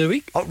beginning of the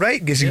week. Oh,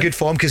 right. He's in good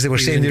form because they were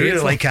saying they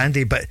really like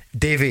Andy, but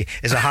Davy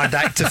is a hard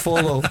act to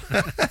follow.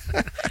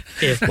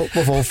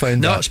 We've all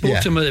found that. I spoke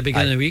to him at the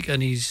beginning of the week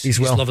and he's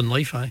loving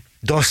life.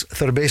 Dos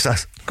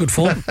cervezas. Good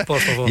form. Por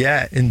favor.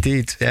 Yeah,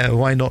 indeed. Yeah,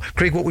 why not?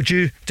 Craig, what would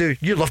you do?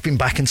 You love being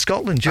back in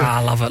Scotland.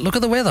 I love it. Look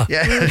at the weather.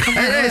 Yeah,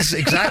 it is,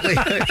 exactly.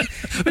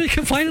 What are you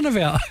complaining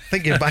about? I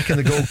think you're back in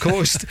the Gold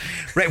Coast.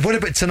 Right, what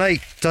about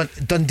tonight?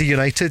 Dundee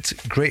United,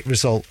 great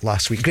result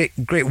last week.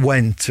 Great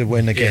win to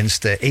win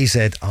against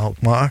AZ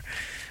Alkmaar.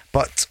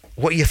 But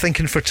what are you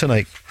thinking for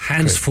tonight?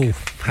 Hands full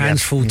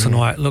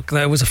tonight. Look,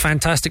 there was a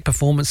fantastic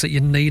performance that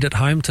you need at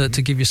home to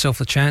give yourself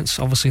the chance,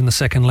 obviously in the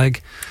second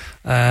leg.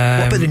 What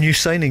about the new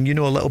signing? You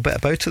know a little bit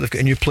about it. They've got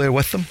a new player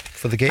with them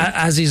for the game.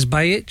 Aziz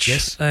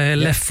Bayic,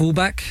 left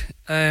fullback,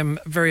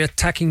 very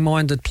attacking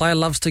minded player,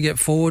 loves to get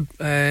forward.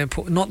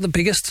 Not the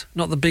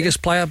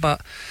biggest player,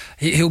 but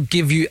he'll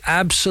give you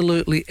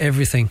absolutely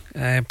everything.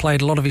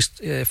 Played a lot of his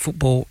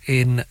football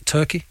in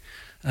Turkey.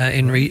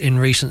 In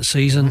recent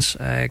seasons,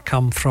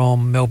 come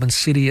from Melbourne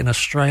City in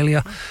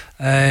Australia.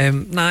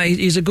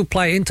 He's a good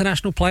player,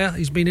 international player.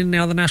 He's been in and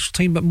out of the national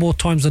team, but more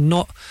times than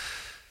not,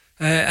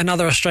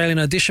 another Australian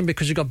addition,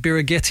 because you've got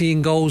Birighetti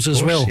in goals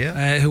as well,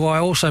 who I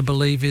also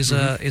believe is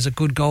a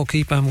good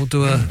goalkeeper and will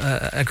do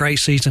a great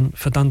season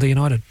for Dundee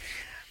United.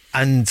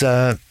 And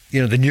the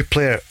new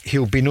player,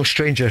 he'll be no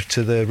stranger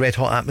to the red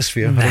hot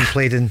atmosphere, having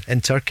played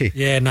in Turkey.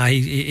 Yeah,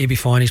 he'll be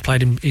fine. He's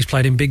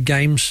played in big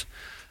games.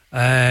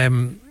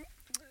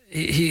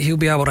 He'll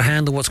be able to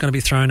handle what's going to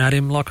be thrown at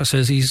him. Like I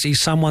says,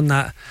 he's someone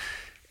that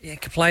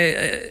can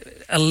play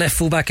a left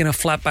fullback in a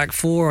flat back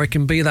four, or he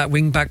can be that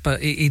wing back,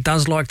 but he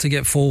does like to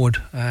get forward.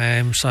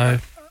 So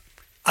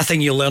I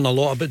think you'll learn a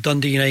lot about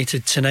Dundee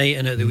United tonight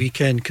and at the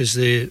weekend, because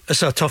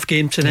it's a tough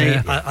game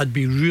tonight. Yeah. I'd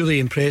be really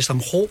impressed. I'm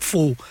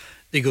hopeful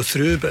they go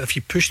through, but if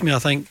you pushed me, I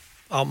think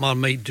Alkmaar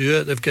might do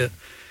it. They've got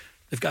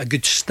a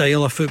good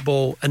style of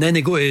football, and then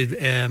they go to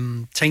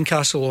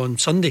Tynecastle on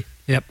Sunday.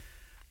 Yep.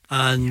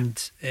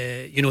 And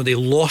they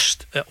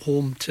lost at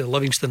home to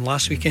Livingston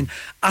last weekend.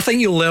 I think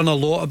you'll learn a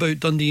lot about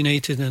Dundee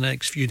United in the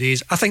next few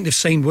days. I think they've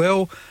signed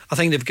well. I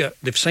think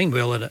they've signed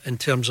well in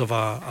terms of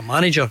a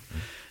manager.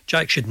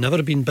 Jack should never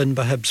have been binned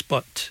by Hibs,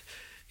 but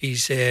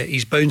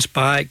he's bounced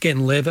back.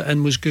 Getting Levitt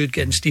in was good.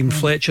 Getting Stephen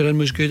Fletcher in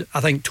was good. I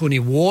think Tony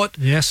Watt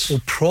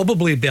will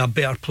probably be a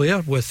better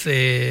player with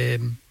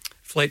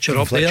Fletcher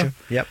up there.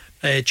 Yep.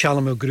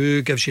 Callum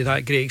O'Grew gives you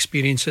that great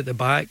experience at the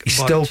back. He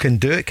still can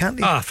do it, can't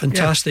he?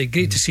 Fantastic. Yeah.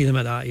 Great to see them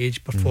at that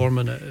age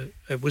performing.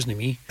 It wasn't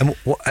me. And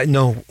what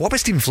about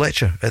Stephen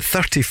Fletcher at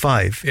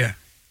 35? Yeah.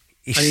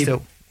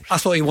 I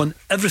thought he won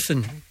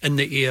everything in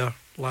the air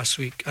last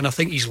week, and I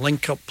think his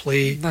link-up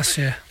play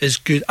is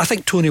good. I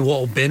think Tony Watt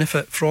will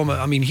benefit from it.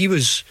 I mean, he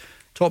was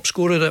top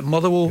scorer at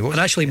Motherwell, and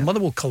actually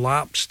Motherwell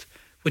collapsed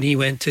when he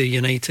went to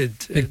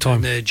United in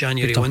the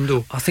January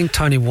window. I think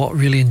Tony Watt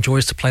really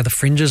enjoys to play the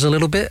fringes a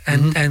little bit,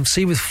 and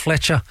see with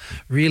Fletcher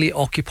really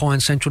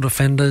occupying central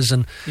defenders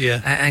and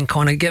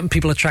kind of getting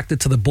people attracted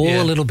to the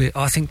ball a little bit.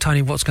 I think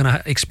Tony Watt's going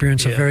to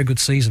experience a very good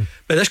season.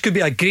 But this could be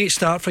a great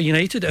start for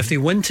United if they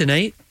win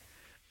tonight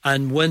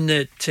and win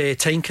at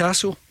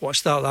Tynecastle. What a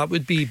start that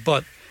would be.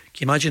 But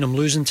can you imagine them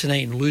losing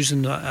tonight and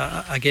losing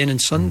again on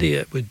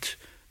Sunday?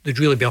 They'd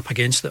really be up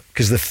against it.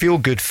 Because the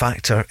feel-good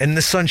factor in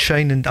the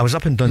sunshine, and I was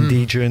up in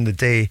Dundee during the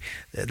day,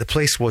 the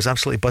place was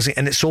absolutely buzzing,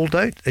 and it sold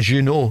out, as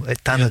you know,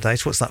 at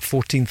Tannadice. What's that,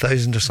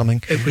 14,000 or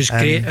something? It was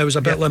great. It was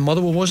a bit like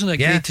Motherwell, wasn't it?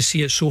 Great to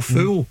see it so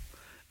full.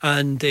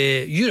 And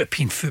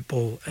European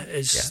football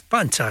is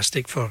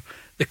fantastic for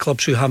the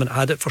clubs who haven't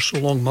had it for so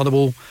long.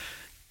 Motherwell,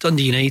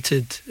 Dundee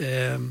United,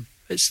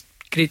 it's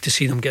great to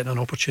see them getting an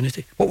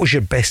opportunity. What was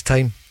your best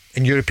time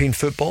in European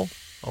football?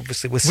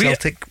 Obviously with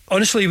Celtic.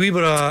 Honestly,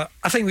 I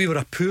think we were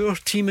a poor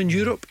team in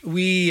Europe.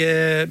 We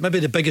maybe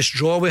the biggest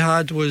draw we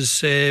had was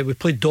we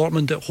played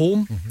Dortmund at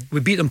home. We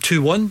beat them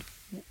 2-1,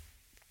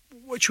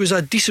 which was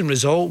a decent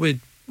result.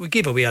 We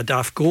gave away a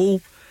daft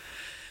goal,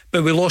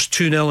 but we lost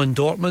 2-0 in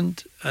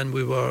Dortmund, and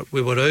we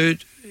were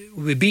out.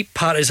 We beat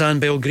Partizan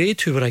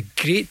Belgrade, who were a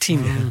great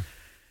team.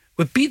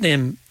 We beat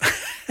them.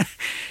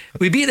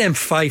 We beat them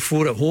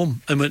 5-4 at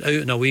home and went out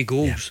in away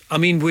goals. I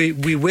mean,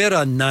 we were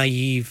a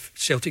naive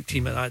Celtic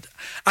team at that.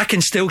 I can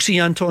still see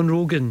Anton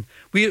Rogan.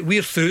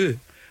 We're through.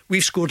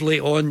 We've scored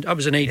late on. That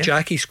was the night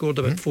Jackie scored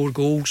about 4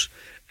 goals.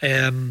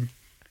 And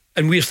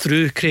we're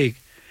through, Craig.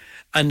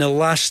 And the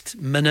last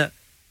minute,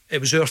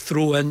 it was our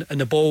throw in, and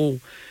the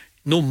ball,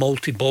 no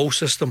multi-ball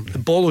system. The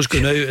ball was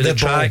going out of the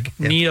track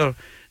near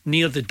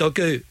the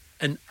dugout,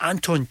 and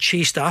Anton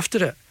chased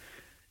after it.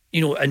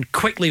 And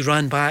quickly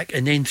ran back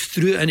and then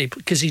threw it in,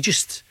 because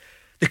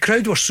the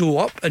crowd were so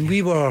up and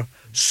we were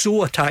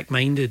so attack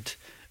minded,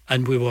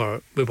 and we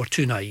were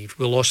too naive.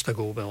 We lost a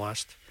goal by the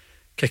last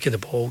kick of the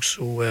ball.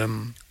 So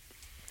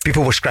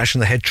people were scratching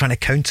their head trying to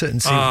count it and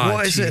say,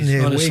 what is it in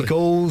the away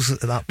goals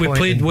at that point? We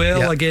played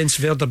well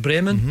against Werder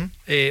Bremen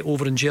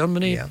over in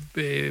Germany,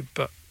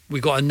 but we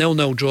got a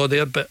 0-0 draw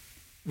there, but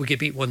we get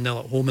beat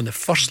 1-0 at home in the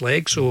first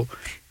leg, so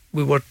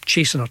we were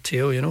chasing our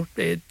tail,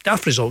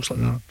 daft results like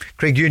that.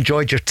 Craig, you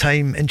enjoyed your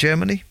time in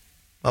Germany?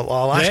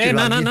 I'll ask you.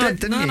 No,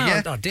 didn't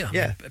you? I did.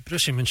 Yeah.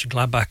 Borussia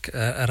Mönchengladbach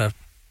at a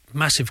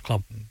massive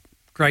club,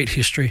 great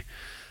history.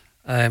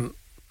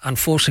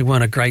 Unfortunately,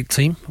 weren't a great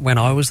team when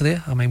I was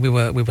there. I mean, we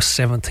were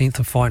 17th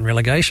and fighting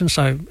relegation,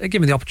 so it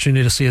gave me the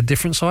opportunity to see a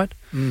different side.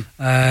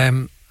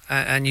 And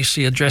you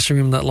see a dressing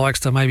room that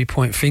likes to maybe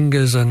point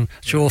fingers and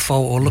it's your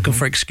fault or looking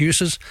for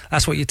excuses.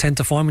 That's what you tend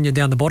to find when you're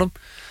down the bottom.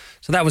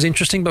 So that was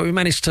interesting, but we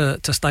managed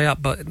to stay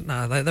up. But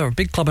no, they were a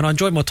big club, and I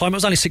enjoyed my time. It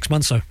was only 6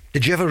 months, though.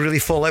 Did you ever really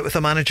fall out with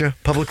a manager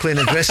publicly in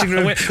a dressing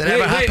room? Where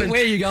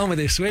are you going with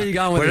this? Wherever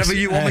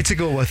you want me to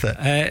go with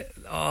it.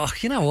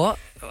 You know what?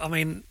 I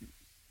mean,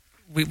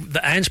 the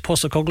Ange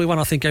Postecoglou one,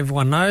 I think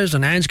everyone knows,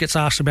 and Ange gets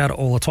asked about it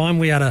all the time.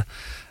 We had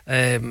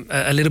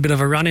a little bit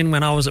of a run-in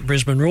when I was at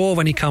Brisbane Roar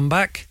when he come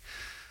back.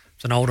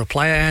 It's an older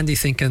player, Andy,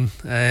 thinking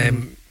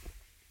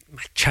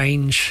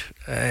change.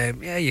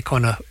 You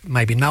kind of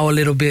maybe know a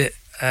little bit.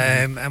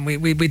 And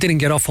we didn't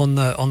get off on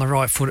the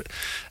right foot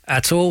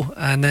at all,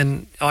 and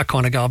then I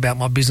kind of go about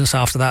my business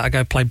after that. I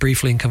go play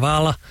briefly in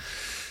Kavala,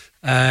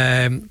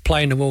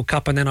 play in the World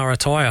Cup, and then I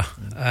retire.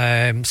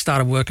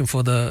 Started working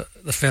for the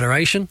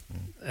Federation,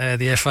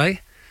 the FA,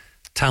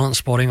 talent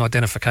spotting,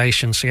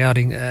 identification,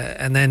 scouting,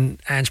 and then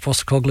Ange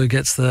Postecoglou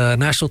gets the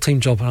national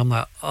team job, and I'm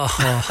like,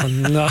 oh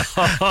no.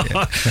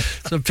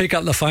 So pick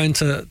up the phone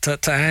to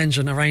Ange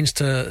and arrange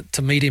to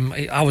meet him.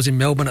 I was in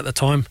Melbourne at the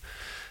time.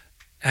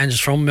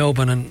 Ange's from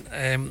Melbourne,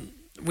 and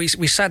we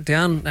sat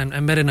down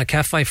and met in a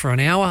cafe for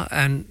an hour,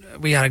 and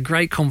we had a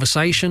great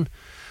conversation.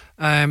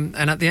 And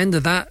at the end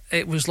of that,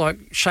 it was like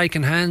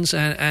shaking hands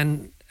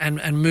and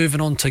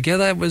moving on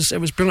together. It was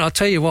brilliant. I'll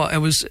tell you what, it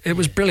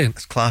was brilliant.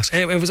 It's class.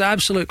 It was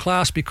absolute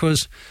class,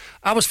 because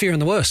I was fearing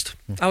the worst.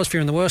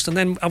 And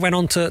then I went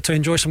on to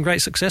enjoy some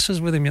great successes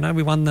with him.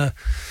 We won the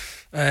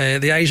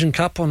Asian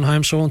Cup on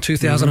home soil in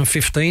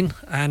 2015,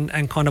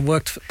 and kind of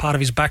worked part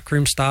of his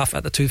backroom staff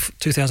at the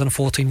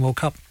 2014 World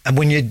Cup. And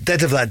when you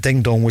did have that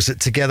ding dong, was it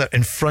together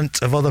in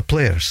front of other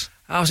players?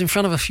 I was in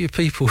front of a few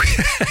people,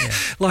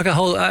 like a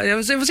whole. It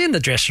was in the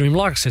dressing room,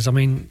 like I said. I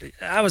mean,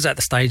 I was at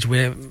the stage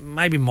where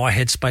maybe my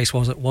headspace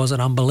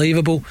wasn't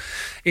unbelievable.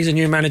 He's a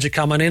new manager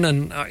coming in,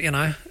 and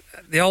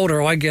the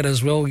older I get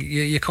as well,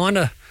 you kind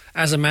of,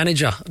 as a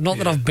manager, not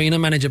that I've been a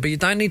manager, but you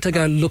don't need to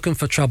go looking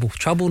for trouble.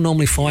 Trouble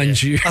normally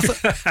finds you.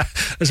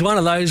 It's one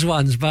of those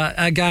ones. But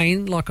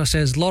again, like I said,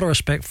 there's a lot of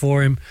respect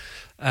for him,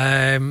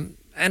 and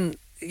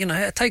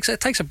it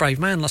takes a brave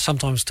man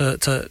sometimes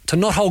to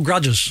not hold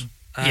grudges.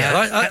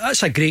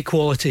 That's a great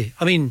quality.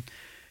 I mean,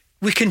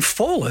 we can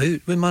fall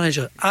out with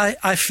manager.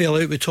 I fell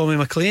out with Tommy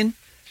McLean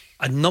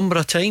a number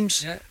of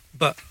times,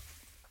 but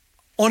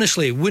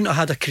honestly, wouldn't have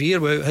had a career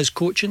without his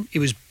coaching. He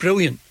was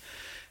brilliant.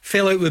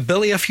 Fell out with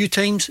Billy a few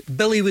times.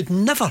 Billy would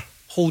never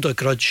hold a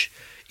grudge.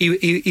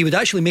 He would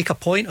actually make a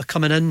point of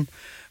coming in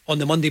on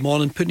the Monday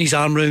morning, putting his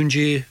arm round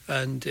you,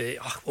 and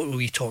what were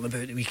we talking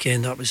about the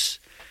weekend? That was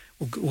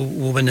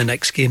we'll win the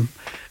next game.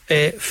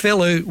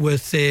 Fell out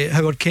with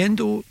Howard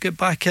Kendall, get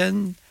back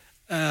in.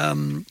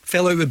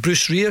 Fell out with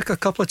Bruce Rioch a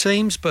couple of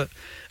times, but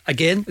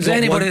again, is there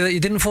anybody that you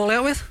didn't fall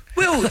out with?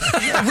 Well,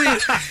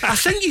 I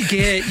think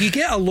you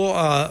get a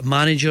lot of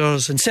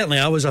managers, and certainly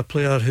I was a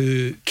player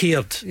who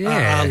cared.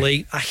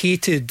 I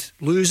hated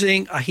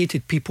losing. I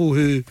hated people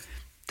who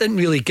didn't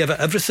really give it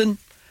everything,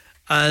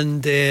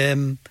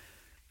 and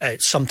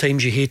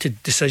sometimes you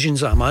hated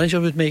decisions that a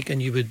manager would make,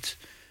 and you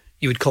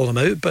would call them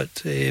out.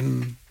 But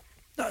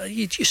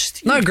you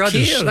no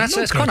grudges.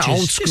 That's kind of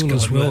old school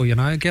as well.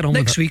 Get on.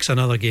 Next week's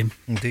another game.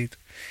 Indeed.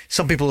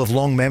 some people have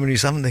long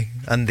memories, haven't they?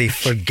 And they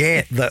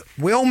forget that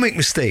we all make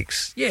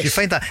mistakes. Yes. Do you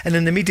find that? And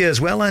in the media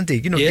as well, Andy.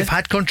 You've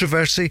had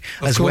controversy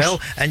as well,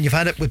 and you've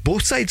had it with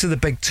both sides of the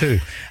big two.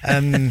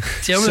 Tell me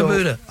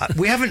about it.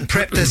 We haven't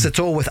prepped this at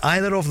all with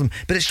either of them,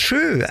 but it's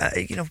true.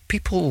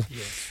 People.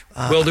 Yeah.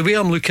 Well, the way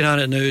I'm looking at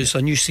it now is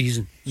a new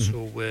season,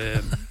 so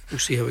we'll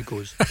see how it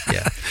goes.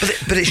 Yeah,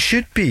 but it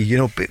should be.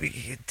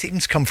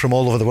 Teams come from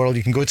all over the world.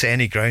 You can go to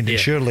any ground, and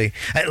surely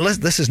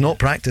this is not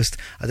practiced.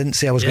 I didn't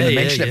say I was going to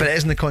mention it, but it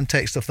is in the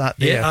context of that.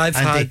 Yeah,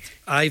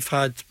 I've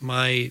had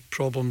my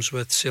problems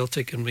with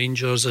Celtic and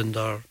Rangers and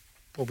their,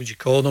 what would you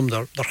call them?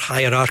 Their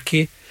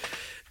hierarchy.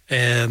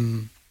 I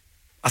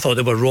thought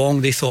they were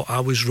wrong. They thought I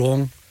was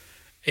wrong.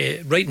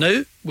 Right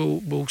now,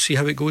 we'll see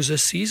how it goes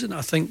this season.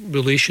 I think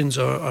relations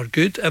are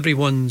good.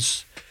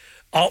 Everyone's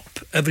up.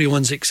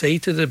 Everyone's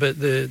excited about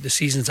the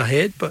seasons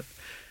ahead. But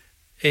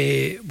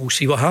we'll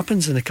see what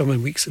happens in the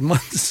coming weeks and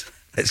months.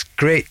 It's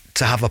great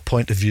to have a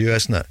point of view,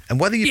 isn't it? And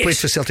whether you play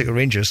for Celtic or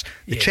Rangers,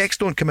 the checks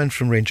don't come in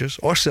from Rangers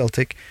or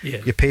Celtic.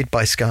 You're paid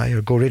by Sky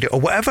or Go Radio or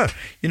whatever.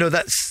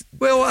 That's...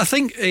 Well, I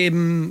think...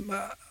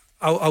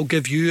 I'll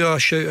give you a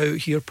shout out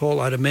here, Paul.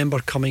 I remember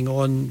coming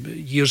on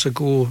years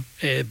ago,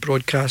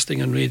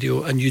 broadcasting and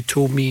radio, and you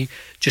told me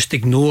just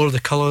ignore the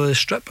colour of the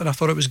strip, and I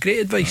thought it was great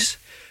advice.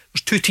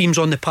 There's 2 teams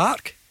on the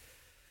park,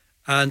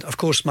 and of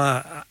course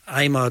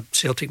I'm a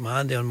Celtic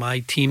man. They're my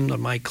team, they're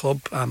my club.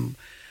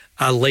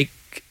 I like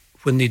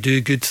when they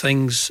do good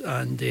things,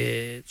 and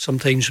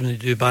sometimes when they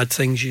do bad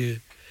things you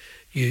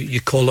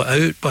call it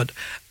out. But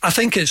I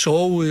think it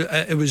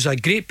was a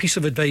great piece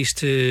of advice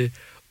to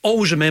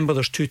always remember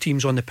there's 2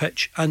 teams on the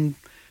pitch, and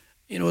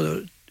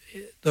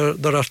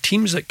there are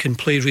teams that can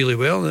play really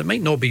well, and it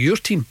might not be your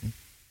team,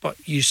 but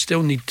you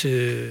still need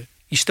to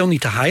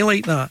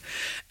highlight that.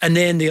 And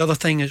then the other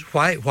thing is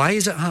why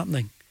is it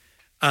happening?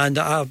 And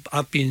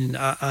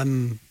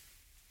I'm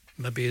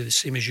maybe the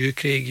same as you,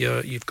 Craig.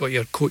 You've got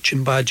your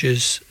coaching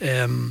badges,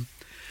 and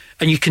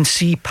you can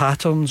see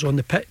patterns on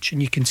the pitch,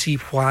 and you can see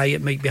why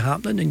it might be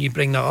happening, and you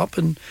bring that up,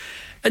 and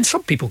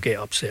some people get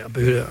upset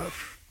about it.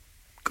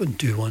 Couldn't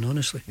do one,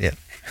 honestly. Yeah.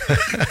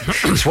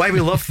 It's why we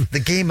love the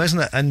game, isn't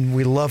it? And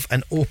we love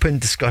an open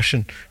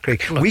discussion,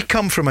 Craig. We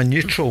come from a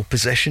neutral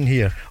position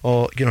here,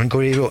 in Go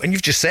Radio, and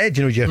you've just said,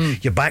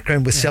 your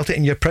background with Celtic,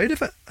 and you're proud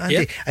of it, Andy.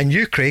 Yeah. And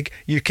you, Craig,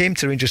 you came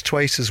to Rangers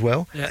twice as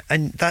well,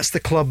 and that's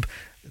the club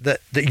that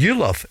you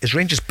love is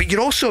Rangers, but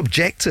you're also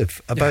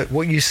objective about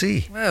what you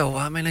see. Well,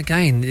 I mean,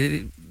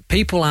 again,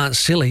 people aren't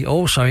silly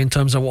also in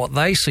terms of what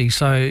they see,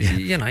 so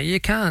you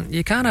can't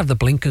have the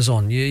blinkers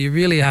on. You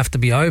really have to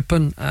be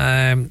open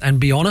and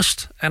be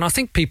honest, and I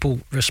think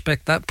people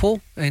respect that, Paul,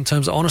 in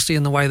terms of honesty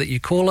in the way that you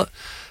call it.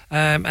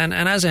 And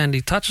as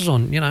Andy touches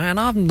on, and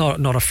I'm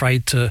not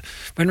afraid to,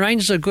 when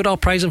Rangers are good, I'll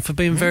praise them for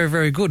being very,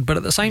 very good, but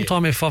at the same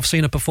time, if I've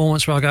seen a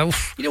performance where I go,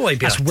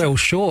 that's well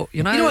short,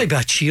 You don't want to be a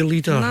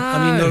cheerleader. No.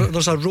 I mean,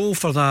 there's a role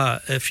for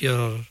that if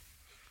you're...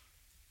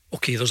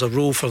 Okay, there's a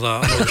role for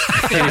that.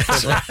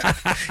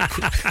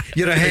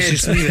 You're ahead.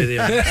 Just leave it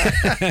there.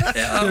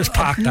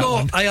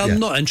 I am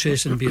not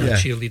interested in being a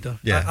cheerleader.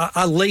 Yeah.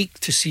 I like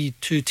to see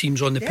 2 teams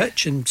on the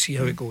pitch and see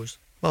how it goes.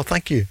 Well,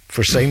 thank you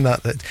for saying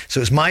that. So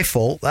it's my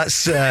fault.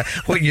 That's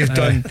what you've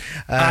done.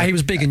 He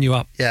was bigging you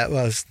up. Yeah, it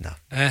was. No.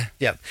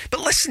 Yeah. But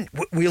listen,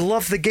 we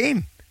love the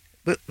game.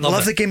 We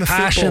love the game of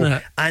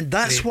passionate football. And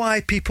that's why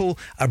people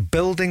are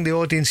building the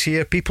audience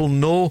here. People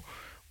know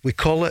we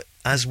call it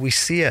as we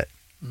see it.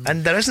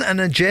 And there isn't an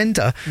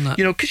agenda,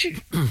 because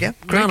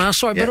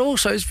but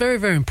also it's very,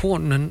 very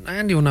important, and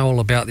Andy will know all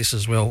about this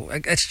as well.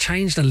 It's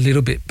changed a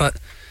little bit, but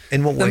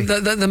in what way?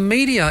 The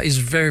media is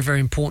very, very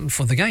important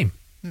for the game.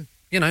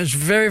 It's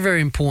very, very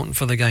important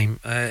for the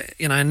game.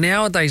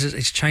 Nowadays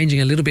it's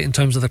changing a little bit in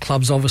terms of the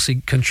clubs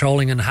obviously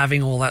controlling and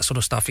having all that sort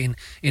of stuff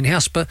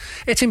in-house, but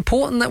it's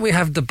important that we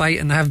have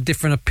debate and have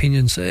different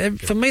opinions.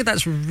 For me,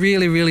 that's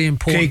really, really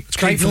important. It's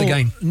great for the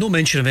game. No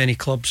mention of any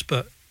clubs,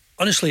 but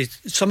honestly,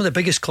 some of the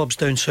biggest clubs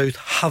down south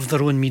have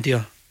their own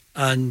media,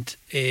 and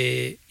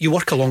you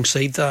work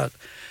alongside that.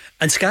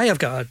 And Sky have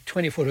got a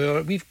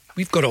 24-hour.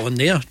 We've got it on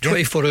there.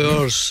 24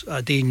 hours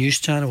a day news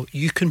channel.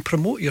 You can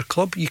promote your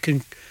club. You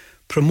can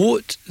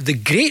promote the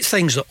great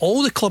things that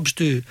all the clubs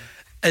do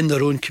in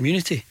their own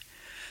community.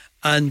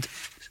 And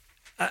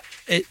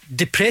it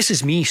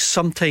depresses me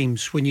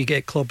sometimes when you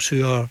get clubs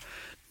who are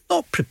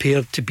not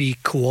prepared to be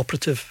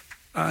cooperative,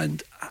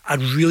 and I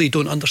really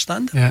don't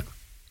understand it. Yeah.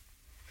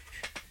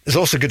 There's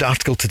also a good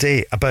article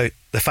today about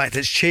the fact that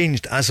it's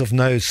changed as of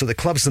now, so the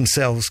clubs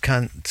themselves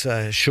can't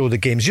show the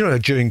games.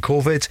 During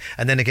COVID,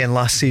 and then again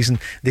last season,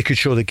 they could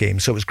show the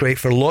games. So it was great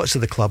for lots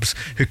of the clubs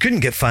who couldn't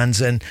get fans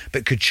in,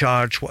 but could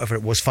charge whatever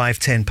it was,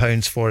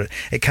 £5-10 for it.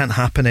 It can't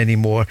happen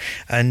anymore.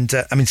 And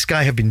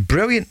Sky have been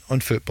brilliant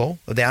on football.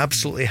 They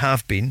absolutely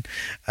have been.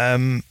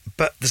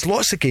 But there's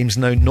lots of games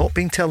now not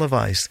being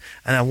televised,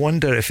 and I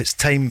wonder if it's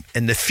time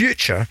in the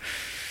future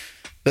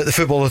that the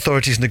football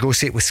authorities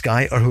negotiate with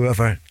Sky or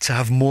whoever to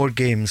have more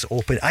games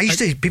open.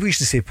 People used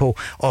to say, Paul,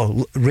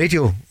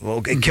 radio,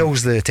 it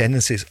kills the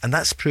attendances, and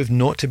that's proved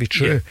not to be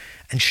true.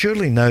 And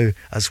surely now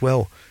as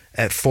well,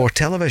 for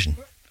television?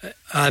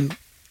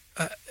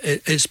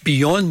 It's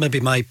beyond maybe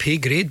my pay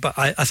grade, but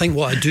I think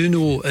what I do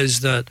know is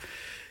that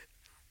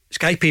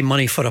Sky pay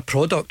money for a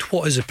product.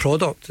 What is the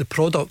product? The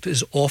product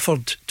is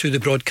offered to the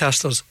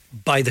broadcasters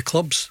by the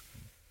clubs.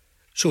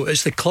 So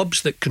it's the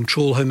clubs that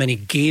control how many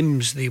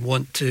games they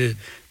want to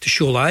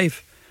show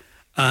live.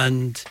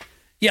 And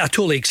yeah, I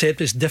totally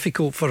accept it's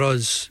difficult for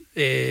us.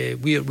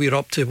 We're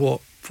up to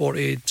what,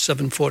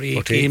 47,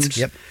 48 games.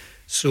 Yep.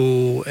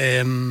 So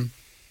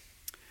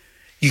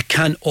you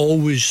can't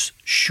always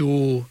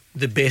show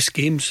the best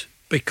games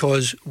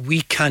because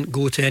we can't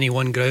go to any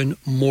one ground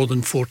more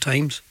than 4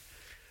 times.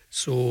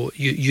 So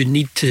you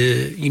need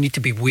to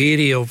be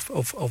wary of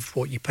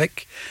what you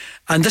pick,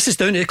 and this is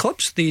down to the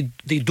clubs. They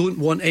don't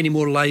want any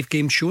more live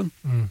games shown.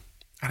 And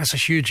it's a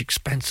huge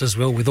expense as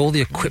well with all the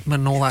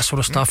equipment and all that sort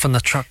of stuff and the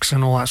trucks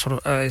and all that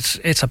sort of.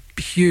 It's a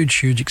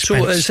huge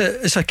expense. So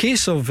it's a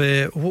case of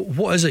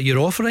what is it you're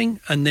offering,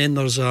 and then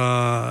there's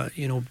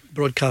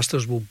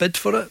broadcasters will bid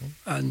for it,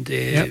 and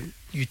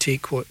you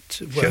take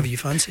whatever you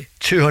fancy.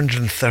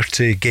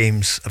 230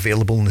 games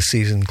available in the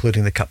season,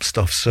 including the cup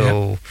stuff.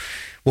 So.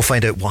 We'll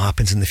find out what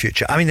happens in the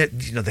future. I mean,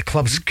 the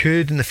clubs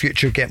could in the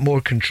future get more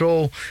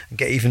control and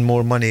get even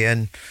more money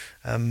in.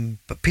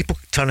 But people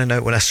turning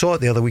out, when I saw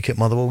it the other week at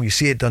Motherwell, you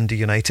see it Dundee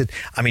United.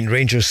 I mean,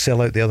 Rangers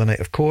sell out the other night,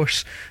 of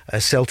course.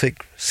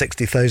 Celtic,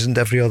 60,000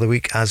 every other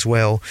week as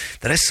well.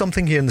 There is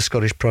something here in the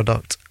Scottish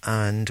product,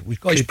 and we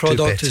could do better.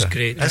 Product is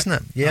great, isn't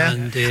it? Yeah.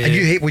 And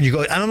you hate when you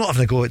go, and I'm not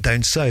having to go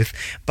down south,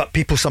 but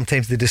people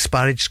sometimes they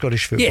disparage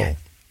Scottish football.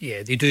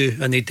 Yeah, they do,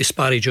 and they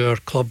disparage our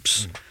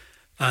clubs.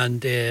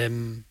 And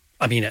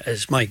I mean, it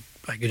is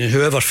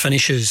whoever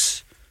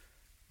finishes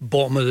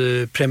bottom of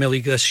the Premier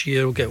League this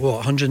year will get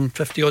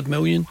 150 odd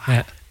million.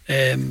 Yeah.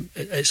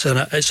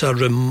 It's a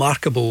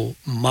remarkable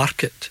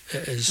market.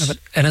 It is,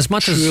 and as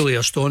much truly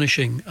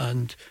astonishing,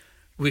 and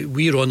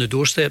we're on the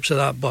doorsteps of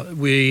that. But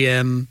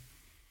the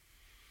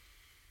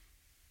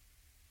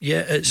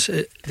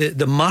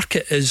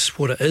market is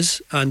what it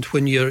is, and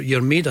when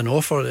you're made an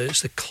offer,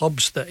 it's the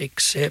clubs that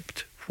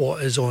accept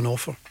what is on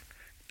offer.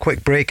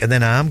 Quick break, and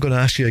then I am going to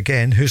ask you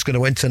again, who's going to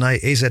win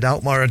tonight, AZ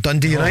Alkmaar or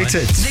Dundee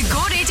United? The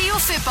Go Radio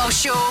Football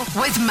Show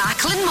with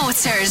Macklin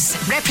Motors,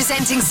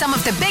 representing some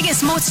of the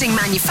biggest motoring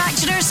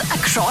manufacturers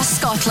across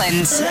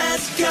Scotland.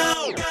 Let's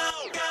go!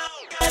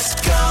 Let's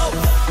go!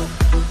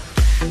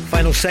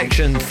 Final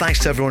section. Thanks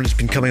to everyone who's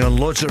been coming on.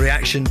 Loads of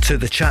reaction to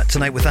the chat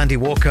tonight with Andy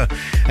Walker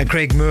and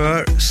Craig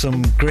Moore.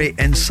 Some great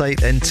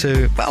insight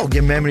into,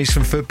 your memories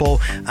from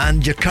football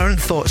and your current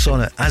thoughts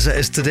on it as it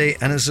is today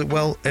and as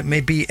it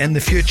may be in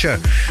the future.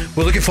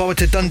 We're looking forward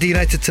to Dundee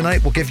United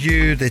tonight. We'll give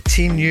you the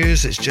team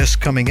news. It's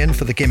just coming in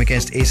for the game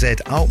against AZ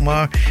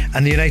Alkmaar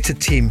and the United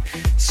team.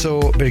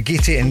 So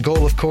Birgitte in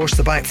goal, of course.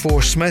 The back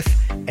four: Smith,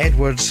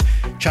 Edwards,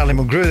 Charlie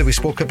Mulgrew that we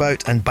spoke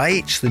about, and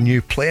Bajic, the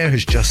new player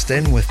who's just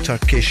in with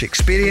Turkish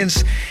experience.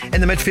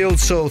 In the midfield,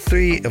 so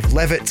 3 of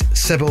Levitt,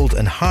 Sibbald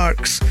and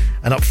Harkes,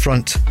 and up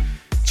front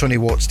Tony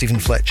Watt, Stephen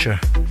Fletcher,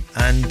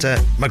 and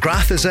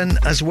McGrath is in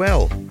as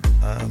well.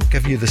 I'll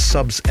give you the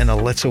subs in a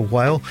little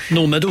while.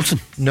 No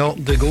Middleton. No,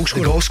 the goal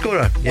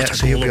scorer. Yeah,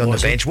 so he'll be on the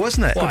bench,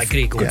 wasn't it? What a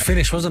great goal. Good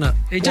finish, wasn't it?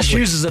 He just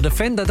uses a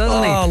defender,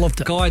 doesn't he? I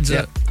loved it. Guides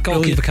it.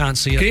 Goalkeeper can't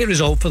see it. Great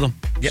result for them.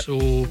 Yep.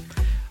 So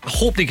I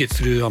hope they get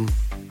through. I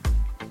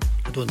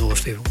don't know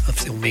if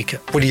they'll make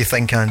it. What do you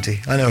think, Andy?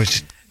 I know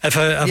it's... If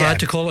I had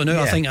to call it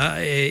now, I think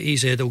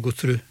EZ will go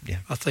through. Yeah.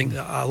 I think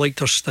that I liked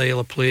their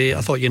style of play.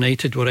 I thought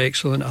United were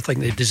excellent. I think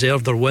they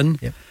deserved their win.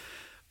 Yeah.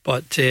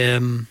 But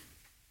the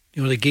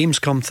games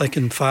come thick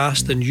and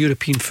fast, and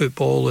European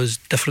football is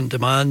different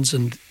demands,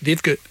 and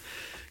they've got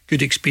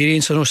good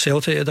experience. I know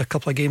Celtic had a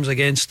couple of games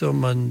against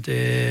them, and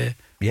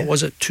what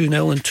was it,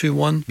 2-0 and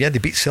 2-1? Yeah, they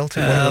beat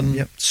Celtic. One of them,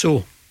 yep.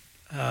 So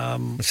I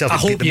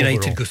hope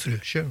United go through.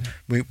 Sure,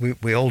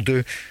 we all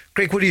do.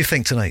 Craig, what do you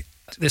think tonight?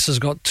 This has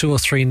got 2 or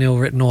 3-0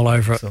 written all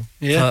over it for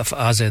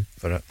AZ.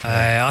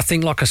 I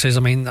think, like I says,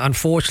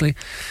 unfortunately,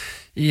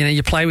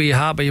 you play with your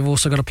heart, but you've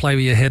also got to play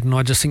with your head, and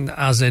I just think that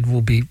AZ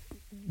will be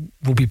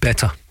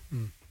better.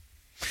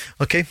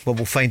 Okay, well,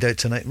 we'll find out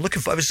tonight. I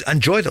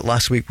enjoyed it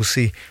last week. We'll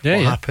see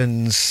what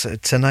happens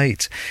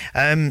tonight.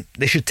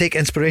 They should take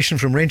inspiration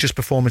from Rangers'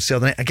 performance the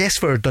other night. I guess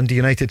for Dundee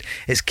United,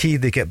 it's key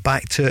they get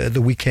back to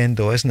the weekend,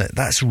 though, isn't it?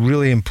 That's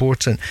really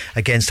important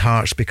against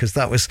Hearts, because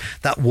that was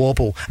that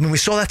wobble. I mean, we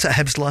saw that at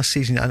Hibs last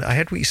season, and I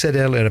heard what you said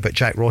earlier about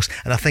Jack Ross,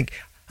 and I think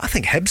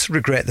Hibs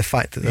regret the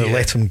fact that they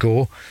let him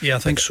go. Yeah, I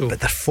think so. But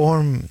their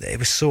form, it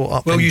was so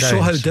up and down. Well, you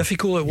saw how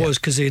difficult it was,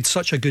 because they had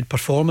such a good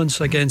performance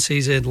against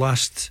AZ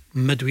last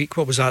midweek.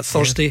 What was that,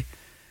 Thursday? Yeah.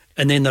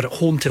 And then they're at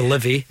home to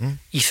Livy.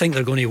 You think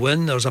they're going to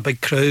win. There's a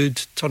big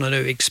crowd turning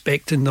out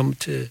expecting them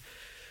to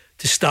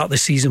start the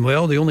season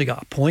well. They only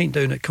got a point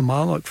down at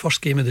Kilmarnock,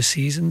 first game of the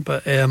season.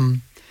 But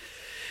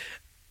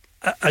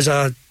as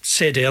I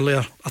said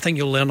earlier, I think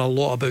you'll learn a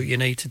lot about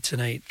United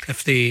tonight.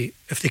 If they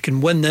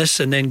can win this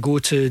and then go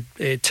to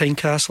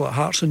Tynecastle at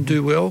Hearts and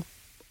do well,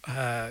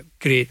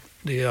 great.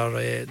 They're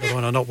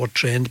on an upward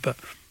trend, but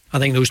I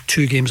think those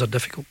 2 games are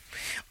difficult.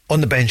 On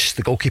the bench,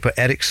 the goalkeeper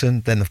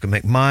Eriksson, then they've got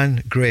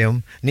McMahon,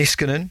 Graham,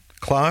 Niskanen,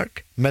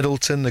 Clark,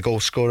 Middleton, the goal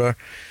scorer,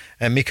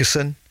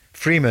 Mikkelsen,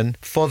 Freeman,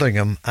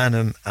 Fotheringham,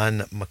 Annam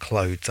and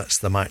McLeod. That's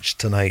the match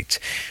tonight.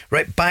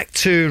 Right, back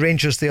to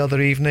Rangers the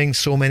other evening.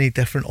 So many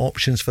different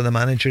options for the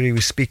manager. He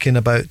was speaking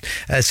about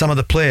some of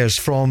the players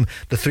from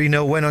the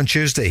 3-0 win on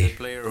Tuesday. A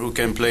player who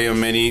can play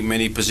on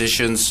many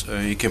positions.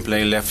 He can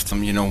play left,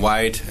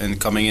 wide and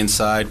coming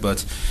inside.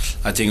 But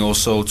I think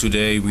also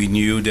today we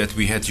knew that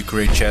we had to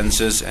create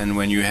chances. And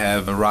when you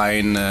have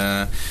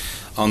Ryan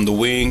on the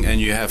wing and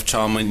you have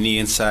Charmany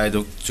inside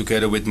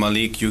together with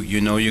Malik,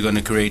 you know you're going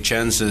to create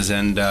chances.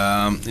 And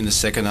in the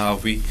second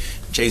half we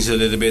changed a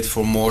little bit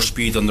for more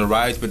speed on the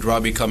right with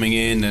Robbie coming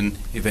in and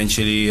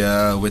eventually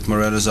with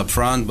Morelos up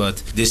front.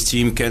 But this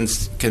team can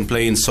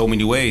play in so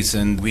many ways,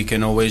 and we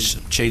can always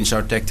change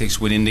our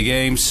tactics within the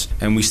games,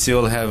 and we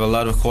still have a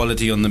lot of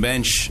quality on the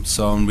bench.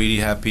 So I'm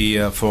really happy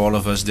for all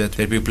of us that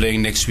we're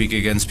playing next week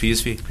against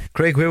PSV.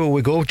 Craig, where will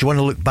we go? Do you want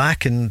to look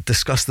back and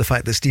discuss the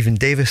fact that Stephen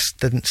Davis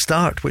didn't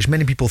start, which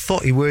many people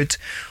thought he would,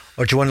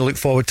 or do you want to look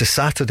forward to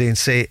Saturday and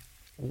say,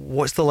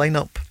 what's the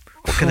lineup?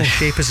 What kind of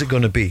shape is it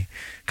going to be?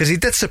 Because he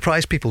did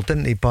surprise people,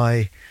 didn't he,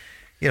 by,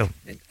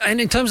 And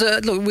in terms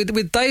of, look,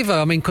 with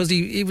Davo, I mean, because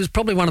he was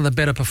probably one of the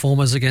better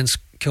performers against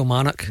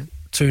Kilmarnock,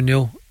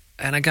 2-0.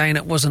 And again,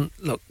 it wasn't,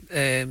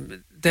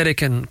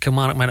 Derek and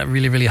Kilmarnock made it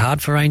really, really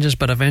hard for Rangers,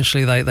 but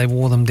eventually they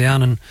wore them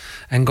down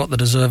and got the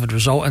deserved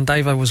result. And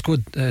Davo was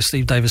good,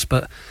 Steve Davis,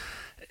 but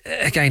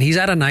again, he's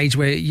at an age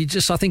where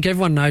I think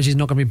everyone knows he's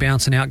not going to be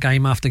bouncing out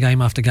game after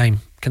game after game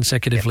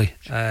consecutively.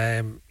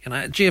 Yep.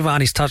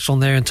 Giovanni's touched on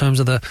there in terms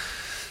of the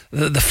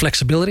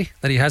flexibility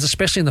that he has,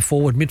 especially in the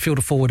midfield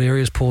to forward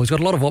areas, Paul. He's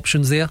got a lot of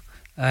options there.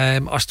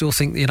 I still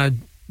think,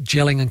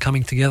 gelling and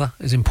coming together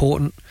is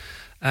important.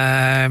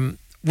 Wouldn't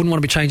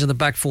want to be changing the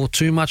back four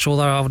too much,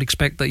 although I would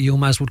expect that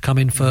Yilmaz would come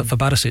in for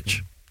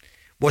Barisic.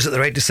 Was it the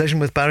right decision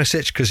with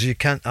Barisic? Because you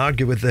can't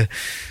argue with the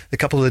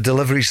couple of the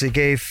deliveries he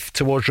gave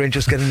towards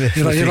Rangers getting the...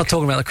 You're not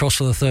talking about the cross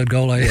for the third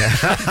goal, are you?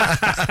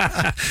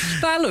 Yeah.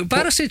 No, look,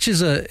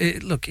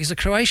 Barisic he's a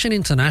Croatian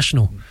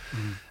international.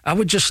 I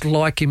would just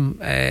like him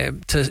I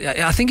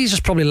think he's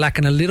just probably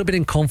lacking a little bit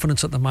in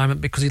confidence at the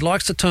moment because he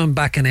likes to turn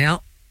back and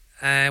out,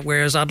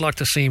 whereas I'd like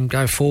to see him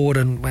go forward,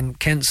 and when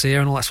Kent's there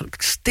and all that sort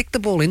of, stick the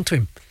ball into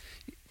him.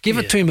 Give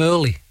it to him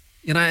early,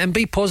 and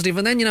be positive.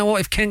 And then, you know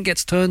what, if Kent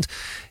gets turned,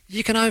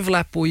 you can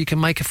overlap or you can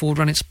make a forward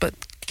run, but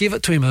give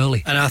it to him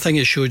early. And I think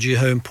it showed you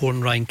how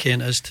important Ryan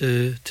Kent is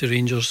to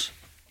Rangers.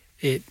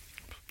 He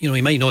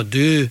might not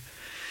do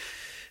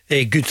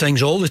good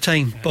things all the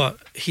time, but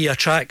he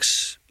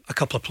attracts a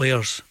couple of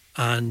players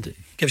and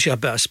gives you a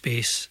bit of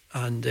space.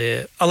 And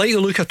I like the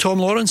look of Tom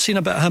Lawrence, seen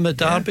a bit of him at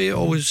Derby. Yeah.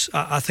 Always,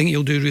 I think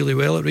he'll do really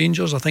well at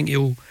Rangers. I think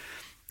he'll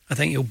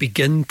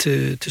begin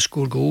to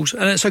score goals,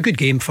 and it's a good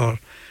game for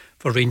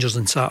Rangers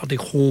on Saturday,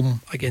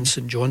 home against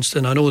St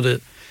Johnstone. I know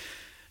that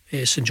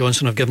St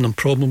Johnstone have given them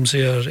problems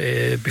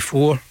there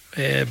before,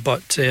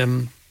 but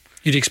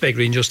you'd expect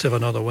Rangers to have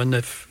another win.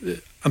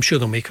 I'm sure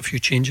they'll make a few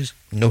changes.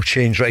 No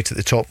change right at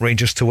the top.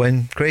 Rangers to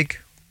win, Craig,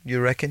 you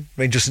reckon?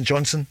 Rangers St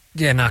Johnstone?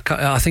 Yeah, no,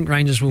 I think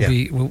Rangers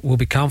will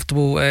be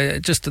comfortable.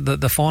 Just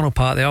the final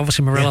part there,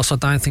 obviously Morelos I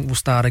don't think will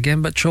start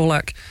again, but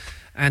Čolak,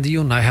 Andy,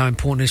 you'll know how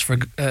important it is for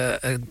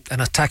an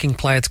attacking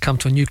player to come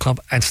to a new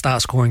club and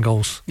start scoring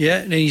goals. Yeah,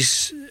 and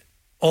he's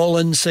all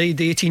inside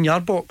the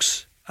 18-yard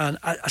box. And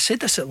I said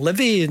this at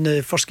Livy in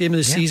the first game of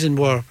the season,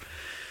 where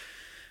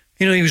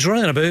he was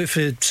running about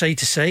from side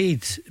to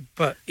side,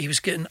 but he was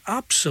getting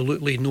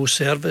absolutely no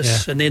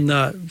service. And then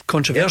that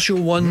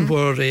controversial one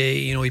where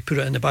he put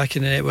it in the back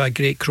of the net with a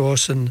great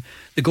cross, and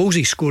the goals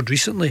he scored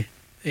recently,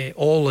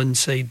 all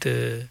inside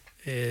the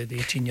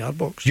 18-yard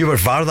box. You were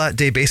VAR that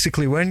day,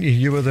 basically, weren't you?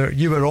 You were there.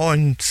 You were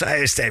on.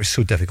 It was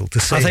so difficult to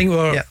say. I think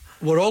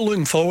we're all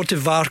looking forward to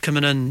VAR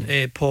coming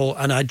in, Paul,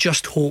 and I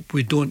just hope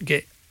we don't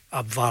get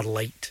a VAR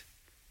light.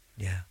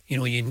 Yeah,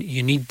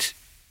 you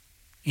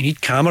need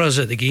cameras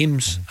at the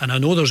games, and I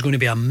know there's going to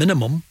be a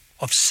minimum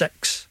of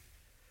 6.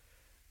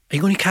 Are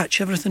you going to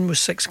catch everything with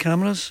 6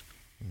 cameras?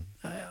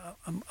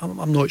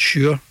 I'm not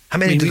sure. How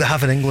many do they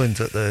have in England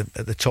at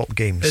the top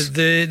games?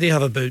 They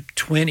have about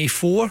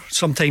 24,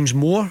 sometimes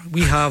more.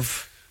 We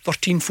have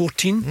 13,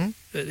 14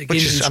 at the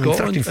games in Scotland.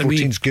 13,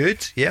 14 is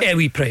good. Yeah,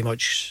 we pretty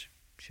much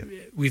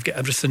we've got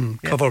everything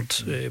covered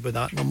with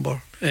that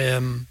number.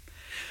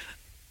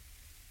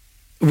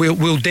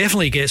 We'll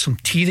definitely get some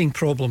teething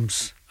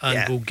problems,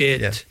 and we'll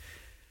get.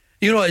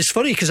 It's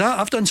funny because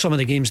I've done some of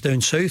the games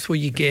down south where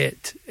you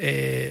get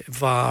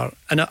VAR,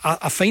 and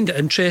I find it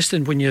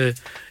interesting when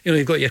you've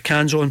got your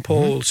cans on,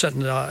 Paul,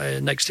 sitting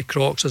next to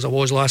Crocs as I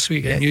was last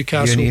week at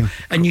Newcastle,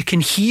 and you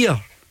can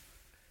hear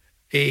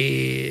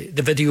the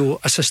video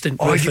assistant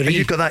referee.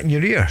 You've got that in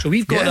your ear. So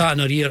we've got that in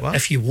our ear. Wow.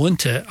 If you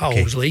want it, I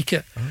always like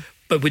it,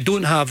 but we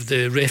don't have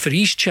the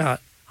referees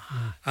chat.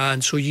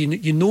 And so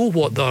you know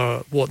what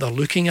they're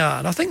looking at,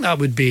 and I think that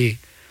would be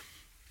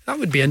That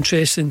would be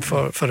interesting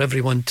for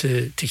everyone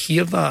to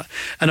hear that.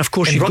 And of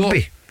course, in you've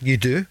rugby, got, you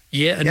do.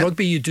 Yeah, in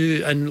rugby you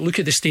do. And look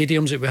at the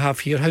stadiums that we have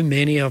here. How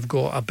many have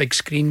got a big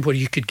screen where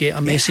you could get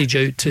a message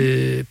out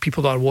to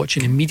people that are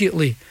watching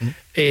immediately?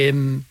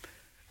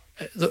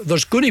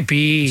 There's going to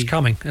be...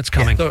 It's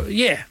coming.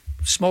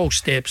 Small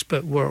steps,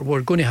 but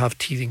we're going to have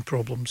teething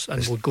problems,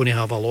 and we're going to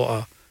have a lot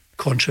of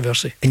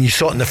controversy. And you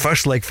saw it in the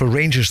first leg for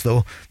Rangers,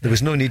 though. There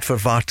was no need for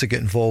VAR to get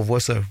involved,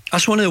 was there?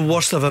 That's one of the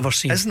worst I've ever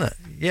seen. Isn't it?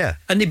 Yeah.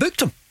 And they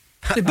booked him.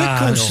 They booked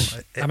Coles.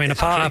 I mean,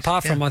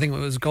 apart from, I think it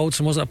was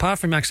Goldson, wasn't it? Apart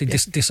from actually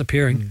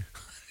disappearing.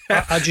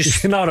 I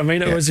just... You know what I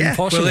mean? It was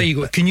impossible. Well, there you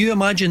go. Can you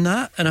imagine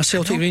that in a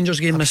Celtic Rangers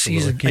game this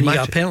season? And you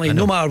apparently,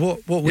 no matter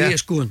what way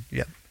it's going.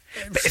 Yeah.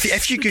 But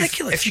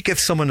if you give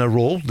someone a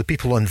role, the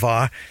people on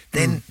VAR,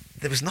 then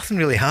there was nothing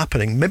really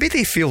happening. Maybe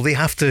they feel they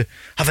have to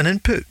have an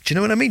input. Do you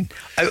know what I mean?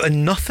 Out of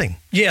nothing.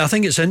 Yeah, I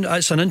think it's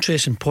an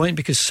interesting point,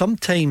 because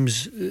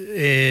sometimes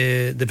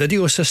the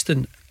video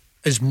assistant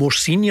is more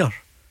senior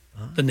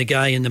than the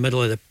guy in the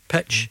middle of the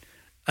pitch,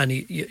 and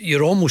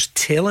you're almost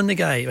telling the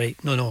guy,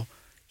 right, no,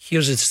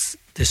 here's this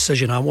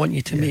decision I want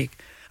you to make.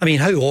 I mean,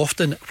 how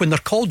often when they're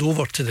called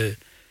over to the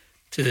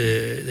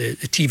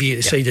TV at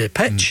the side of the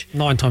pitch,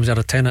 9 times out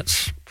of 10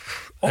 it's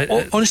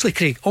honestly,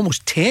 Craig,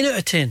 almost 10 out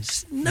of 10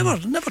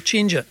 never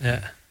change it.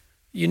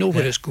 You know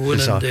where it's going.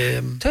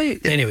 And tell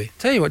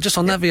you what, just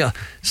on that video,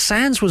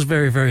 Sands was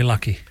very, very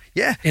lucky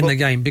in the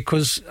game,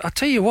 because I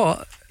tell you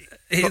what,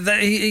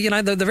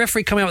 the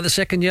referee coming out with the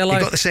second yellow. He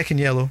got the second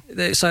yellow,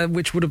 so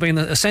which would have been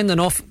a sending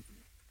off.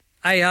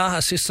 AR,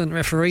 assistant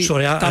referee,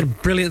 done a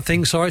brilliant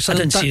thing. So I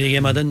didn't see the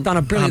game. I didn't. Done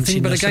a brilliant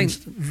thing, but again,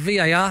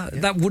 VAR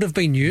that would have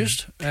been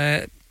used.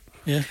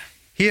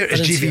 Here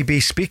is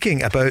GVB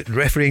speaking about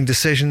refereeing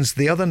decisions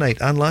the other night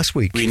and last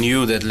week. We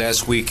knew that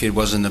last week it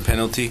wasn't a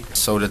penalty,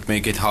 so that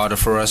make it harder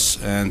for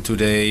us. And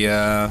today,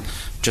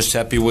 just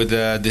happy with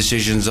the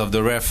decisions of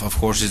the ref. Of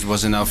course, it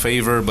was in our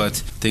favour, but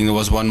I think there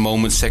was one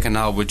moment, second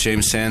half, with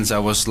James Sands. I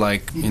was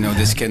like,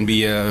 this can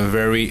be a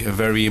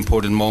very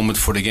important moment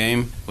for the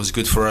game. It was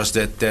good for us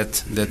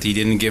that he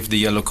didn't give the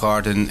yellow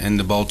card and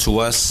the ball to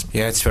us.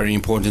 Yeah, it's very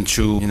important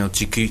to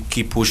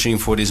keep pushing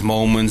for these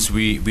moments.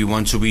 We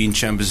want to be in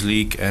Champions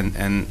League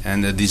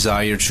and the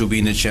desire to be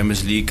in the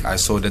Champions League. I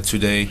saw that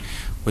today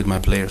with my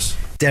players.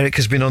 Derek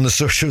has been on the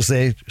socials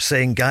there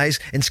saying, guys,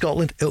 in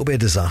Scotland it'll be a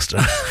disaster.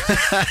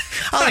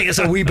 I think it's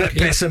a wee bit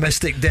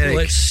pessimistic, Derek. Well,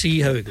 let's see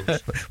how it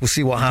goes. We'll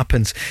see what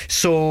happens.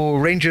 So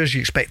Rangers,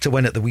 you expect to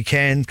win at the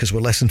weekend, because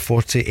we're less than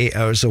 48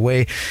 hours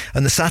away.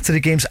 And the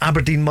Saturday games,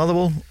 Aberdeen,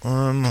 Motherwell.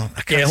 Home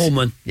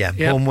win.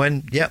 Home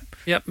win. Yep.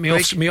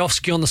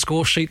 Miofsky on the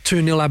score sheet,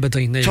 2-0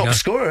 Aberdeen. There Top you go.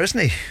 scorer, isn't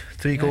he?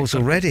 3 goals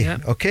already.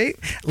 Okay.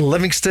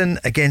 Livingston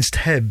against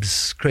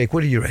Hibs. Craig,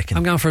 what do you reckon?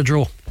 I'm going for a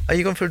draw. Are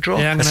you going for a draw?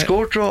 Yeah, a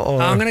score draw?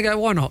 Or? I'm going to go,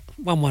 why not?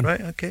 1-1.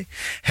 Right, okay.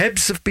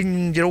 Hibs have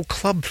been your old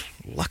club,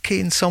 lucky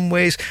in some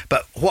ways,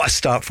 but what a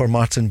start for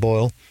Martin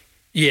Boyle.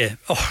 Yeah,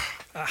 it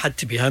had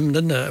to be him,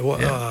 didn't it?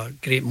 What a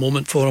great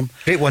moment for him.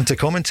 Great one to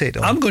commentate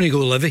on. I'm going to go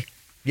Livy.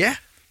 Yeah?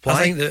 Why?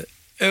 I think that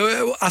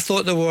I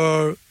thought they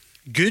were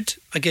good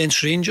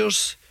against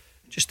Rangers.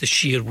 Just the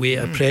sheer weight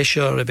of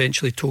pressure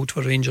eventually told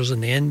for Rangers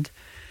in the end.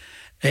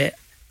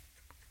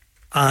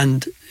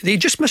 And they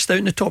just missed out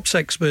in the top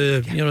 6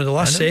 with the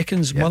last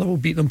seconds. Motherwell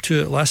beat them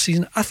 2 last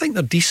season. I think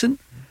they're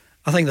decent.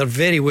 I think they're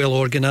very well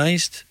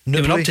organised.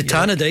 They went up to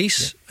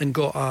Tannadice and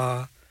got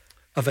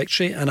a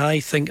victory, and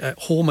I think at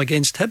home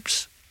against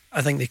Hibs,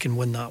 I think they can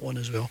win that one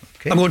as well.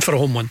 Okay. I'm going for a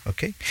home win.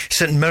 Okay.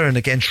 St Mirren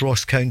against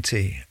Ross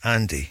County,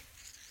 Andy.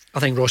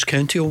 I think Ross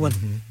County will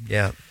win.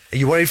 Yeah. Are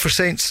you worried for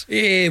Saints?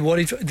 Yeah,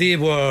 worried.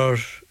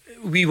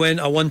 We went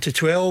a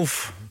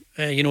 1-12.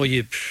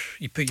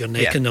 You put your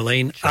neck in the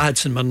line. Sure. I had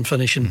St Mirren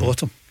finishing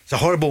bottom. It's a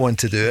horrible one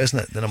to do, isn't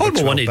it? The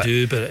horrible one to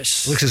do, but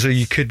it's... Looks as though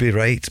you could be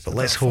right, but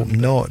let's hope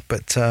not.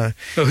 But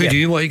who do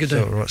you want to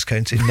do? Ross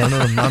County. None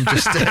of them. I'm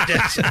just...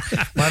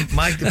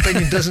 my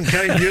opinion doesn't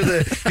count. You're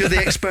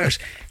the experts.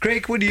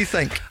 Craig, what do you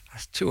think?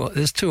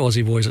 There's 2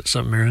 Aussie boys at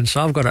St Mirren,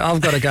 so I've got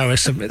to go with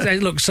St Mirren.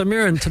 Look, St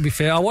Mirren, to be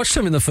fair, I watched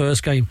them in the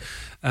first game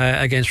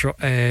against...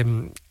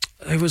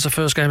 who was the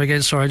first game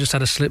against? Sorry, I just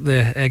had a slip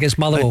there. Against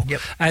Motherwell.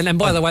 Yep. And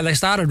by the way, they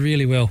started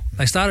really well.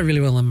 They started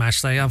really well in the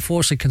match. They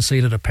unfortunately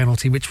conceded a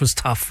penalty, which was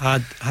tough.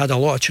 Had a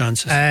lot of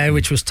chances.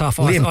 Which was tough.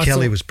 Liam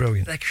Kelly was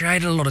brilliant. They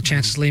created a lot of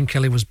chances. Liam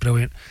Kelly was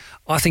brilliant.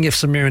 I think if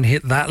St Mirren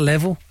hit that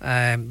level,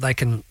 they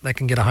can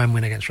get a home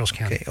win against Ross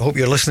County. Okay, I hope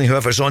you're listening,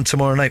 whoever's on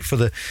tomorrow night, for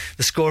the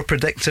score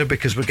predictor,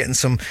 because we're getting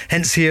some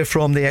hints here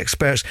from the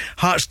experts.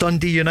 Hearts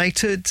Dundee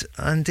United,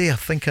 Andy, I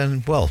think,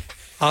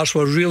 Hearts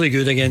were really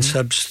good against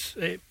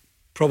Hibs.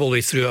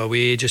 Probably threw it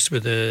away just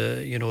with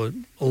the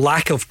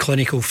lack of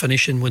clinical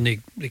finishing when they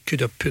could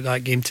have put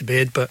that game to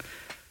bed. But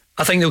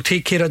I think they'll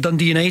take care of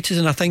Dundee United,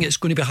 and I think it's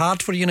going to be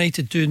hard for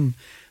United doing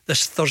this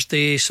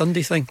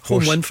Sunday thing.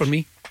 Home win for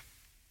me.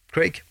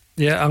 Craig?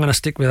 Yeah, I'm going to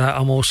stick with that.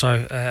 I'm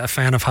also a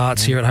fan of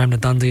Hearts here at home to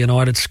Dundee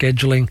United.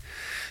 Scheduling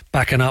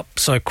backing up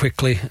so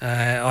quickly.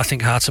 I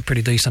think Hearts are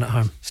pretty decent at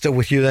home. Still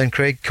with you then,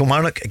 Craig.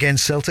 Kilmarnock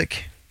against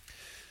Celtic.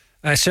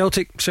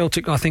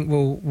 Celtic, I think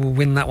will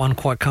win that one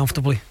quite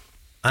comfortably.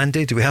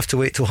 Andy, do we have to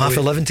wait till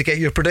 11:30 to get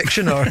your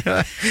prediction, or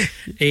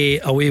a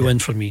away win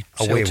for me?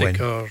 Away Celtic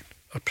win.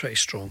 Are pretty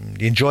strong.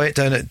 You enjoy it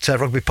down at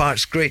Rugby Park.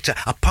 It's great,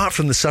 apart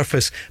from the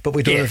surface, but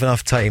we don't have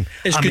enough time.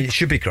 It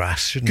should be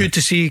grass, shouldn't it? Good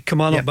to see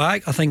Kilmarnock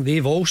back. I think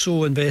they've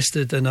also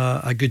invested in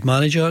a good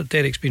manager.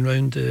 Derek's been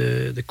round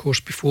the course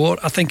before.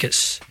 I think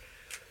it's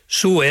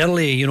so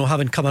early,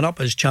 having coming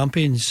up as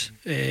champions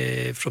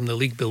from the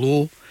league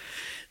below.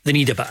 They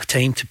need a bit of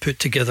time to put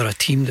together a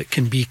team that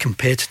can be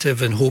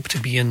competitive and hope to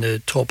be in the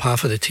top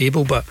half of the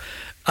table. But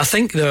I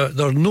think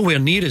they're nowhere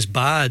near as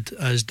bad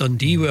as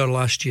Dundee were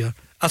last year.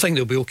 I think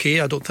they'll be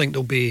okay. I don't think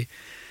they'll be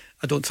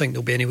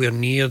anywhere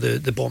near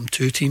the bottom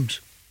two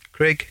teams.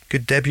 Craig,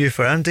 good debut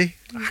for Andy.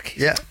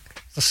 Yeah,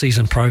 a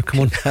seasoned pro.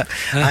 Come on,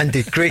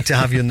 Andy. Great to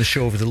have you on the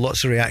show with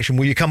lots of reaction.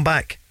 Will you come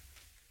back?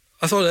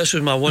 I thought this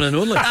was my one and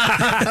only.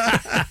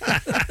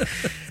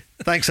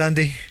 Thanks,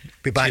 Andy.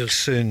 Be back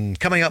soon.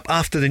 Coming up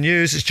after the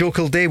news, it's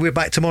Jokel Day. We're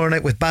back tomorrow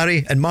night with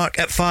Barry and Mark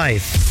at 5.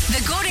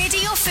 The Go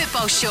Radio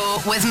Football Show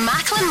with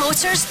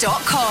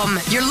MacklinMotors.com.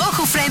 Your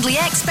local friendly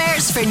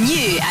experts for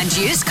new and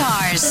used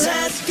cars.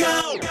 Let's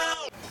go.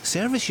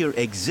 Service your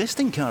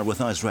existing car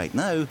with us right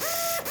now.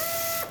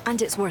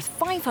 And it's worth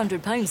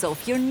 £500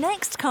 off your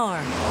next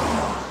car.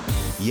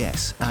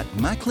 Yes, at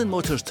Macklin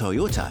Motors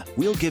Toyota,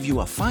 we'll give you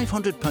a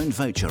 £500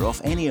 voucher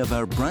off any of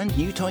our brand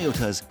new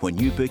Toyotas when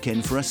you book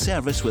in for a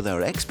service with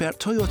our expert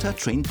Toyota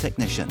trained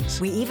technicians.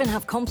 We even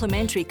have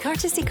complimentary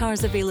courtesy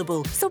cars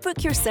available, so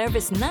book your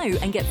service now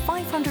and get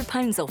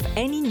 £500 off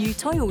any new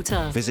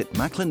Toyota. Visit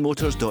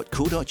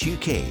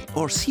macklinmotors.co.uk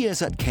or see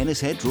us at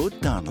Kennishead Road,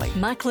 Darnley.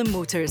 Macklin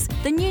Motors,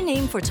 the new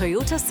name for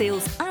Toyota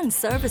sales and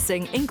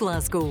servicing in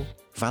Glasgow.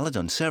 Valid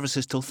on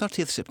services till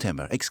 30th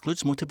September.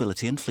 Excludes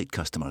Motability and fleet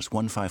customers.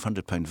 One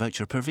 £500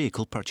 voucher per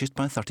vehicle purchased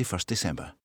by 31st December.